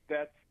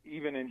that's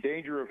even in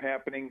danger of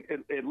happening,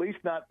 at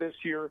least not this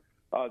year.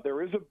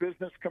 There is a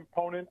business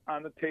component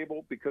on the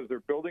table because they're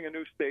building a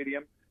new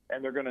stadium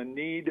and they're going to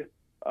need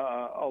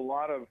a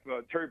lot of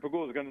Terry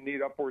Pegula is going to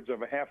need upwards of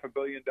 $500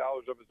 million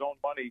of his own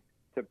money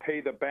to pay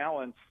the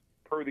balance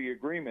per the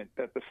agreement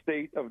that the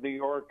state of New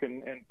York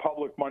and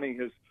public money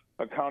has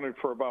accounted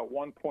for about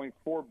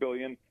 $1.4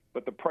 billion,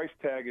 but the price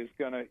tag is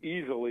going to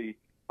easily,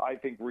 I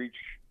think, reach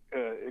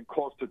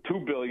close to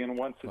 $2 billion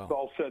once it's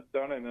all said and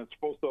done, and it's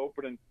supposed to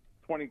open in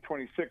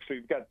 2026. So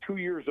you've got 2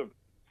 years of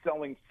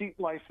selling seat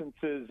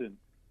licenses and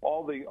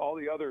all the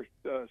other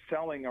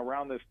selling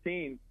around this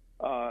team.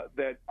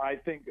 That I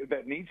think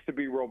that needs to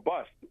be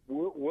robust.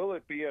 Will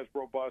it be as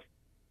robust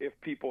if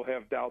people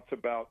have doubts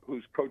about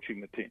who's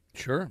coaching the team?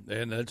 Sure,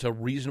 and that's a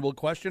reasonable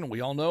question.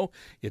 We all know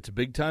it's a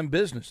big-time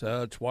business.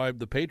 That's why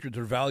the Patriots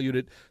are valued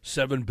at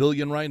 $7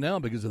 billion right now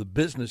because of the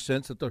business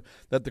sense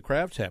that the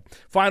Crafts have.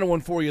 Final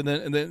one for you,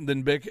 and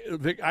then Vic.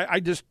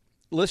 I just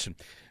listen.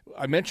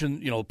 I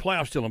mentioned, the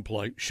playoffs still in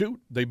play. Shoot,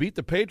 they beat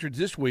the Patriots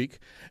this week,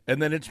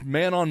 and then it's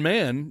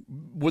man-on-man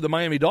with the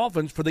Miami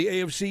Dolphins for the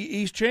AFC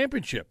East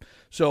Championship.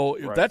 So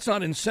if that's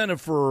not incentive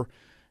for,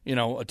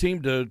 a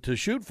team to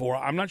shoot for,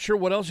 I'm not sure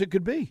what else it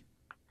could be.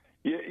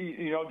 Yeah,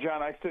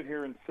 John, I sit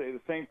here and say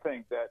the same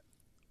thing, that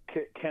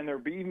can there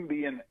even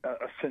be a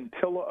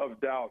scintilla of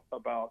doubt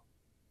about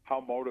how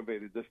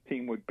motivated this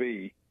team would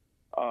be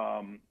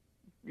to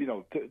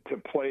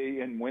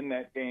play and win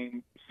that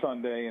game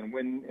Sunday and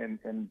win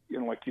and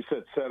like you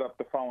said, set up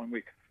the following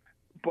week.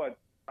 But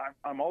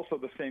I'm also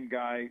the same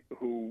guy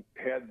who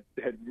had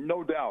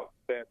no doubt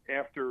that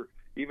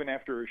even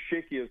after as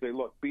shaky as they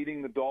look,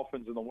 beating the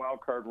Dolphins in the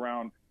wild card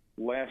round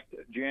last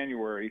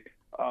January,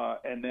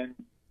 and then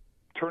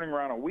turning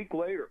around a week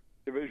later,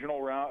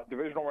 divisional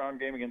round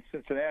game against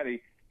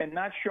Cincinnati, and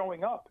not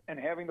showing up and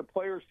having the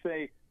players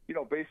say,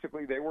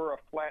 basically they were a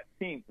flat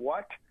team.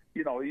 What?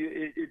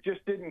 It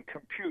just didn't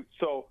compute.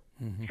 So,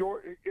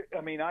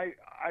 I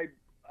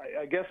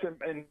guess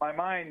in my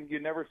mind, you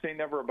never say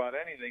never about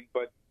anything,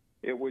 but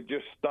it would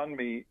just stun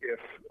me if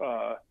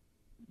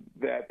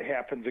that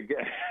happens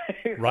again.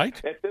 Right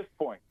at this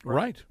point.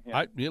 Right.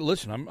 Yeah.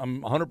 Listen,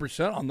 I'm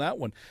 100% on that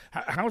one.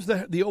 How's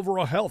the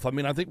overall health? I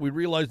mean, I think we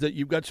realize that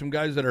you've got some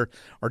guys that are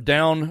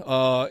down,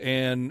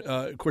 and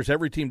of course,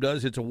 every team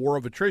does. It's a war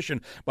of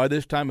attrition by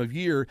this time of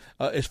year.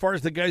 As far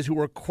as the guys who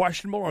are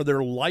questionable, are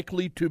there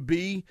likely to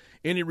be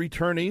any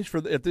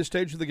returnees at this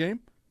stage of the game?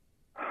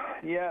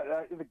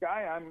 Yeah, the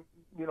guy I'm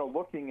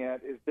looking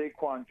at is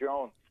Daquan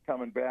Jones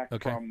coming back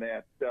from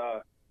that.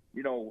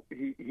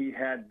 He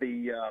had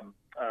the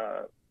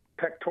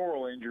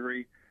pectoral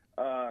injury.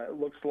 It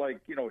looks like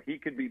he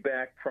could be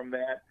back from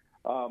that.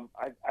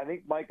 I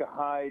think Micah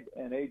Hyde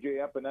and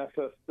AJ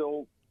Epinesa,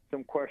 still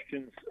some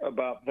questions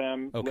about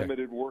them.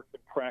 Limited work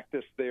and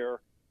practice there,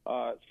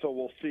 so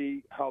we'll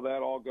see how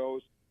that all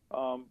goes.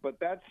 But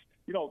that's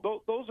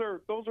those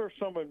are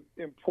some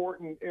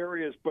important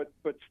areas. But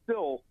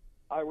still,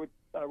 I would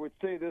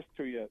say this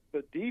to you: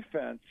 the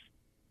defense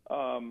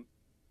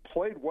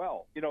played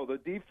well. The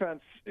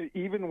defense,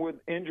 even with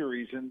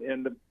injuries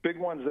and the big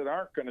ones that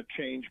aren't going to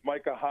change,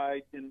 Micah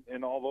Hyde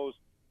and all those,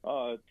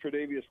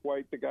 Tre'Davious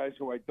White, the guys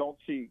who I don't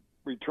see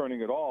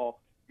returning at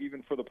all,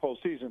 even for the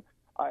postseason.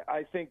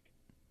 I think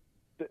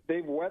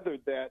they've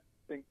weathered that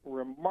thing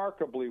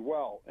remarkably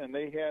well, and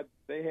they had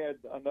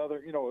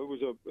another. It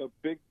was a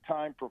big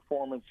time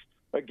performance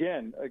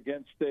again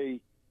against a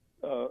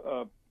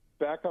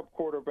backup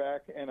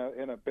quarterback and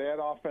a bad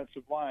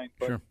offensive line,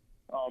 but. Sure.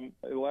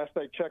 Last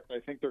I checked, I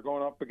think they're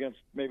going up against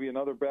maybe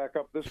another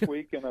backup this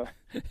week and a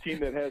team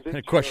that has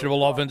a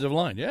questionable offensive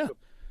line. Yeah.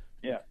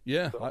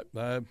 So.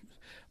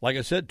 Like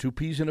I said, 2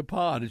 peas in a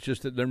pod. It's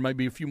just that there might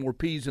be a few more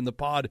peas in the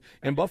pod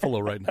in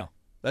Buffalo right now.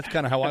 That's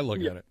kind of how I look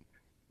at it.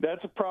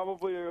 That's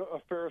probably a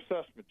fair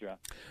assessment, John.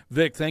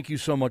 Vic, thank you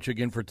so much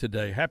again for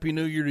today. Happy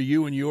New Year to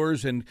you and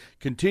yours, and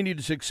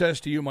continued success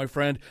to you, my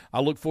friend.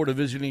 I look forward to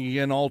visiting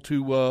again all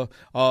too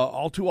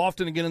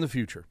often again in the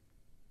future.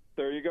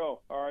 There you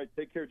go. All right.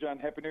 Take care, John.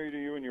 Happy New Year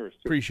to you and yours,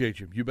 too. Appreciate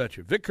you. You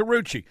betcha. Vic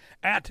Carucci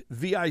at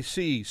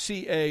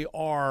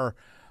VICCAR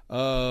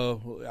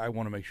I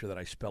want to make sure that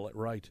I spell it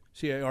right.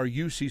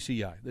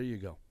 Carucci. There you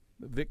go.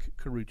 Vic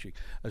Carucci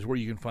is where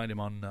you can find him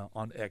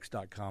on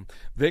X.com.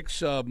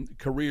 Vic's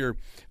career,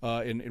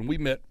 and we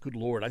met, good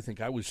Lord, I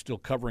think I was still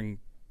covering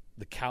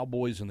the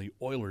Cowboys and the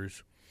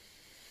Oilers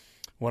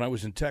when I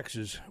was in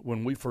Texas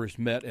when we first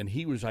met, and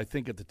he was, I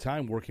think, at the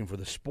time working for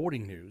the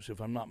Sporting News,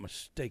 if I'm not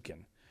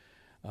mistaken.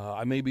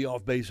 I may be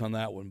off base on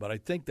that one, but I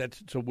think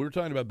that's – so we're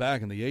talking about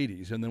back in the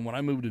 80s. And then when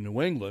I moved to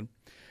New England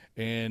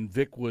and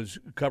Vic was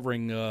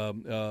covering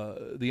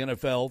the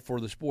NFL for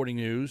the Sporting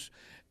News,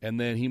 and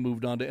then he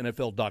moved on to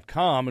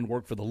NFL.com and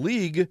worked for the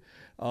league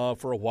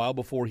for a while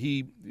before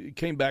he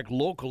came back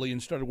locally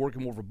and started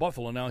working more for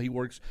Buffalo. Now he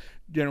works,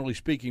 generally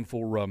speaking,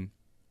 for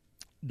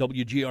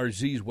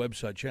WGRZ's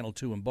website, Channel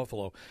 2 in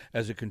Buffalo,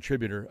 as a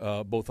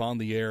contributor, both on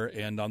the air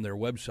and on their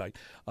website,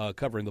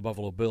 covering the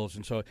Buffalo Bills.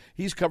 And so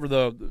he's covered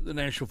the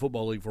National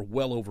Football League for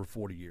well over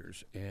 40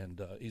 years,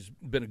 and he's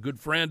been a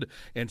good friend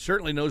and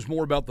certainly knows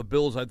more about the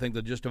Bills, I think,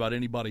 than just about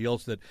anybody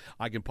else that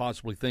I can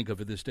possibly think of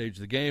at this stage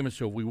of the game. And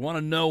so if we want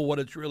to know what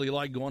it's really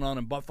like going on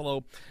in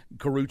Buffalo,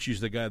 Carucci's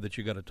the guy that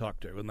you got to talk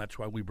to, and that's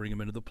why we bring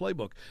him into the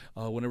playbook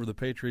whenever the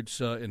Patriots,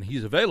 and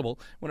he's available,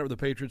 whenever the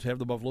Patriots have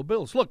the Buffalo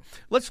Bills. Look,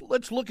 let's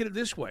look at it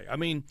this way. I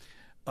mean,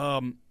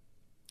 I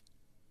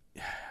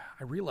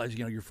realize,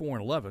 you're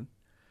 4-11,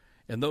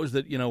 and those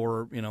that,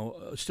 are,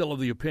 still of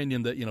the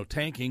opinion that,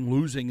 tanking,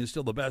 losing is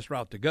still the best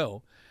route to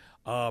go.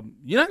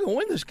 You're not going to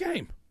win this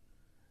game,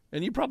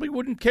 and you probably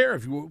wouldn't care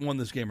if you won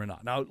this game or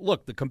not. Now,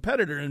 look, the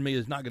competitor in me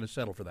is not going to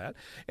settle for that,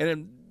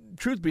 and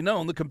truth be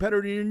known, the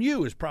competitor in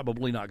you is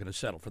probably not going to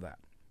settle for that.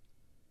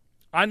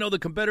 I know the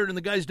competitor and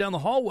the guys down the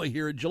hallway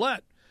here at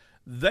Gillette,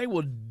 they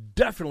will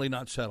definitely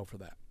not settle for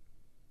that.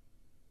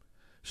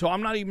 So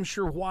I'm not even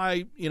sure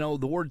why,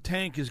 the word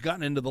tank has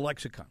gotten into the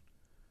lexicon.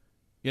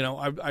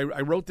 I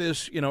wrote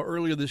this,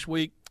 earlier this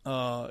week,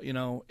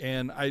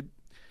 and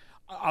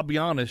I'll be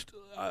honest,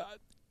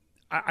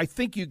 I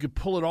think you could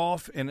pull it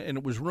off, and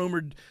it was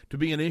rumored to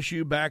be an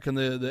issue back in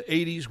the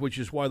 80s, which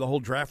is why the whole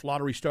draft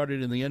lottery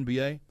started in the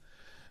NBA,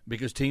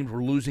 because teams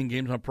were losing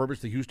games on purpose.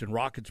 The Houston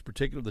Rockets,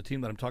 particularly, the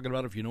team that I'm talking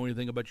about, if you know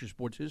anything about your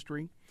sports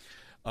history.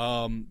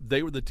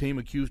 They were the team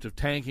accused of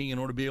tanking in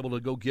order to be able to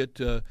go get,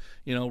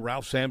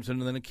 Ralph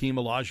Sampson and then Akeem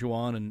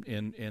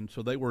Olajuwon, and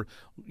so they were,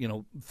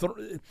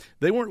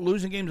 they weren't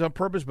losing games on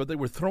purpose, but they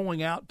were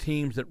throwing out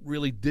teams that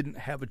really didn't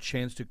have a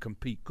chance to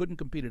compete, couldn't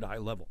compete at a high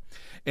level.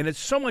 And it's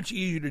so much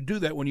easier to do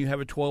that when you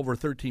have a 12 or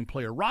 13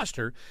 player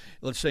roster,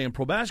 let's say in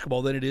pro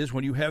basketball, than it is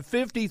when you have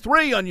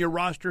 53 on your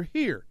roster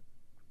here.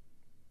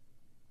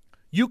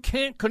 You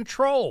can't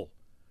control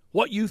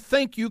what you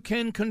think you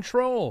can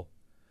control.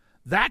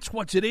 That's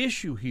what's at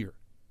issue here.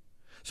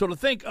 So to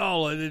think,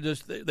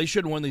 they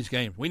shouldn't win these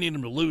games. We need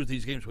them to lose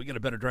these games so we get a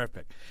better draft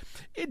pick.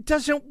 It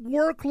doesn't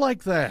work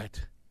like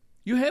that.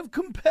 You have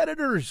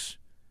competitors.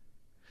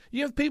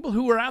 You have people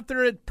who are out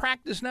there at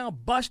practice now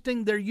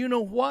busting their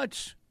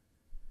you-know-whats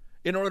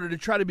in order to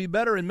try to be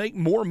better and make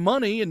more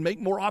money and make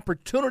more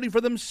opportunity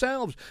for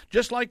themselves.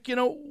 Just like,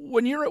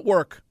 when you're at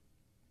work.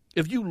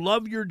 If you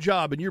love your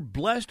job and you're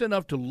blessed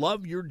enough to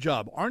love your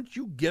job, aren't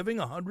you giving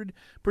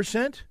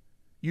 100%?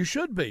 You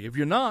should be. If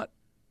you're not,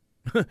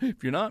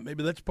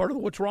 maybe that's part of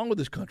what's wrong with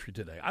this country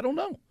today. I don't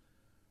know.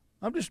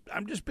 I'm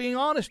just being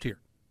honest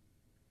here.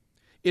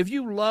 If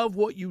you love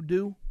what you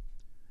do,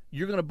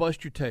 you're going to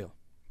bust your tail.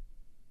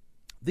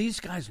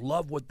 These guys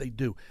love what they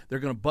do. They're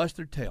going to bust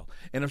their tail.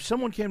 And if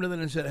someone came to them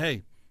and said,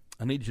 "Hey,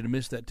 I need you to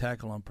miss that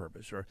tackle on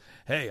purpose," or,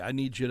 "Hey, I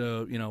need you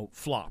to,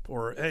 flop,"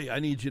 or, "Hey, I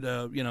need you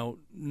to,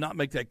 not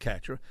make that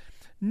catch," or,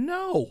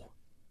 no.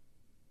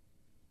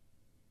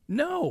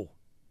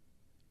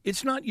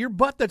 It's not your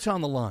butt that's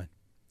on the line.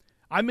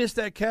 I missed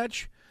that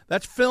catch.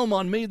 That's film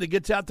on me that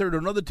gets out there to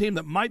another team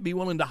that might be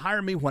willing to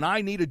hire me when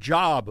I need a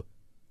job.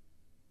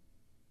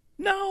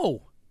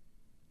 No.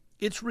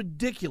 It's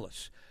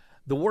ridiculous.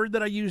 The word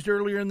that I used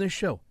earlier in this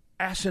show,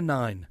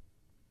 asinine.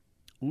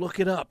 Look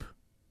it up.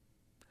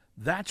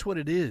 That's what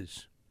it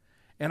is.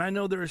 And I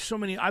know there are so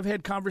many. I've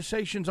had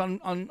conversations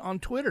on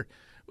Twitter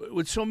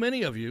with so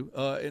many of you,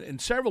 and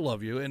several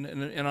of you, and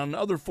on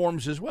other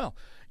forums as well,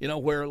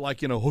 where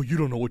oh, you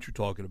don't know what you're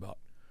talking about.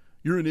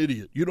 You're an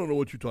idiot. You don't know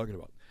what you're talking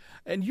about.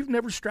 And you've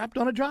never strapped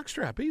on a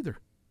jockstrap either.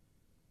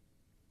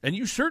 And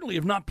you certainly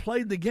have not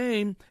played the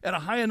game at a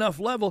high enough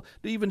level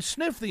to even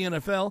sniff the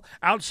NFL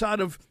outside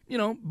of,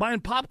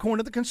 buying popcorn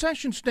at the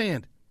concession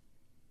stand.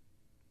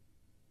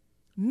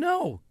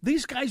 No,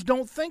 these guys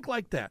don't think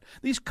like that.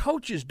 These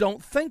coaches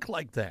don't think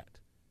like that.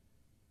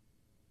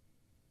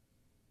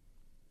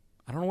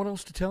 I don't know what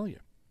else to tell you.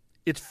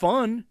 It's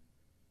fun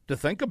to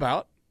think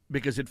about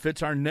because it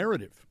fits our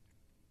narrative.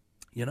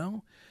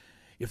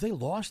 If they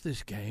lost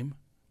this game,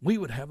 we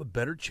would have a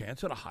better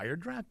chance at a higher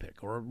draft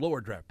pick or a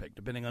lower draft pick,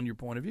 depending on your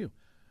point of view.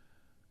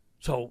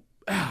 So,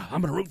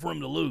 I'm going to root for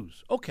them to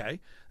lose. Okay,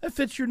 that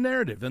fits your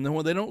narrative. And then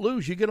when they don't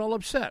lose, you get all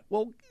upset.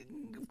 Well,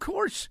 of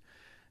course,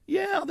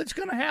 yeah, that's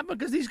going to happen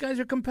because these guys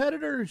are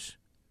competitors.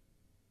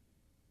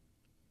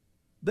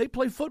 They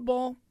play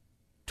football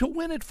to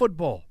win at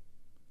football.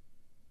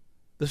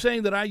 The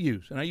saying that I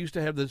use, and I used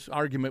to have this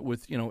argument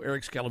with,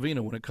 Eric Scalavino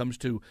when it comes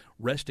to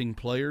resting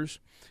players,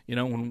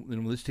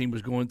 when this team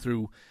was going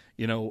through,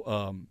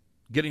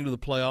 getting to the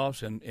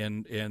playoffs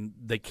and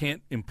they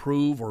can't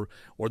improve or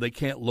they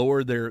can't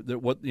lower their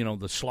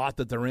the slot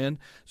that they're in.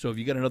 So if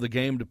you got another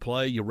game to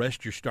play, you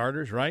rest your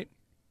starters, right?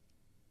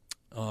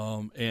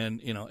 The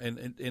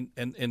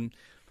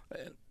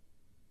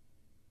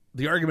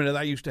argument that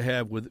I used to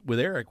have with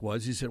Eric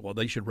was, he said, well,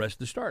 they should rest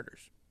the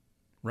starters,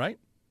 right?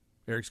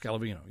 Eric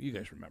Scalavino, you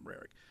guys remember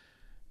Eric.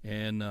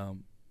 And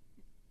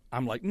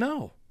I'm like,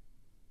 no.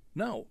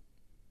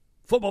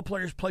 Football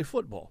players play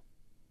football.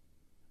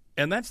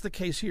 And that's the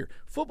case here.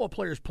 Football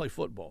players play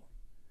football.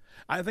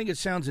 I think it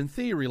sounds in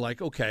theory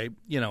like, okay,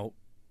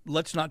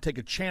 let's not take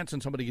a chance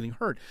on somebody getting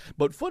hurt.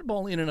 But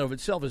football in and of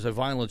itself is a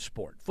violent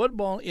sport.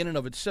 Football in and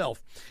of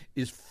itself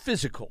is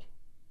physical.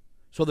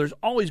 So there's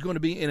always going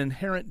to be an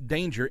inherent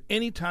danger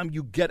anytime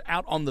you get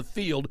out on the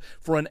field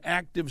for an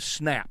active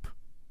snap.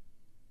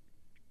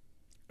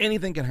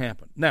 Anything can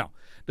happen. Now,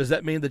 does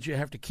that mean that you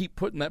have to keep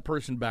putting that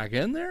person back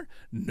in there?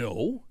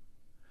 No.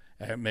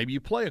 Maybe you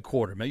play a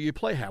quarter. Maybe you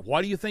play half.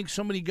 Why do you think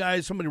so many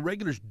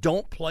regulars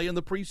don't play in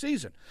the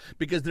preseason?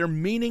 Because they're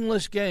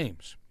meaningless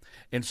games.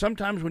 And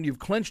sometimes when you've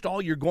clinched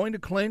all you're going to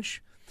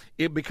clinch,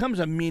 it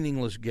becomes a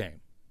meaningless game.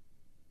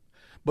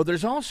 But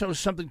there's also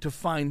something to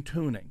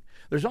fine-tuning.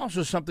 There's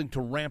also something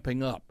to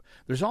ramping up.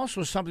 There's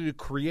also something to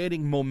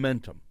creating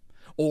momentum.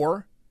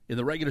 Or, in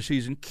the regular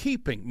season,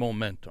 keeping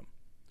momentum.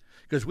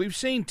 Because we've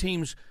seen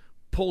teams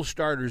pull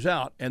starters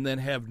out and then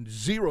have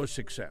zero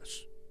success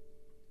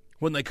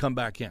when they come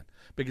back in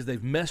because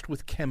they've messed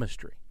with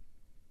chemistry.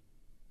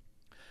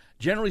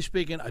 Generally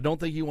speaking, I don't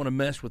think you want to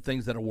mess with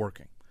things that are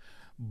working.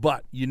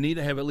 But you need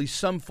to have at least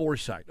some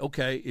foresight.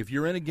 Okay, if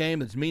you're in a game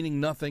that's meaning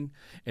nothing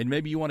and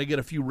maybe you want to get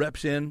a few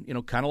reps in,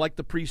 kind of like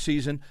the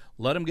preseason,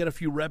 let them get a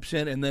few reps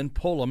in and then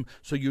pull them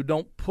so you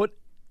don't put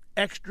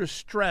extra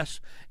stress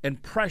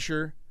and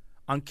pressure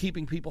on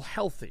keeping people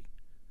healthy.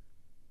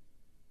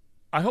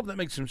 I hope that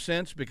makes some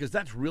sense because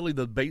that's really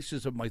the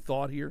basis of my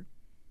thought here.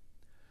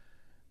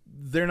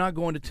 They're not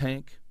going to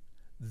tank.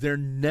 They're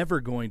never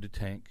going to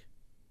tank.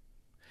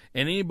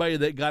 And anybody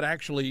that got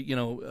actually,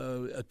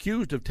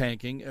 accused of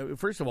tanking,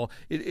 first of all,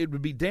 it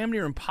would be damn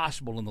near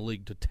impossible in the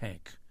league to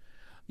tank.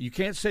 You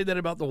can't say that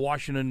about the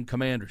Washington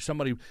Commanders.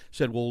 Somebody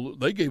said, well,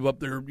 they gave up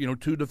their, 2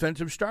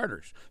 defensive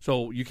starters.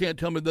 So you can't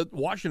tell me that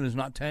Washington's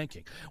not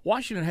tanking.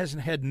 Washington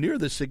hasn't had near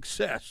the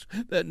success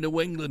that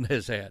New England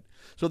has had.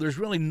 So there's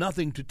really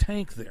nothing to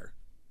tank there.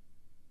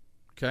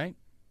 Okay?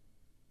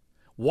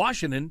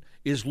 Washington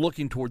is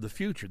looking toward the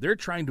future. They're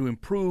trying to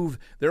improve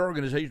their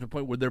organization to the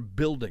point where they're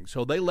building.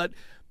 So they let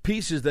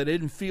pieces that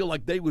didn't feel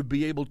like they would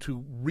be able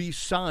to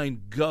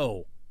re-sign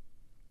go.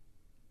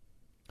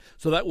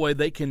 So that way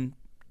they can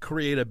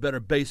create a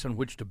better base on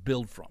which to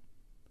build from.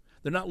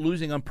 They're not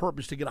losing on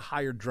purpose to get a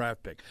higher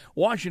draft pick.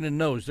 Washington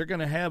knows they're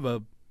going to have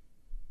a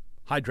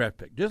high draft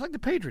pick. Just like the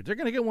Patriots, they're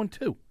going to get one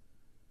too.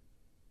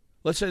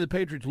 Let's say the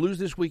Patriots lose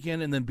this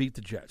weekend and then beat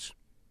the Jets.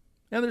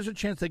 Now, there's a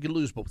chance they could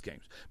lose both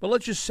games. But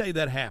let's just say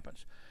that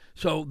happens.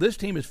 So this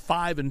team is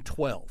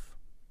 5-12.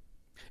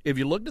 If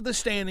you looked at the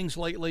standings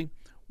lately,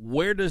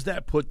 where does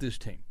that put this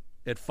team?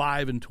 At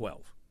 5-12.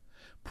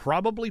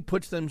 Probably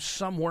puts them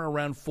somewhere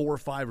around 4,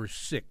 5, or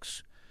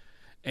 6.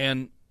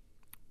 And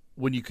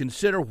when you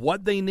consider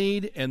what they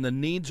need, and the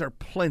needs are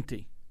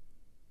plenty,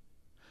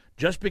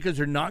 just because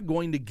they're not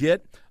going to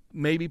get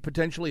maybe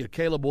potentially a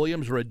Caleb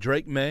Williams or a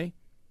Drake May,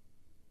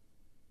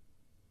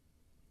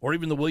 or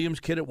even the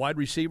Williams kid at wide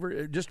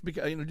receiver, just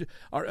because,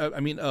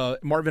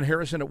 Marvin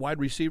Harrison at wide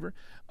receiver.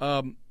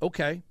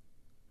 Okay.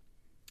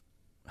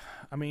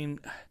 I mean,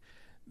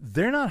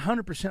 they're not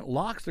 100%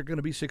 locks they're going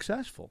to be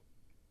successful.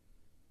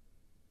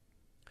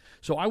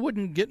 So I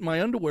wouldn't get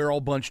my underwear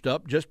all bunched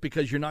up just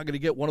because you're not going to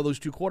get one of those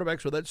 2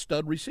 quarterbacks or that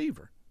stud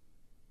receiver.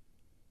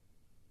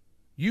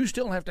 You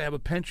still have to have a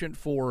penchant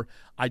for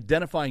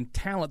identifying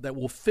talent that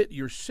will fit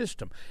your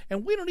system.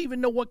 And we don't even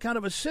know what kind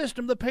of a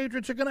system the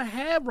Patriots are going to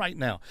have right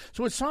now.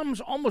 So it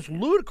sounds almost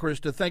ludicrous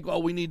to think, oh,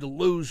 we need to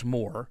lose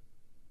more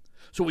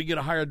so we get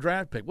a higher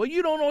draft pick. Well,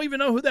 you don't even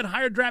know who that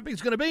higher draft pick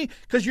is going to be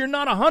because you're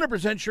not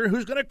 100% sure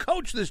who's going to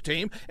coach this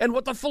team and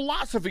what the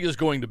philosophy is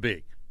going to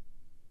be.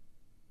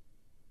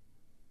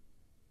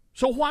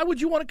 So why would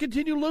you want to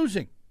continue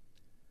losing?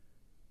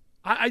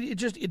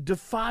 It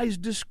defies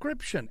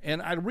description.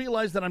 And I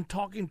realize that I'm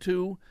talking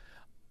to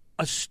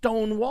a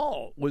stone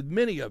wall with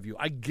many of you.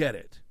 I get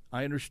it.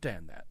 I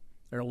understand that.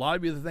 There are a lot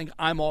of you that think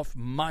I'm off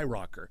my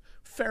rocker.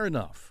 Fair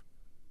enough.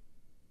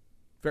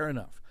 Fair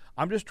enough.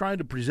 I'm just trying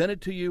to present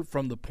it to you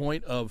from the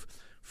point of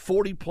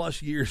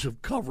 40-plus years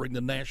of covering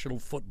the National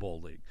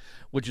Football League,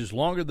 which is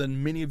longer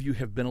than many of you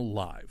have been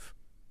alive.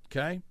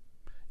 Okay?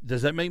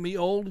 Does that make me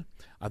old?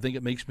 I think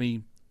it makes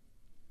me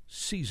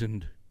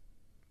seasoned.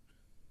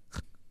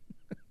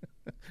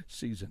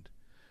 Seasoned.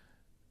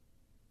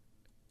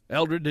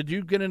 Eldred, did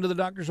you get into the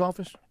doctor's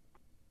office?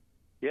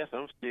 Yes,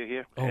 I'm still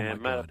here. Oh, and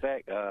my matter God. of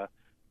fact,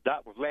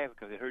 Doc was laughing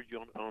because he heard you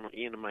on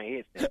the end of my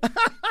head.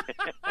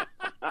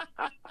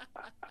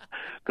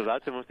 Because I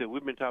told him, I said,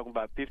 we've been talking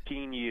about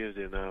 15 years,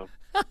 and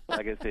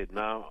like I said,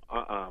 no,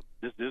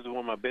 this is one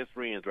of my best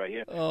friends right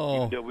here. Oh.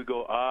 Even though we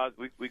go odds,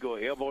 we go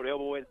elbow to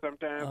elbow at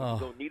sometimes, we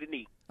go knee to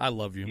knee. I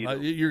love you. We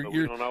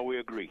don't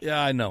always agree.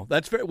 Yeah, I know.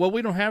 That's very well.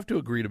 We don't have to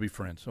agree to be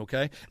friends,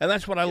 okay? And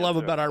that's what I love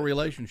about our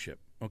relationship,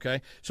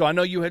 okay? So I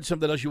know you had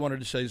something else you wanted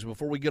to say. So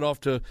before we get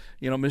off to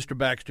Mr.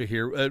 Baxter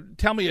here,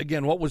 tell me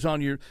again what was on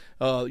your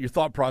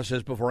thought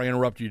process before I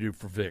interrupt you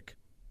for Vic.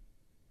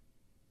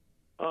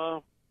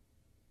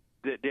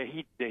 That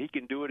he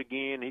can do it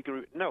again. He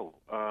can no,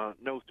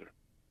 sir.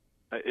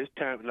 It's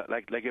time.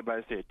 Like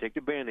everybody said, take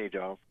the Band-Aid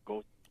off.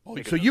 Go.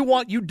 So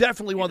you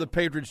definitely want the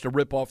Patriots to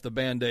rip off the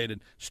Band-Aid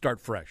and start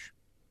fresh.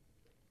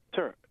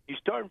 Sir, you're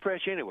starting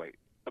fresh anyway.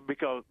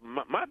 Because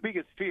my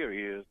biggest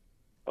fear is,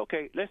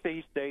 okay, let's say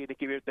he stayed and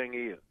keep everything he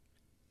is.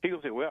 He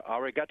gonna say, well, I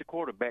already got the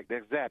quarterback.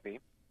 That's Zappy,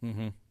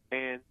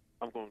 and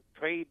I'm gonna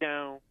trade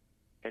down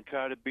and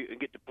try to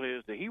get the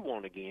players that he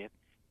want again.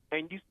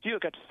 And you still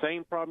got the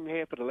same problem you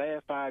had for the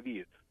last 5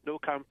 years. No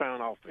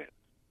compound offense.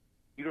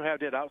 You don't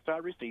have that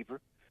outside receiver.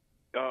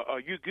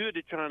 You're good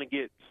at trying to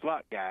get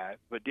slot guys,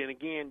 but then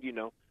again,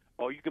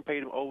 or you can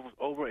pay them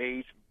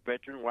overage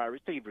veteran wide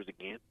receivers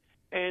again,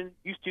 and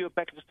you still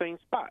back at the same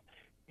spot.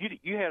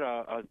 You had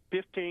a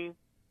 15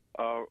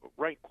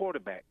 ranked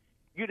quarterback.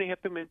 You didn't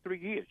help him in 3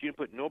 years. You didn't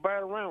put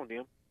nobody around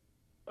him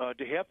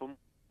to help him,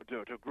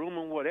 to groom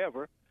him,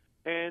 whatever.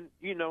 And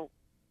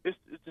it's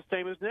the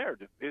same as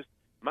narrative.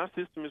 My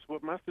system is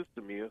what my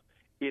system is.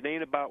 It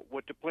ain't about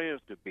what the players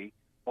could be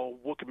or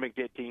what can make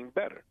that team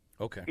better.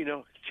 Okay.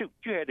 Shoot,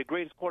 you had the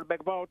greatest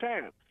quarterback of all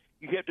time.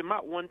 You helped him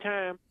out one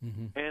time,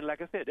 and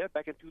like I said, that's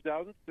back in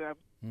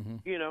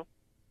 2007.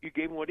 You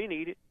gave him what he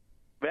needed.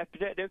 But after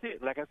that, that's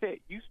it. Like I said,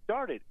 you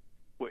started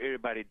what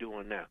everybody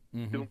doing now.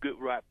 Doing good,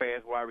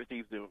 fast wide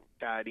receivers,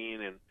 tied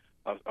in, and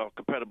a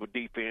compatible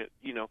defense,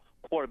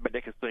 quarterback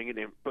that can sling it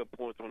and put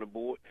points on the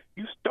board.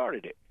 You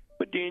started it.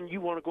 But then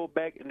you want to go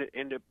back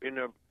in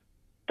the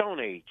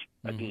Stone Age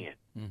again,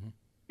 and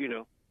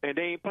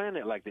they ain't playing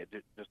that like that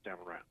this time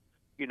around.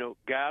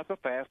 Guys are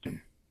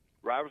faster.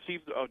 Wide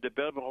receivers are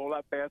developing a whole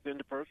lot faster in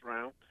the first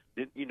round.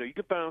 Then, you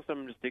can find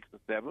some in the 6th or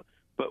 7th,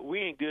 but we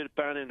ain't good at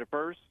finding the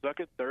first,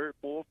 second, third,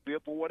 fourth,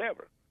 fifth, or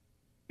whatever.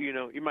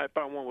 You might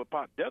find one with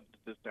Pop Douglas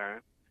this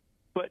time,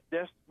 but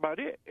that's about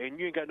it. And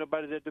you ain't got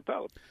nobody that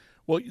develops.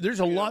 Well, there's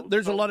a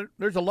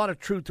lot of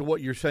truth to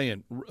what you're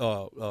saying,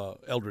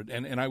 Eldred,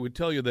 and I would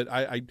tell you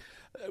that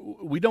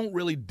we don't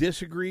really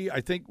disagree.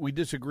 I think we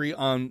disagree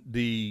on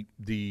the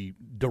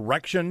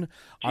direction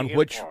on GM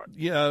which, part.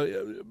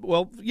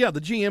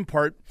 the GM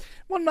part.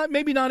 Well,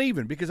 maybe not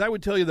even, because I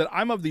would tell you that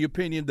I'm of the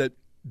opinion that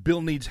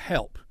Bill needs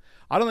help.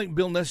 I don't think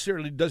Bill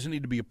necessarily doesn't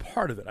need to be a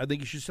part of it. I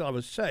think he should still have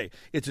a say.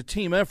 It's a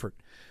team effort.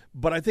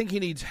 But I think he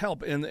needs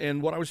help.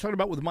 And what I was talking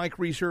about with Mike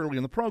Reese early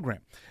in the program,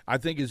 I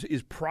think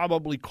is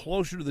probably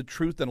closer to the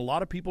truth than a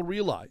lot of people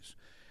realize.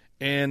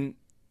 And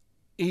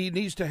he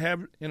needs to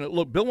have,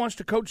 look, Bill wants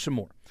to coach some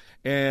more.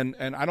 And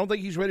I don't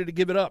think he's ready to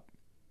give it up.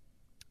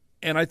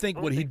 And I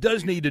think what he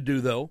does need to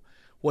do, though,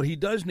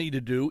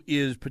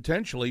 is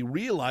potentially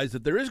realize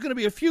that there is going to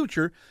be a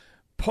future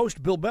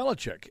post-Bill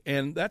Belichick,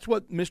 and that's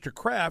what Mr.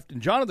 Kraft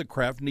and Jonathan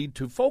Kraft need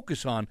to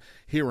focus on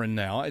here and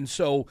now, and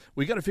so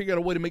we got to figure out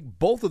a way to make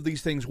both of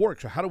these things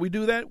work. So how do we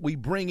do that? We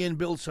bring in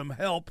Bill some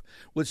help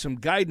with some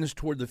guidance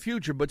toward the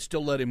future, but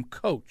still let him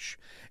coach.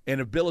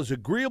 And if Bill is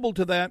agreeable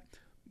to that,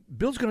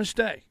 Bill's going to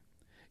stay.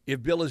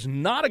 If Bill is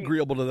not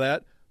agreeable to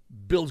that,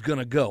 Bill's going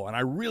to go, and I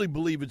really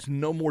believe it's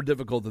no more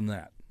difficult than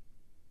that.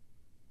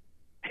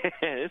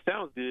 It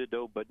sounds good,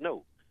 though, but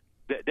no.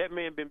 That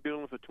man been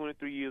building for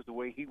 23 years the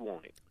way he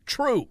wanted.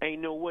 True. Ain't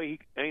no way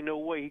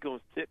he gonna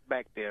sit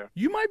back there.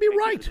 You might be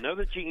right.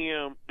 Another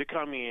GM to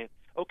come in.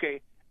 Okay,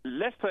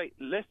 let's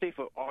say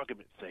for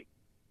argument's sake,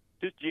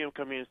 this GM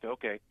come in and say,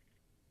 okay,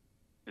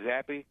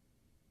 Zappy,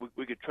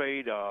 we could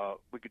trade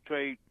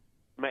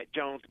Matt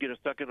Jones to get a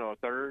second or a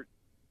third.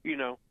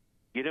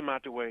 Get him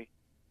out the way.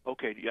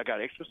 Okay, I got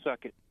an extra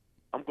second.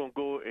 I'm gonna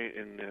go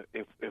and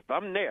if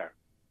I'm there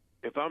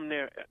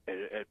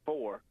at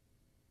 4.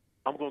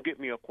 I'm going to get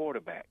me a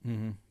quarterback,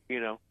 Then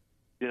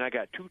I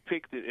got 2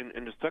 picks in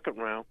the second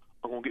round.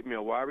 I'm going to get me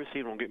a wide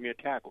receiver. I'm going to get me a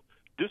tackle.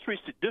 This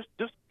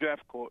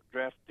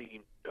draft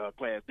team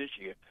class this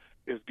year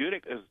is good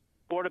as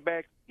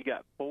quarterbacks. You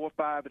got 4 or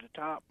 5 at the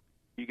top.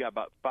 You got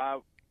about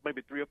 5,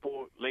 maybe 3 or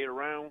 4 later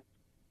rounds.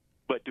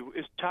 But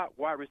it's top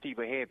wide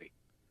receiver heavy.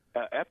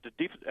 After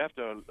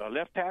a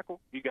left tackle,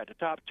 you got the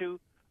top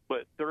 2.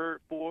 But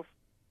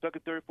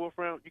second, third, fourth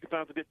round, you can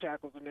find some good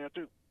tackles in there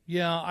too.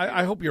 Yeah,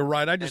 I hope you're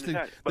right. I just think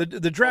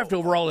the draft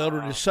overall,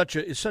 Eldred, is such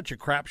a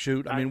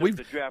crapshoot. I mean,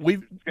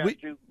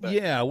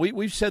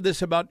 we've said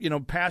this about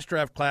past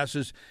draft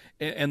classes,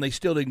 and they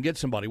still didn't get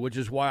somebody, which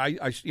is why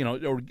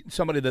or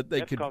somebody that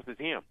they could. Because it's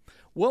him.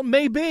 Well,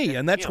 maybe,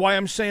 and that's why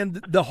I'm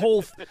saying the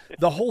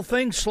whole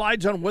thing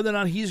slides on whether or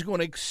not he's going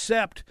to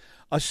accept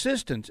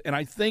assistants. And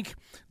I think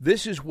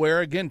this is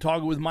where, again,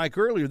 talking with Mike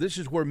earlier, this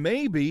is where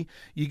maybe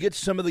you get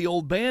some of the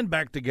old band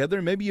back together,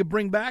 and maybe you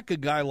bring back a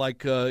guy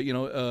like,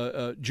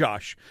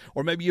 Josh,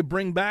 or maybe you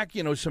bring back,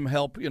 some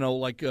help,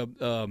 like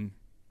the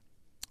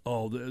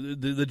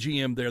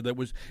GM there that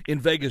was in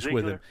Vegas Ziegler?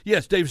 with him.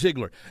 Yes, Dave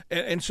Ziegler.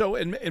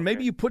 And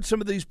maybe you put some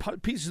of these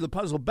pieces of the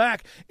puzzle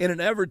back in an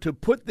effort to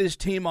put this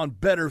team on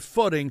better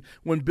footing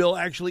when Bill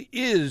actually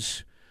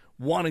is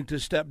wanting to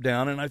step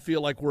down. And I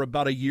feel like we're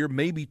about a year,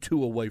 maybe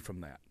 2 away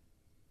from that.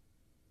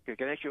 Okay,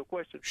 can I ask you a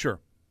question? Sure.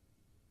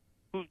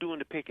 Who's doing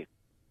the picking?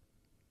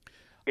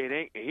 He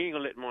ain't going to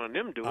let one of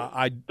them do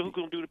it. Who's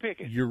going to do the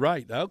picking? You're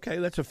right. Okay,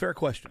 that's a fair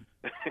question.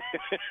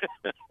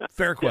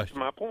 Fair question.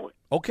 That's my point.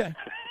 Okay.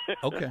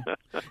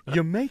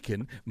 You're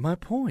making my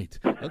point.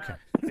 Okay.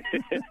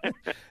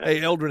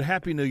 Hey, Eldred,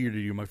 Happy New Year to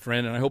you, my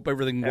friend, and I hope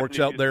everything works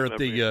out there at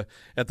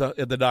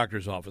the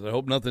doctor's office. I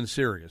hope nothing's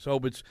serious. I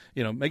hope it's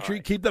make sure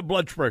you keep that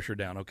blood pressure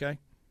down. Okay.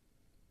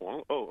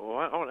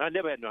 I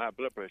never had no high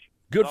blood pressure.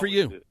 Good for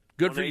you.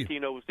 Good for you.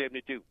 118 over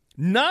 72.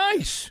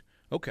 Nice.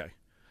 Okay.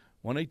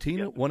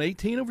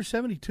 118 over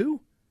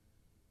 72?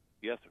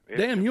 Yes, sir.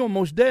 Damn, you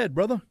almost dead,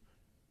 brother.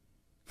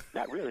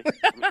 Not really.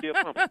 I'm still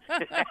pumping.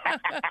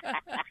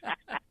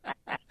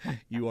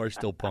 You are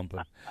still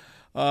pumping.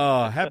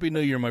 Happy New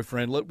Year, my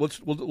friend.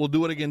 We'll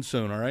do it again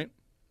soon, all right?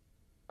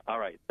 All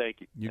right. Thank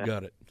you. You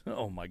got it.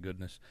 Oh, my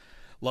goodness.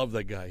 Love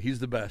that guy. He's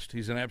the best.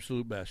 He's an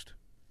absolute best.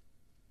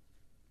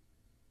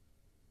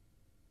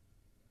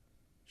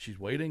 She's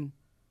waiting.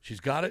 She's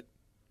got it.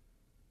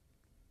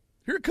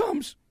 Here it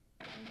comes.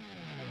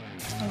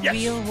 A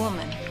real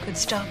woman could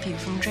stop you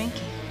from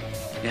drinking.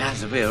 You have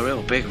to be a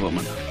real big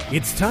woman.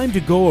 It's time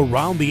to go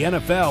around the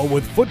NFL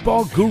with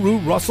football guru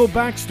Russell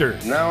Baxter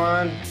Now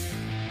on,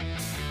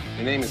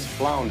 your name is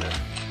Flounder.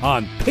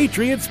 on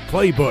Patriots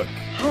Playbook.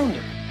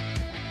 Flounder.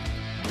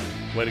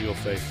 Way to go,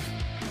 Faith.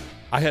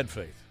 I had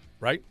faith,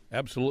 right?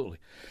 Absolutely.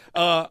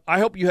 I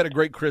hope you had a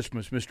great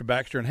Christmas, Mr.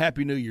 Baxter, and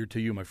Happy New Year to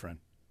you, my friend.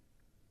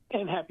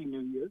 And Happy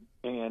New Year.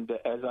 And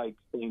as I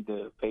explained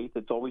to Faith,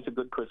 it's always a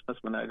good Christmas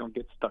when I don't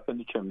get stuck in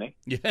the chimney.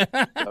 Yeah.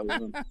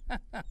 So,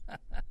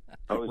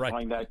 I always Right.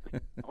 find that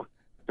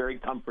very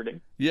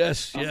comforting.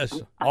 Yes,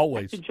 always.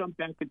 I have to jump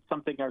back to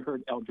something I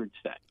heard Eldred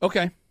say,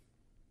 Okay.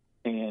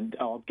 and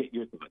I'll get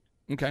your thoughts.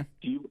 Okay.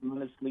 Do you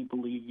honestly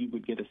believe you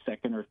would get a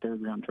second or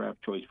third round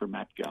draft choice for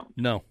Mac Jones?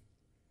 No.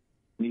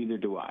 Neither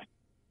do I.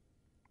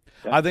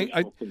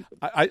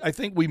 I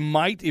think we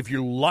might, if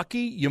you're lucky,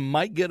 you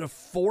might get a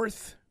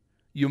fourth.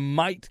 Right.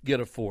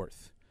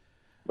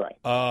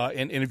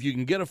 And if you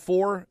can get a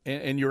 4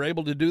 and you're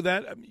able to do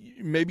that,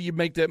 maybe you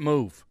make that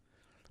move.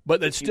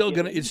 But it's still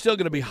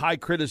gonna be high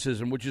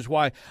criticism, which is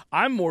why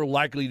I'm more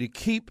likely to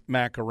keep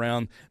Mac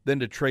around than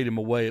to trade him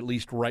away, at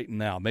least right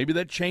now. Maybe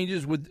that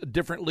changes with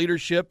different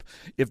leadership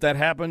if that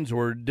happens,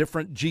 or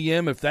different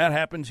GM if that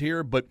happens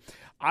here. But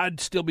I'd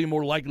still be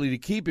more likely to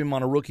keep him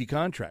on a rookie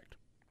contract.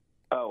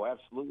 Oh,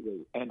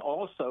 absolutely. And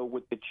also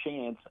with the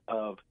chance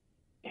of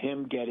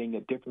him getting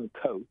a different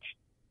coach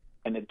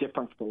and a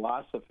different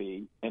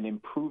philosophy and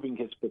improving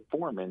his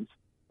performance,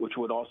 which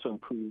would also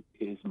improve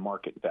his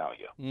market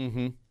value.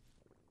 Mm-hmm.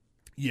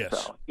 Yes.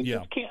 So you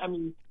just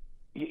can't,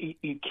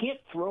 you can't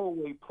throw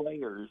away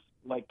players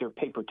like they're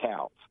paper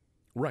towels.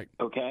 Right.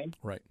 Okay?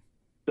 Right.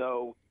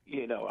 So,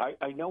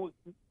 I know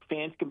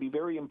fans can be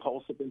very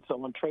impulsive and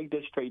so on. Trade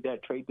this, trade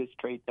that, trade this,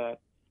 trade that.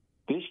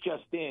 This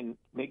just in,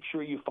 make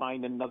sure you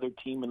find another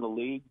team in the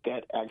league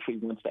that actually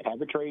wants to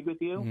have a trade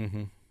with you.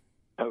 Mm-hmm.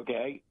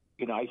 Okay?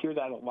 I hear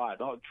that a lot.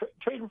 Oh,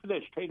 trade him for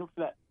this, trade him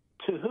for that.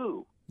 To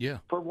who? Yeah.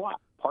 For what?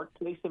 Park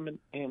Place in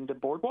the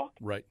Boardwalk?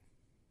 Right.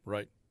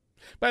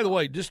 By the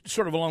way, just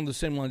sort of along the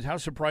same lines, how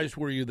surprised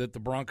were you that the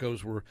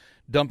Broncos were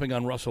dumping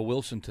on Russell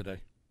Wilson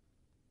today?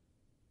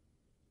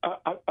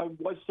 I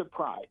was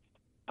surprised.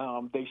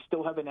 They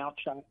still have an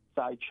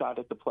outside shot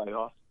at the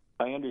playoffs.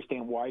 I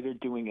understand why they're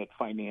doing it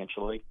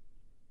financially.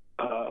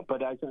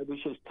 But as I was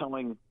just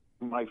telling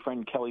my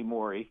friend Kelly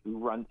Morey,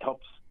 who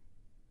helps,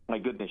 my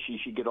goodness, she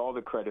should get all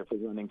the credit for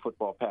running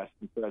Football Past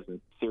and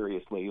Present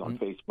seriously on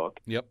Facebook.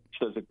 Yep.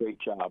 She does a great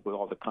job with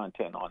all the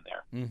content on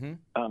there.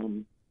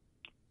 Mm-hmm.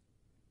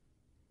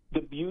 The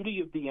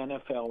beauty of the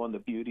NFL and the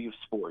beauty of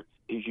sports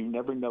is you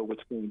never know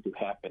what's going to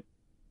happen.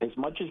 As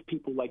much as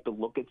people like to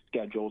look at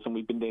schedules, and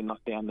we've been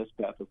down this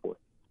path before,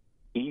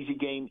 easy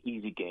game,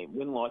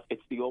 win-loss.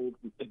 It's the old,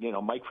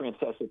 Mike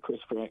Francesa,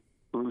 Chris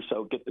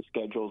Russo get the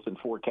schedules and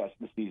forecast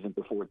the season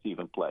before it's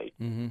even played.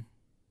 Mm-hmm.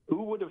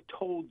 Who would have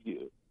told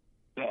you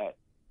that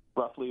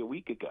roughly a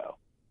week ago,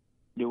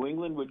 New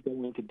England would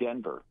go into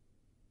Denver,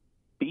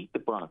 beat the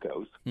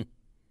Broncos,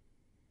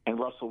 and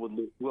Wilson would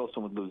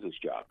lose his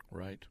job?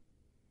 Right.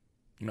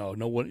 No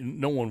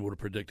one would have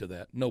predicted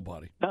that.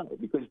 Nobody. No,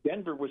 because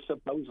Denver was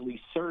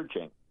supposedly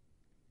surging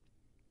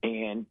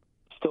and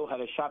still had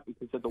a shot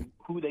because of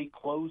who they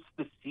closed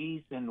the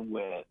season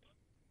with.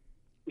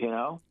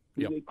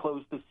 They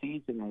closed the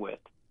season with.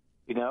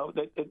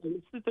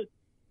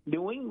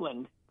 New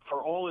England,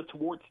 for all its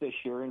warts this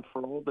year and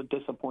for all the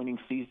disappointing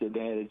season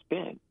that it has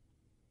been,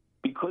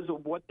 because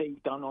of what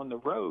they've done on the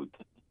road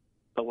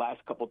the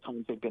last couple of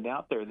times they've been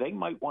out there, they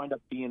might wind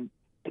up being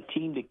the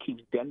team that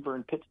keeps Denver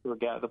and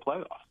Pittsburgh out of the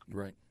playoffs.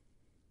 Right.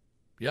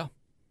 Yeah.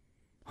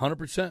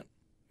 100%.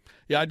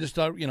 Yeah, I just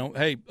thought,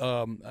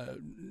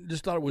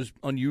 just thought it was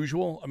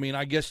unusual. I mean,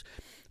 I guess,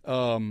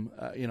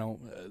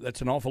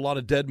 that's an awful lot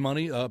of dead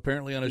money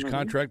apparently on his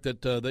contract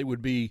that they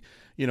would be,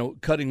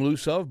 cutting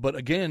loose of. But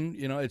again,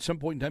 at some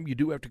point in time, you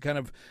do have to kind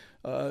of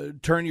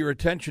turn your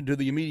attention to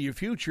the immediate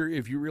future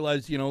if you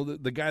realize,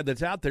 the guy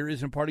that's out there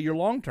isn't part of your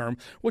long term,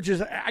 which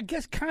is, I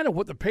guess, kind of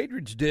what the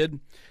Patriots did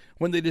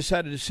when they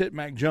decided to sit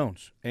Mac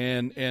Jones,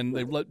 and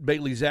they've let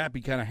Bailey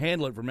Zappi kind of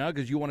handle it from now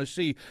because you want to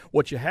see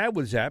what you have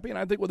with Zappi. And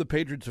I think what the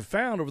Patriots have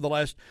found over the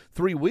last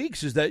 3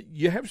 weeks is that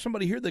you have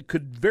somebody here that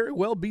could very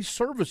well be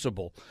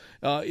serviceable,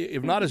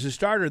 if not as a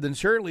starter, then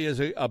certainly as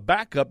a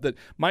backup that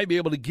might be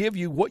able to give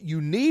you what you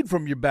need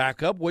from your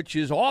backup, which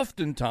is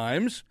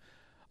oftentimes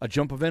a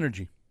jump of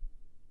energy.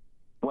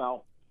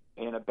 Well,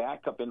 and a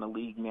backup in the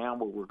league now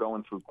where we're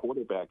going through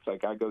quarterbacks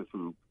like I go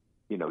through,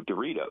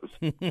 Doritos,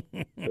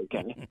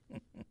 okay?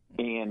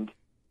 And,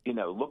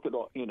 look at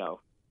all,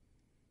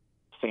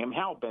 Sam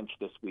Howell benched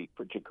this week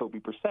for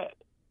Jacoby Brissett.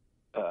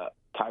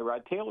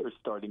 Tyrod Taylor's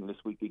starting this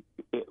week,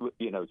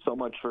 so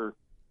much for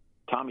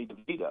Tommy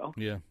DeVito.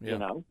 Yeah.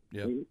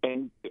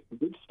 And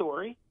good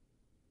story,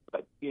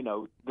 but,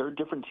 they're a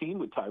different team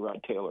with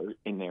Tyrod Taylor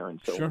in there and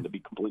so on, to be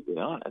completely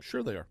honest.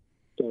 Sure they are.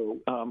 So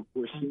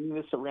we're seeing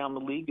this around the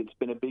league. It's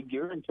been a big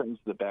year in terms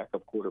of the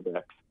backup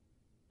quarterbacks.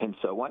 And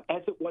so on,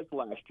 as it was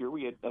last year,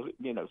 we had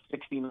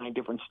 69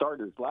 different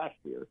starters last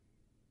year.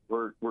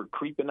 We're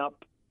creeping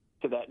up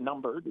to that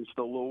number. There's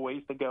still a little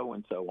ways to go,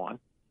 and so on.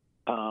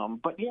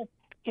 But yeah,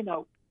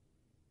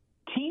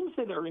 teams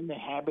that are in the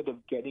habit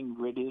of getting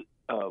rid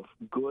of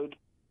good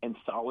and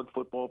solid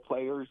football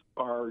players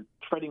are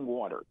treading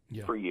water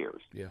for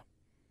years. Yeah.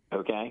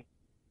 Okay.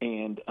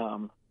 And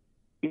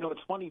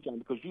it's funny, John,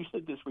 because you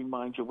said this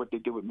reminds you of what they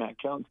did with Mac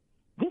Jones.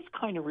 This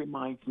kind of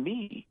reminds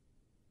me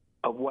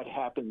of what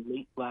happened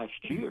late last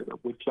year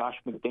with Josh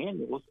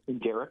McDaniels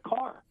and Derek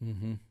Carr.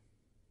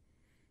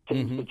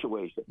 Same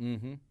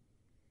situation.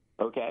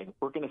 Okay?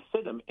 We're going to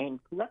sit him. And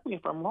correct me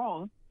if I'm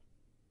wrong,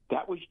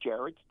 that was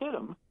Jarrett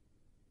Stidham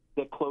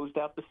that closed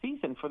out the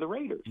season for the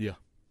Raiders. Yeah.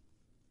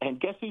 And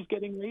guess who's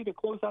getting ready to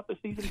close out the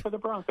season for the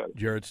Broncos?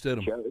 Jarrett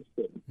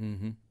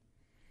Stidham.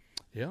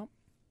 Yeah.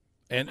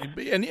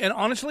 And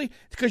honestly,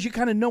 it's because you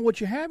kind of know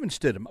what you have in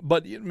Stidham.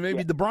 But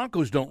maybe the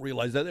Broncos don't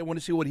realize that. They want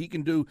to see what he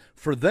can do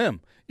for them,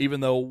 even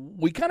though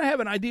we kind of have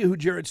an idea who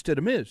Jarrett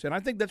Stidham is. And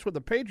I think that's what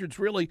the Patriots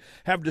really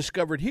have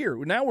discovered here.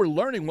 Now we're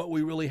learning what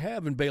we really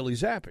have in Bailey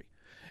Zappi.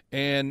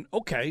 And,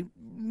 okay,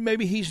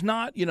 maybe he's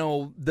not,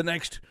 the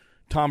next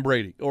Tom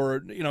Brady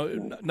or,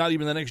 not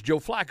even the next Joe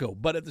Flacco.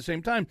 But at the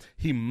same time,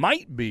 he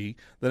might be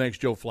the next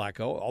Joe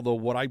Flacco, although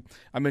what I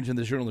mentioned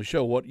this earlier in the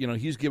show, what,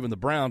 he's given the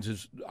Browns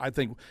is, I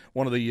think,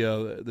 one of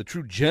the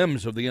true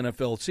gems of the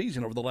NFL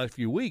season over the last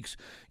few weeks,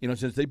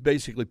 since they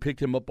basically picked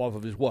him up off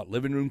of his,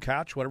 living room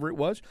couch, whatever it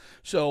was.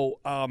 So,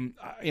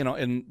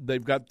 and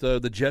they've got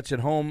the Jets at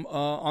home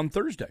on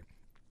Thursday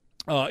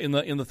in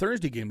the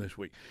Thursday game this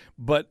week.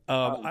 But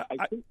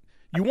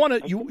you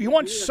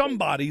want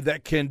somebody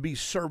that can be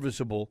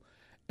serviceable.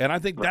 And I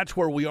think that's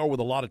where we are with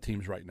a lot of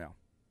teams right now.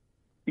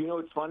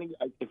 It's funny.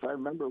 If I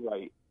remember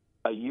right,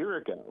 a year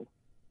ago,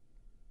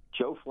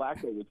 Joe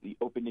Flacco was the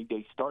opening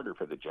day starter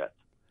for the Jets.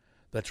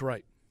 That's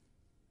right.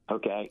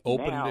 Okay.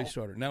 Opening day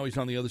starter. Now he's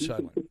on the other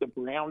sideline. Put the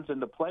Browns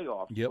in the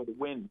playoffs for the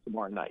win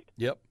tomorrow night.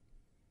 Yep.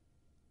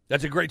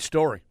 That's a great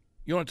story.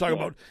 You want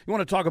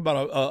to talk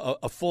about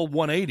a full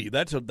 180.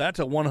 That's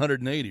a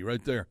 180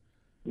 right there.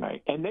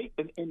 Right. And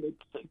it's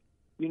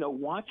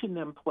watching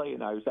them play,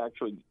 and I was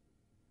actually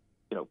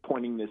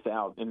pointing this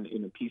out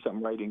in a piece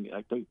I'm writing.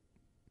 I think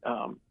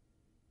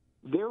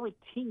they're a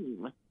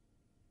team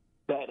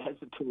that has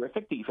a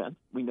terrific defense.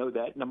 We know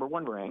that, number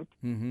one ranked.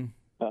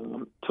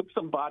 Took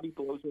some body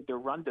blows with their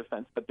run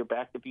defense, but they're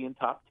back to being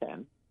top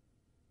 10.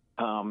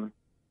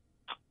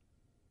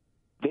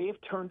 They have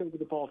turned over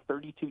the ball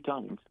 32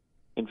 times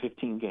in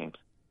 15 games.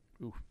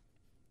 Ooh.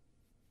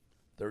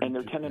 And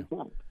they're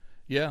 10-12.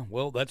 Yeah,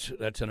 well, that's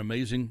an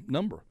amazing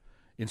number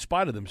in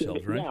spite of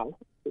themselves, right? Now,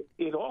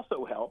 it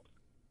also helps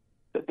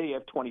that they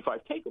have 25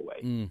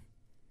 takeaways.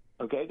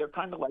 Okay, they're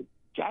kind of like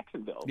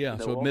Jacksonville. Yeah,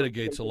 so it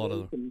mitigates a lot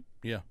of them.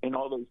 And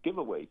all those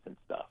giveaways and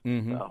stuff.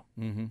 So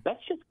that's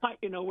just kind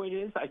of, what it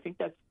is. I think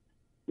that's,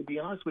 to be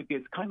honest with you,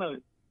 it's kind of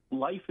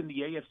life in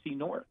the AFC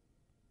North,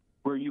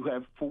 where you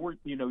have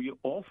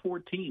all four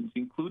teams,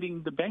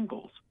 including the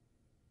Bengals,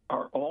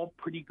 are all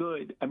pretty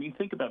good. I mean,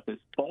 think about this.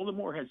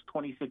 Baltimore has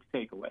 26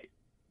 takeaways.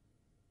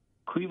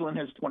 Cleveland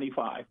has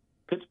 25.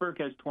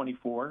 Pittsburgh has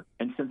 24,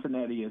 and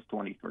Cincinnati has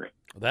 23.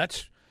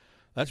 That's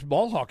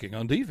ball hawking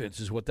on defense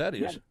is what that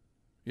is.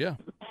 Yeah.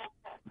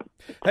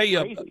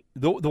 Hey,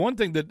 the one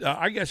thing that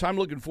I guess I'm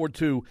looking forward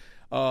to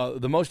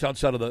the most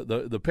outside of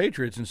the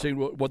Patriots and seeing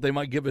what they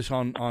might give us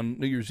on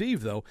New Year's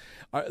Eve, though,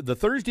 the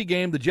Thursday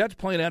game, the Jets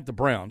playing at the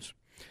Browns.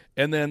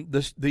 And then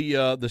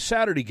the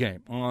Saturday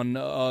game on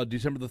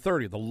December the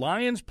 30th, the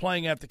Lions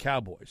playing at the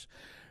Cowboys.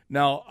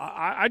 Now,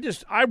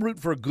 I root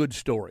for a good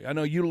story. I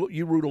know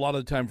you root a lot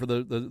of the time for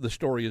the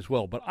story as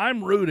well, but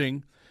I'm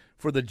rooting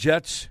for the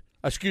Jets.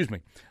 Excuse me.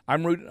 I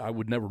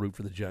would never root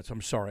for the Jets.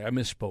 I'm sorry. I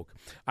misspoke.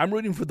 I'm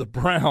rooting for the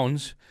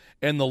Browns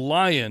and the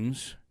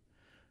Lions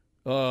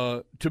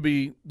to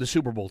be the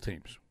Super Bowl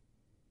teams.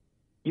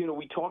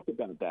 We talked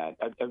about that.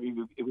 I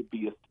mean, it would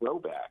be a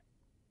throwback,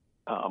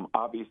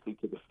 obviously,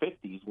 to the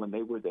 50s when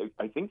they were there.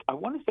 I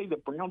want to say the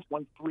Browns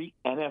won 3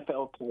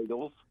 NFL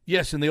titles.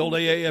 Yes, in the old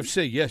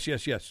AAFC. Yes.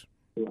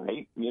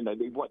 Right.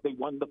 They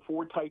won the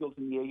 4 titles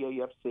in the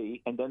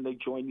AAFC, and then they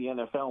joined the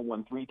NFL and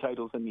won 3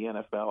 titles in the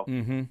NFL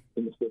in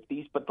the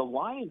 50s. But the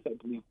Lions, I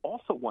believe,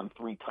 also won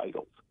 3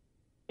 titles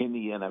in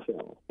the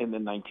NFL in the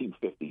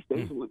 1950s.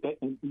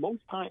 And more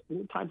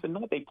times than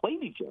not, they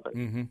played each other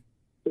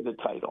for the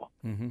title.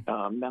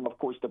 Now, of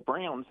course, the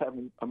Lions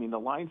haven't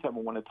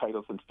won a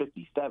title since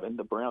 57.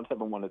 The Browns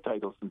haven't won a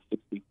title since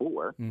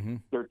 64.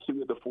 They're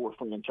 2 of the 4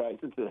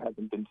 franchises that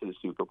haven't been to the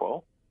Super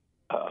Bowl.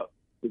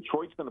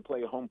 Detroit's going to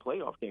play a home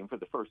playoff game for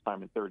the first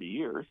time in 30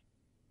 years.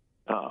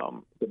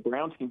 The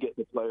Browns can get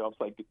in the playoffs,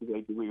 like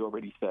we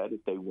already said, if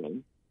they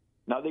win.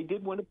 Now, they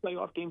did win a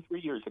playoff game 3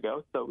 years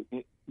ago, so,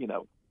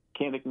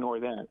 can't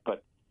ignore that.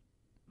 But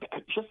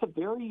just a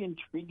very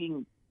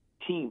intriguing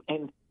team.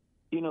 And,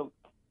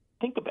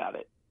 think about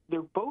it.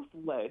 They're both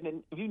led,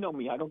 and you know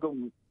me, I don't go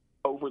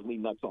overly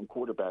nuts on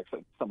quarterbacks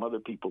like some other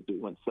people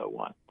do and so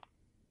on.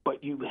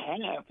 But you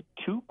have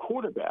 2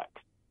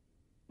 quarterbacks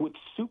with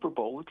Super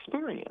Bowl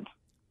experience.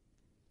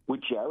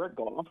 With Jared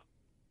Goff,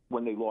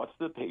 when they lost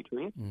to the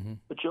Patriots,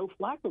 but Joe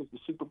Flacco's the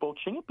Super Bowl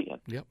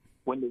champion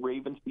when the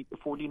Ravens beat the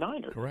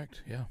 49ers.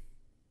 Correct, yeah.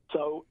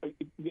 So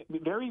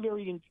very,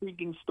 very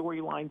intriguing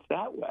storylines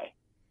that way.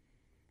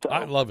 So,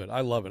 I love it.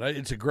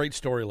 It's a great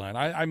storyline.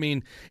 I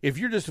mean, if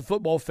you're just a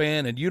football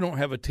fan and you don't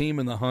have a team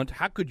in the hunt,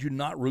 how could you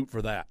not root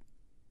for that?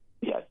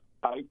 Yes,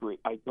 I agree.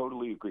 I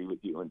totally agree with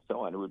you and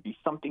so on. It would be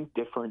something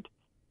different.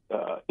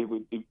 It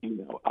would,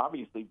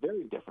 obviously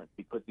very different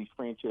because these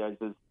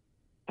franchises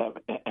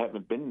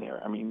haven't been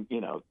there. I mean,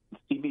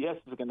 CBS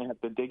is going to have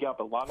to dig up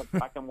a lot of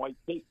black and white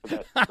tape for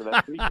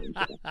that pregame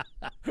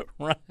show.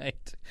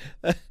 Right.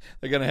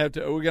 We're going to have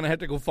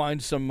to go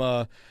find some.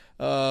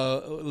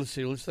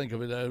 Let's think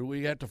of it.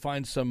 We have to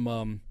find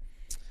some.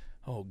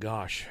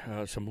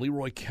 Some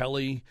Leroy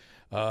Kelly.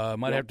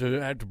 Might have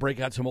to break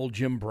out some old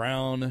Jim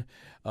Brown.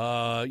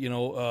 How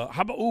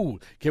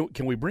about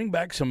can we bring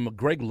back some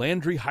Greg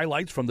Landry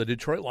highlights from the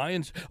Detroit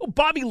Lions? Oh,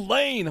 Bobby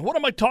Lane. What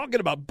am I talking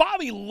about?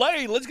 Bobby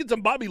Lane. Let's get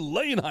some Bobby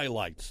Lane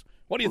highlights.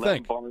 What do you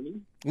think?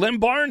 Len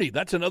Barney.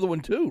 That's another one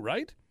too,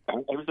 right?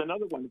 There was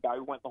another one. The guy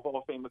who went to the Hall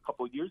of Fame a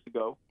couple of years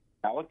ago,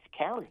 Alex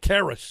Karras.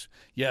 Karras.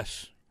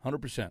 Yes,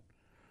 100%.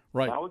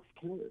 Right. Alex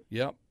Karras.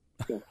 Yep.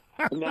 Yeah.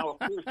 Now, of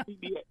course,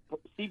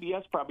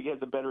 CBS probably has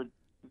a better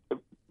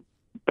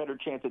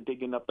chance of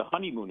digging up the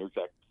Honeymooners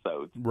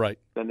episodes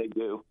than they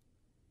do,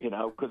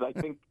 because I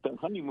think the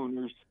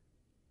Honeymooners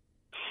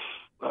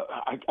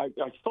I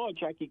saw a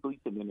Jackie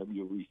Gleason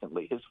interview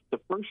recently. The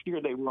first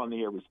year they were on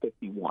the air was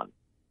 51,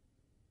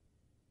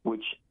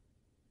 which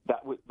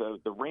that was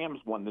the Rams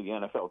won the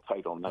NFL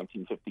title in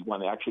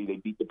 1951. Actually, they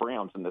beat the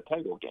Browns in the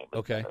title game.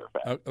 Okay.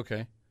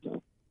 Okay.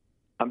 So,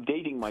 I'm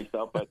dating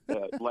myself, but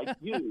like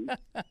you,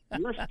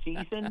 your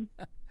season,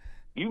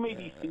 you may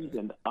be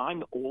seasoned.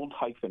 I'm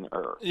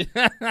old-er.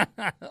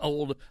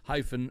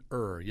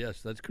 Old-er.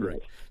 Yes, that's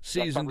correct. Yes.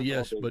 Seasoned,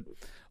 yes, but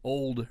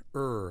older.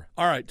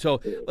 All right, so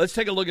let's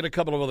take a look at a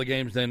couple of other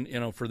games then,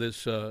 for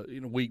this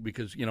week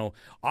because,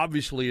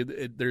 obviously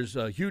there's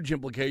huge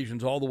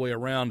implications all the way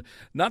around,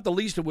 not the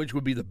least of which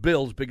would be the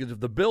Bills, because if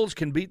the Bills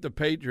can beat the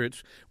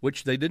Patriots,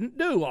 which they didn't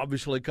do,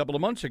 obviously, a couple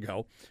of months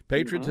ago,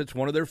 Patriots, it's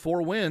one of their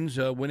 4 wins,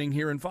 winning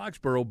here in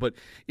Foxborough, but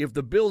if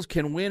the Bills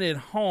can win at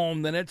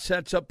home, then it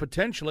sets up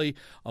potentially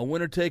a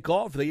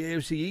winner-take-all for the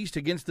AFC East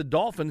against the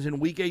Dolphins in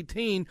Week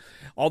 18,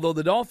 although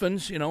the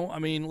Dolphins,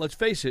 let's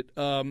face it,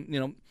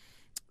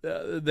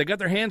 they got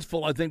their hands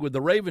full, I think, with the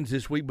Ravens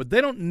this week, but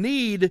they don't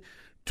need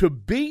to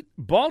beat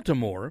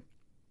Baltimore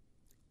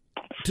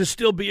to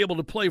still be able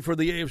to play for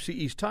the AFC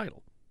East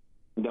title.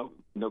 No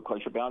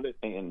question about it.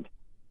 And,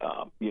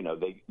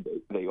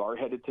 they are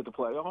headed to the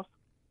playoffs,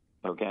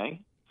 okay?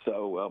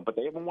 So, but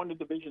they haven't won the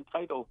division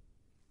title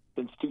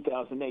since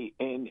 2008.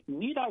 And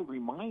need I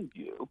remind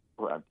you,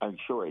 or I'm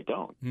sure I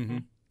don't,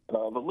 the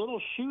little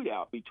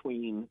shootout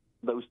between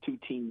those 2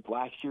 teams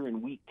last year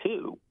in Week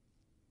 2,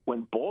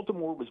 when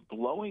Baltimore was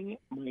blowing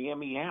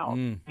Miami out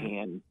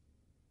and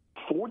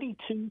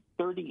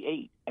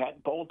 42-38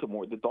 at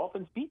Baltimore, the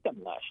Dolphins beat them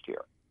last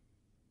year.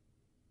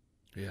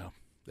 Yeah,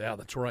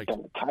 that's right.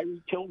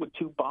 Tyreek Hill with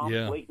 2 bombs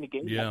late in the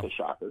game. That's a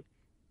shocker,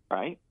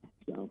 right?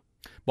 So,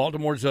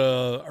 Baltimore's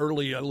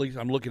early, at least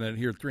I'm looking at it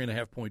here,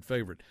 3.5-point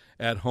favorite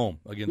at home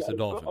against the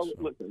Dolphins.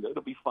 Listen,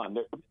 it'll be fun.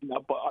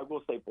 Now, but I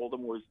will say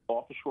Baltimore's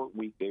off a short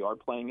week. They are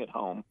playing at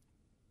home.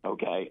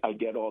 Okay, I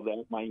get all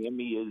that.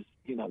 Miami is,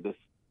 this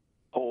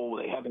whole,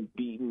 they haven't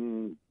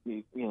beaten,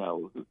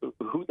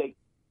 who they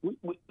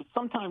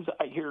sometimes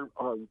I hear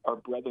our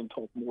brethren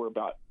talk more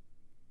about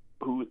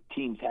who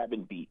teams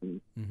haven't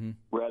beaten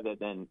rather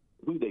than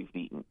who they've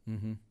beaten.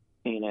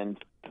 And,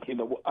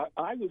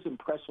 I was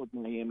impressed with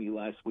Miami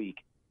last week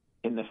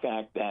in the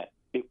fact that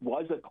it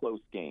was a close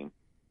game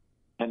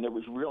and there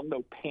was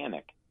no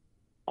panic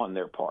on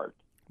their part.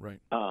 Right.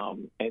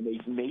 And they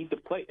made the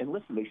play. And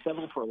listen, they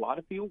settled for a lot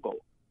of field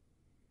goals.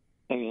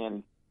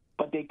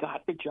 But they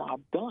got the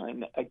job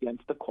done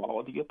against a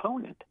quality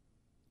opponent.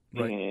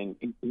 Right.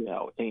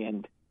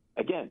 And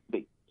again,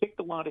 they kicked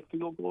a lot of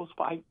field goals,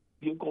 5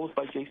 field goals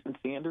by Jason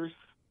Sanders.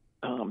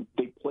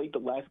 They played the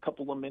last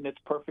couple of minutes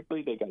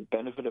perfectly. They got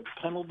benefit of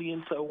penalty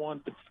and so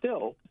on. But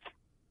still,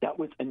 that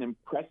was an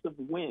impressive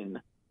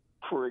win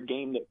for a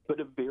game that could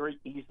have very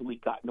easily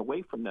gotten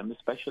away from them,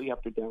 especially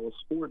after Dallas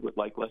scored with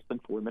less than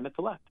 4 minutes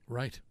left.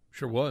 Right.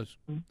 Sure was.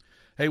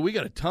 Hey, we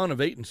got a ton of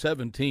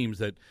 8-7 teams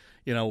that,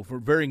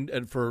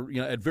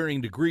 at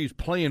varying degrees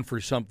playing for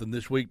something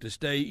this week to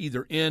stay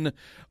either in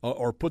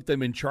or put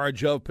them in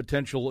charge of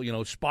potential,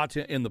 spots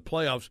in the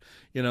playoffs,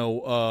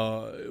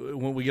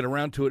 when we get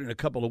around to it in a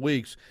couple of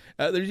weeks.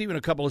 There's even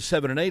a couple of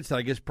 7 and 8s that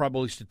I guess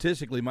probably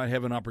statistically might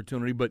have an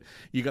opportunity, but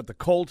you got the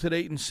Colts at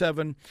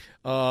 8-7.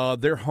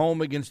 They're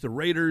home against the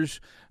Raiders.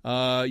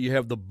 You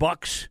have the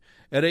Bucks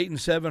at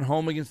 8-7,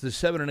 home against the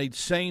 7 and 8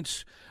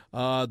 Saints.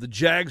 The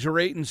Jags are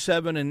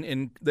 8-7,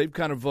 and they've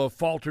kind of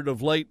faltered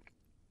of late,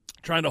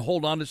 trying to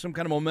hold on to some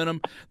kind of momentum.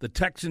 The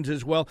Texans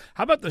as well.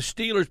 How about the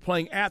Steelers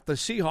playing at the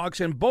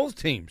Seahawks, and both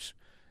teams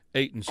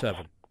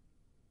 8-7?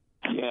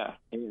 Yeah,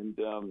 and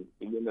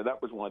that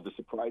was one of the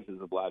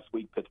surprises of last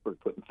week. Pittsburgh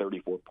putting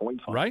 34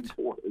 points on the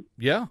board.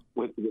 Yeah,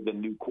 with a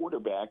new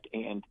quarterback,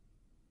 and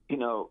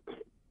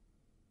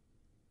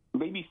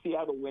maybe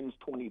Seattle wins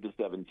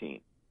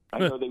 20-17. I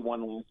know they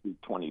won last week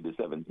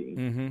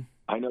 20-17.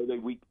 I know they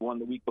won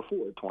the week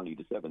before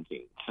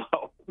 20-17.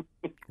 So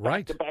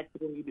back-to-back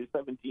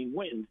 20-17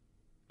 wins.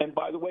 And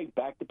by the way,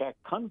 back-to-back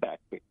comeback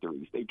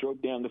victories. They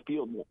drove down the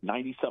field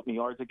 90-something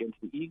yards against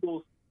the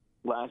Eagles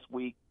last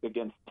week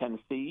against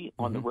Tennessee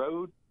on the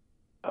road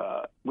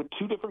with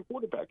 2 different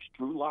quarterbacks.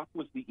 Drew Lock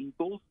was the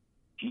Eagles,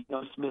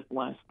 Geno Smith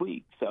last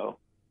week. So,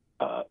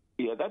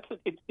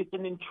 it's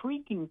an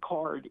intriguing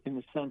card in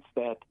the sense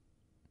that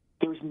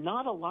there's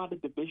not a lot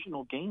of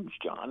divisional games,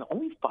 John.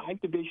 Only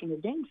 5 divisional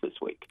games this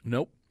week.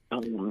 Nope.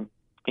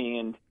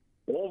 And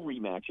all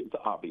rematches,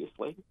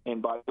 obviously.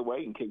 And by the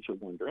way, in case you're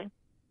wondering,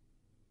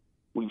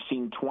 we've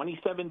seen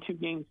 27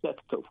 two-game sets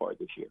so far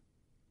this year.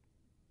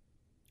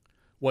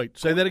 Wait,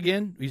 say that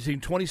again? You've seen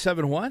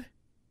 27 what?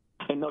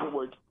 In other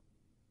words,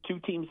 2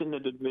 teams in the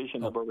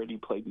division have already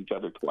played each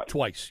other twice.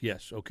 Twice,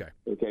 yes, okay.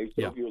 Okay,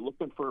 so if you're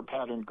looking for a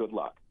pattern, good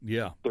luck.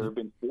 Yeah. There have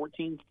been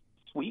 14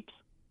 sweeps,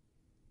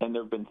 and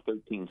there have been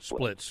 13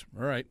 splits.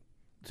 All right.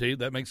 See,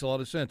 that makes a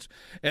lot of sense.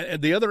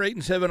 And the other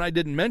 8-7 I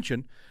didn't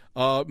mention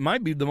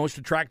might be the most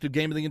attractive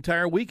game of the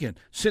entire weekend.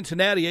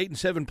 Cincinnati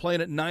 8-7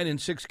 playing at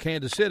 9-6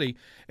 Kansas City,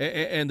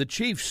 and the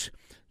Chiefs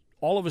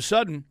all of a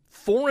sudden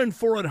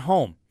 4-4 at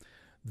home.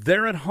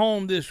 They're at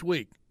home this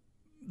week.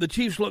 The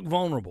Chiefs look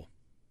vulnerable.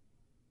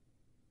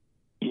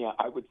 Yeah,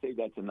 I would say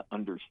that's an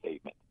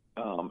understatement.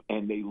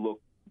 And they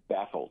look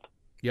baffled.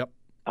 Yep.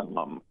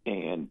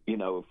 And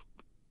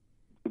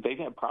they've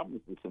had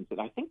problems with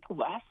Cincinnati. I think the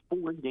last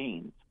 4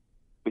 games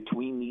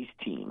between these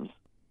teams,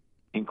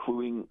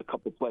 including a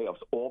couple playoffs,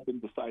 all been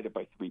decided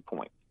by 3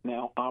 points.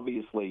 Now,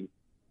 obviously,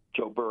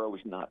 Joe Burrow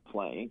is not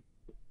playing.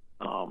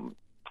 And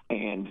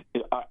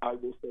I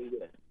will say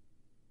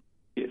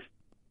this.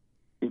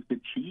 If the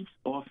Chiefs'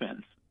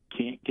 offense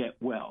can't get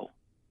well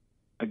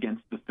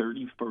against the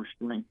 31st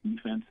ranked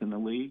defense in the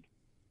league,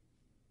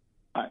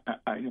 I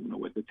don't know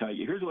what to tell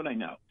you. Here's what I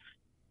know.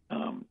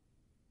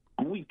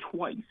 Only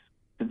twice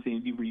since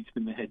Andy Reid's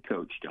been the head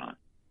coach, John,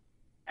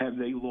 have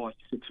they lost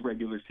 6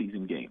 regular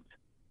season games.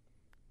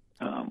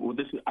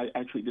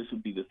 This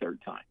would be the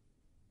 3rd time.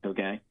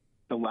 Okay,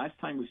 the last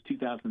time was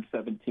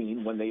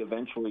 2017 when they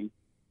eventually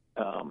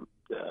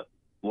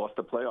lost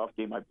a playoff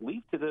game, I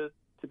believe, to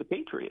the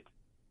Patriots.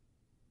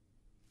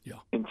 Yeah.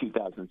 In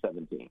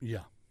 2017.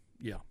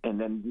 Yeah. And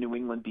then New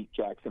England beat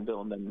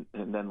Jacksonville and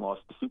then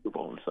lost the Super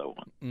Bowl and so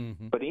on.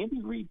 But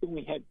Andy Reid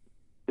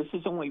this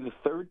is only the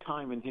 3rd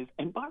time in his.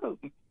 And by the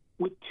way,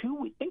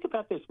 think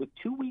about this: with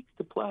 2 weeks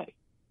to play,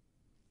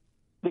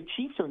 the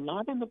Chiefs are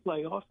not in the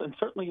playoffs and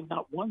certainly have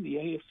not won the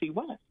AFC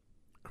West.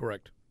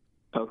 Correct.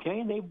 Okay,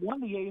 and they've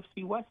won the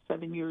AFC West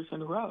 7 years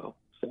in a row.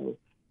 So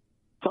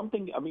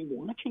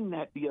watching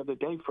that the other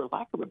day, for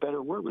lack of a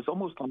better word, was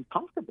almost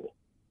uncomfortable.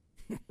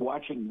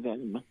 Watching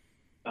them,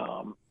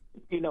 I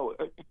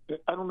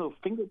don't know if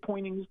finger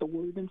pointing is the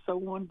word and so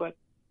on, but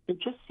there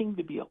just seemed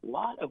to be a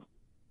lot of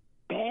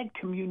bad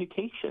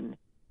communication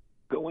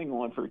going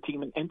on for a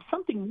team, and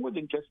something more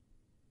than just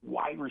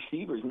wide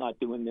receivers not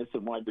doing this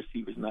and wide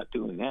receivers not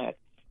doing that.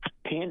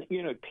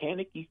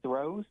 Panicky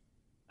throws.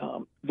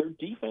 Their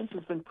defense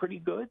has been pretty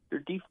good. Their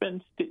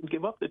defense didn't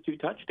give up the 2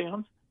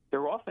 touchdowns.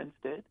 Their offense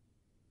did.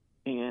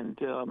 And,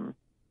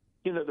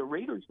 the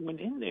Raiders went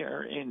in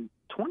there, and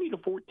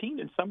 20-14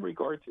 in some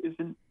regards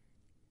isn't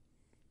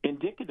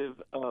indicative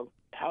of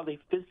how they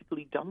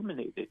physically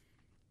dominated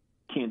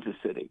Kansas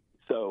City.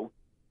 So,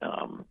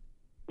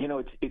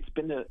 it's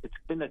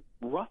been a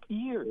rough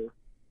year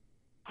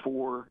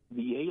for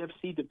the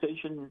AFC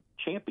division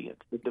champions,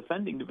 the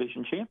defending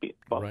division champions.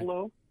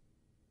 Buffalo,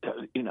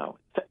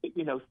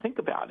 think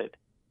about it.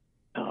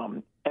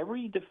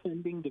 Every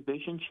defending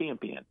division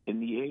champion in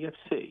the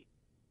AFC,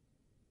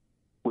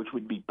 which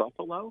would be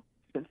Buffalo,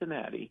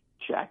 Cincinnati,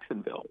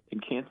 Jacksonville,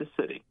 and Kansas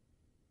City,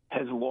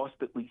 has lost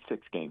at least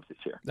 6 games this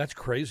year. That's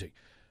crazy.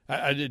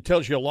 It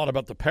tells you a lot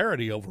about the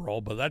parity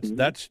overall, but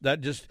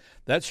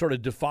that sort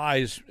of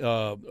defies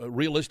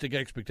realistic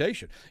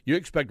expectation. You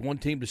expect one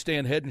team to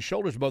stand head and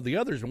shoulders above the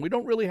others, and we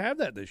don't really have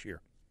that this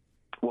year.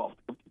 Well,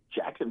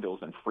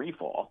 Jacksonville's in free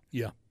fall.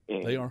 Yeah,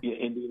 and they are.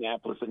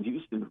 Indianapolis and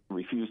Houston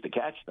refuse to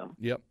catch them.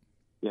 Yep.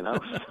 So,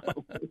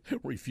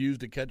 refuse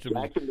to catch them.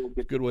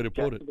 Good way to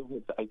put it.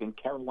 I think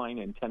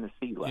Carolina and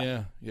Tennessee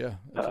left. Yeah.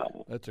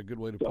 That's a good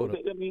way to put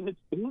it. I mean,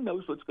 who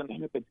knows what's going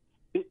to happen?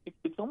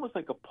 It's almost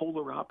like a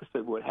polar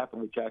opposite of what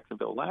happened with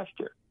Jacksonville last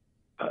year.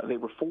 They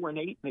were 4-8,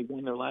 and they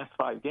won their last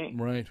 5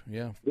 games. Right,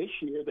 yeah. This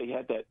year, they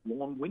had that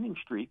long winning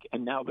streak,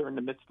 and now they're in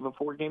the midst of a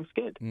 4-game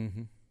skid.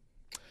 Mm-hmm.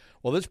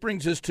 Well, this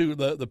brings us to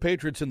the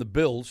Patriots and the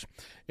Bills.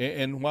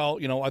 And while,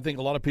 I think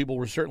a lot of people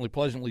were certainly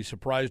pleasantly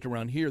surprised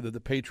around here that the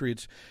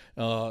Patriots,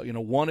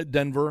 won at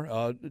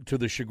Denver to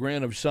the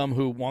chagrin of some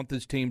who want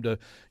this team to,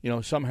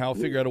 somehow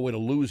figure out a way to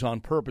lose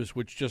on purpose,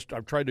 which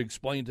I've tried to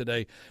explain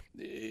today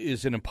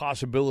is an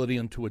impossibility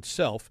unto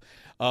itself.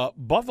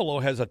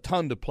 Buffalo has a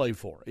ton to play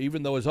for,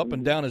 even though as up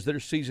and down as their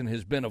season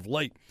has been of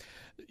late.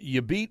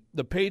 You beat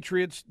the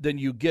Patriots, then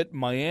you get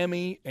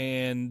Miami,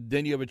 and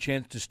then you have a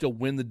chance to still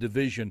win the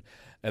division.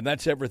 And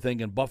that's everything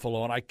in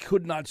Buffalo. And I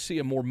could not see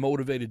a more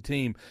motivated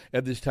team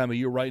at this time of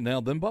year right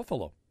now than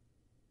Buffalo.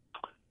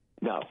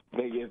 No,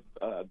 they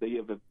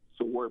have a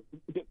sore.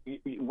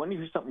 You want to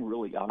hear something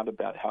really odd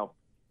about how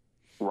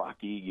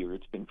rocky a year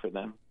it's been for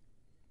them?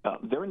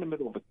 They're in the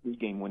middle of a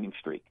 3-game winning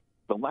streak.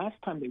 The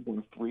last time they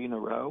won 3 in a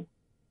row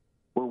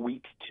were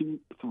weeks 2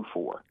 through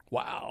 4.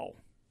 Wow.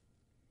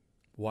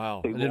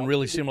 It didn't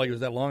really seem like it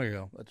was that long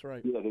ago. That's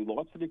right. Yeah, they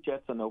lost to the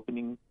Jets on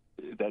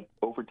that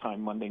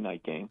overtime Monday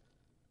night game.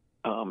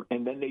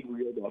 And then they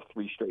reeled off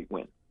 3 straight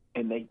wins.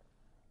 And they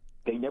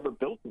never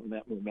built on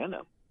that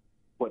momentum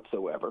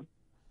whatsoever.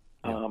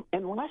 Yeah.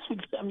 And last week,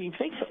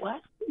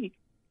 last week,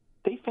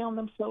 they found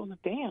themselves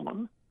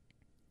down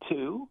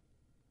to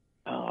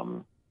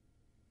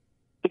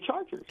the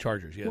Chargers.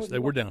 Chargers, yes. They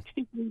were down.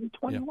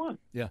 63-21.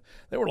 Yeah.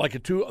 They were like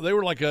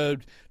a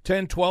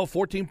 10, 12,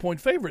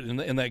 14-point favorite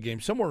in that game,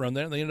 somewhere around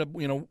there. They ended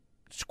up,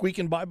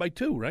 squeaking by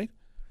 2, right?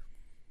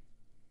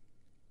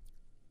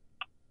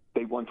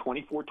 They won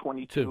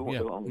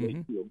 24-22 on the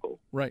late field goal.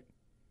 Right.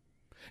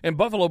 And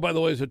Buffalo, by the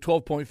way, is a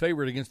 12-point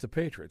favorite against the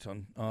Patriots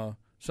on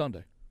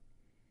Sunday.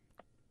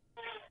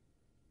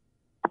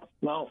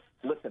 Well,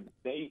 listen,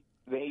 the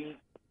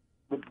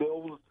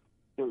Bills,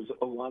 there's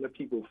a lot of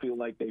people who feel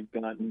like they've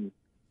gotten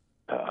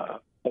a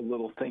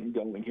little thing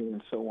going here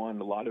and so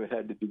on. A lot of it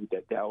had to do with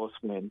that Dallas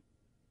win,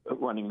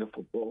 running the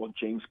football.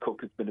 James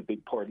Cook has been a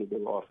big part of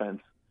their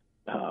offense.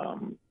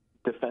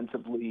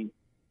 Defensively,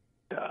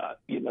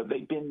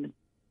 they've been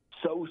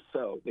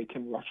so-so. They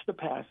can rush the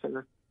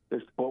passer.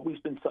 There's always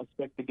been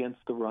suspect against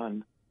the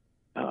run.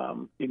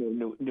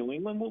 New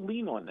England will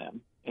lean on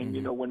them. And,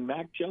 when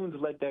Mac Jones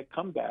led that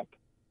comeback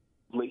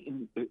late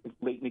in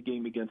the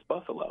game against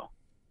Buffalo,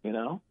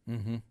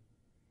 Mm-hmm.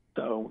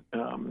 So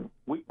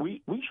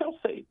we shall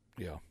see.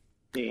 Yeah.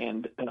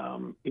 And,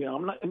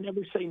 I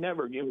never say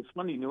never. It's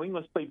funny. New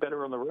England's played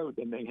better on the road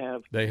than they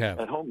have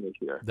at home this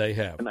year. They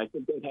have. And I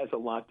think that has a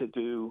lot to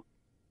do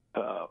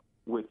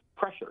with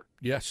pressure.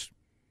 Yes.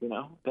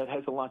 That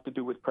has a lot to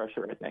do with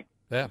pressure, I think.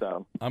 Yeah,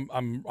 so,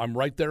 I'm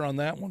right there on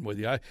that one with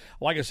you.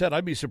 Like I said,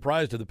 I'd be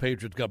surprised if the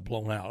Patriots got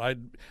blown out.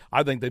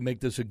 I think they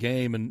make this a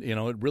game, and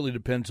it really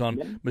depends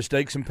on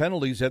mistakes and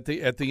penalties at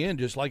the end,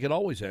 just like it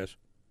always has.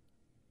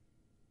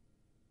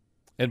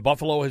 And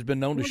Buffalo has been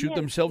known to shoot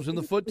themselves in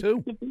the foot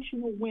too.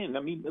 Divisional win. I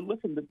mean,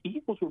 listen, the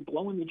Eagles were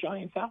blowing the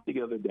Giants out the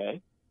other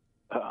day.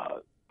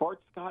 Bart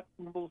Scott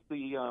fumbles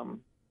the.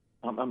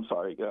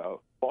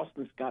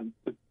 Boston Scott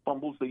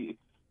fumbles the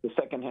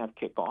second half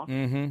kickoff.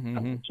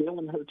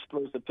 Jalen Hurts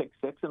throws a pick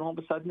 6, and all of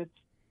a sudden it's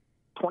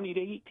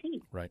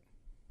 20-18. Right.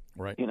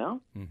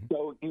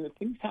 So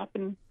things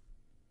happen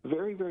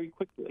very, very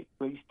quickly.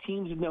 These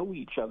teams know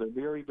each other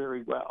very,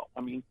 very well.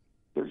 I mean,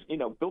 there's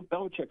Bill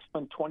Belichick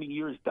spent 20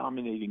 years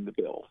dominating the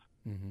Bills.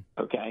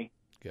 Okay.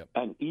 Yep.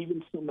 And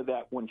even some of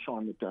that when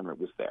Sean McDermott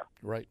was there.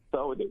 Right.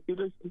 So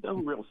there's no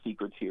real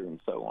secrets here and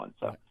so on.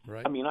 So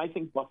right. I mean, I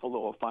think Buffalo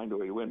will find a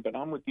way to win, but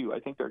I'm with you. I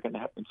think they're going to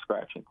have to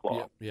scratch and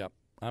claw. Yeah.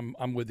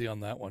 I'm with you on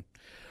that one.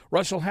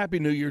 Russell, Happy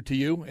New Year to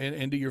you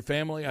and to your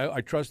family.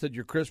 I trust that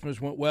your Christmas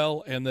went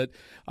well, and that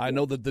I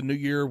know that the new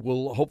year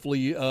will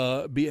hopefully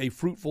be a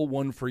fruitful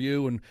one for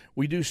you. And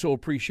we do so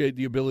appreciate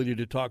the ability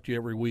to talk to you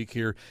every week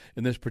here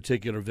in this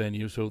particular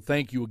venue. So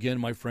thank you again,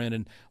 my friend.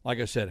 And like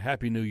I said,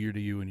 Happy New Year to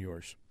you and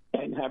yours.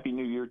 And Happy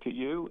New Year to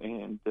you.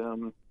 And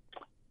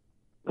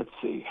let's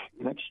see.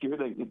 Next year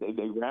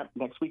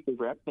next week they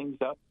wrap things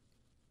up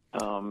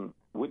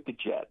with the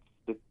Jets.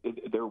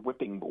 Their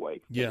whipping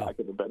boy, for lack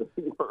of a better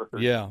word.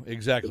 Yeah,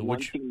 exactly. The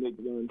one team they've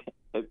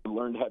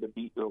learned how to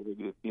beat over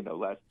the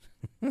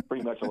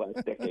pretty much the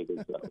last decade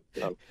or so.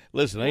 So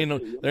listen,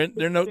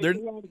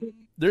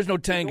 there's no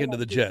tank into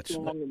the Jets.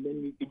 And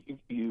then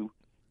you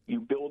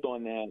build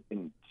on that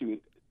and see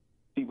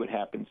what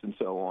happens and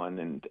so on.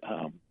 And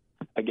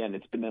again,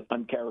 it's been an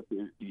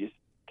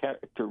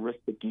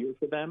uncharacteristic year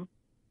for them,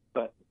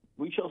 but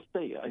we shall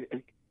see.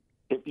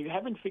 If you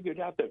haven't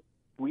figured out that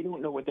we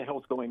don't know what the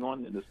hell's going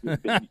on in this league,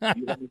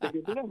 you haven't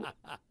figured it out.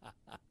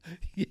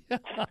 Yeah,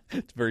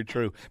 it's very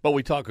true. But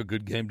we talk a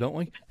good game, don't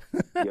we?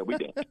 Yeah, we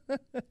do.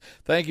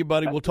 Thank you,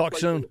 buddy. We'll talk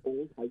soon.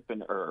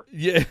 Old-er.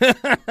 Yeah,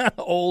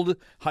 old-er.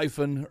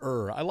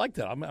 I like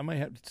that. I might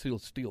have to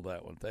steal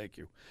that one. Thank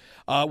you.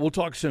 We'll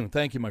talk soon.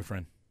 Thank you, my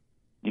friend.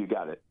 You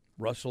got it.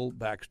 Russell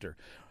Baxter,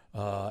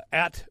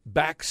 at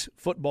Bax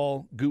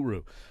Football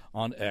Guru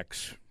on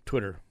X,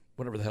 Twitter,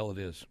 whatever the hell it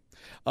is.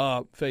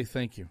 Faith,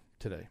 thank you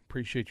today.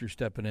 Appreciate your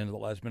stepping in at the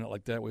last minute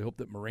like that. We hope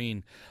that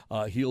Marine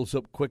heals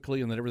up quickly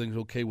and that everything's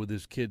okay with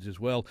his kids as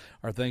well.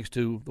 Our thanks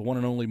to the one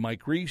and only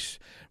Mike Reese,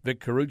 Vic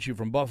Carucci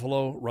from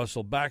Buffalo,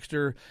 Russell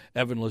Baxter,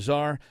 Evan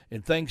Lazar,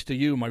 and thanks to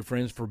you, my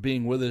friends, for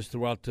being with us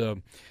throughout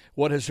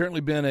what has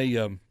certainly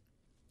been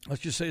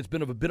let's just say it's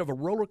been a bit of a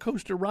roller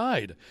coaster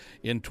ride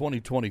in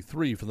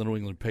 2023 for the New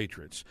England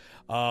Patriots.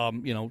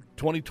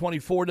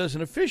 2024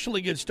 doesn't officially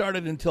get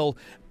started until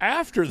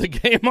after the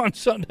game on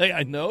Sunday,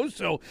 I know,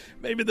 so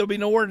maybe there'll be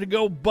nowhere to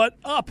go but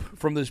up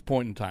from this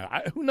point in time.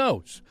 Who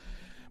knows?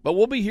 But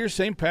we'll be here,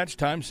 same patch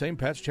time, same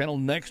patch channel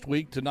next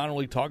week to not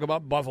only talk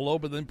about Buffalo,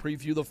 but then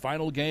preview the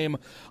final game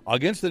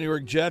against the New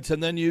York Jets,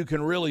 and then you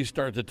can really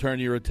start to turn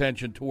your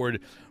attention toward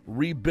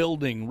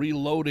rebuilding,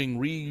 reloading,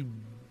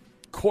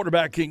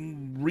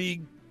 quarterbacking,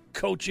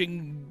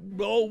 re-coaching,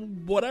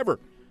 whatever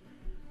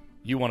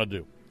you want to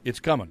do.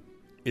 It's coming.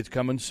 It's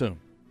coming soon.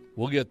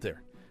 We'll get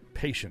there.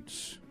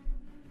 Patience.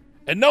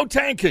 And no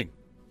tanking.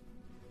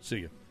 See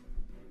you.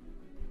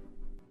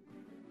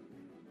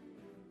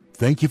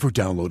 Thank you for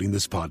downloading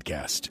this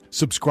podcast.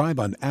 Subscribe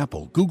on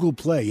Apple, Google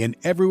Play, and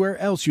everywhere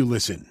else you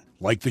listen.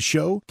 Like the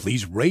show?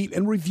 Please rate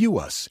and review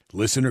us.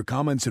 Listener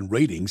comments and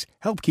ratings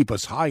help keep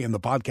us high in the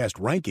podcast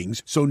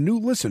rankings so new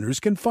listeners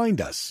can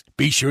find us.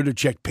 Be sure to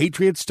check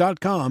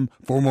Patriots.com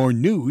for more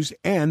news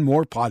and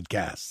more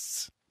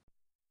podcasts.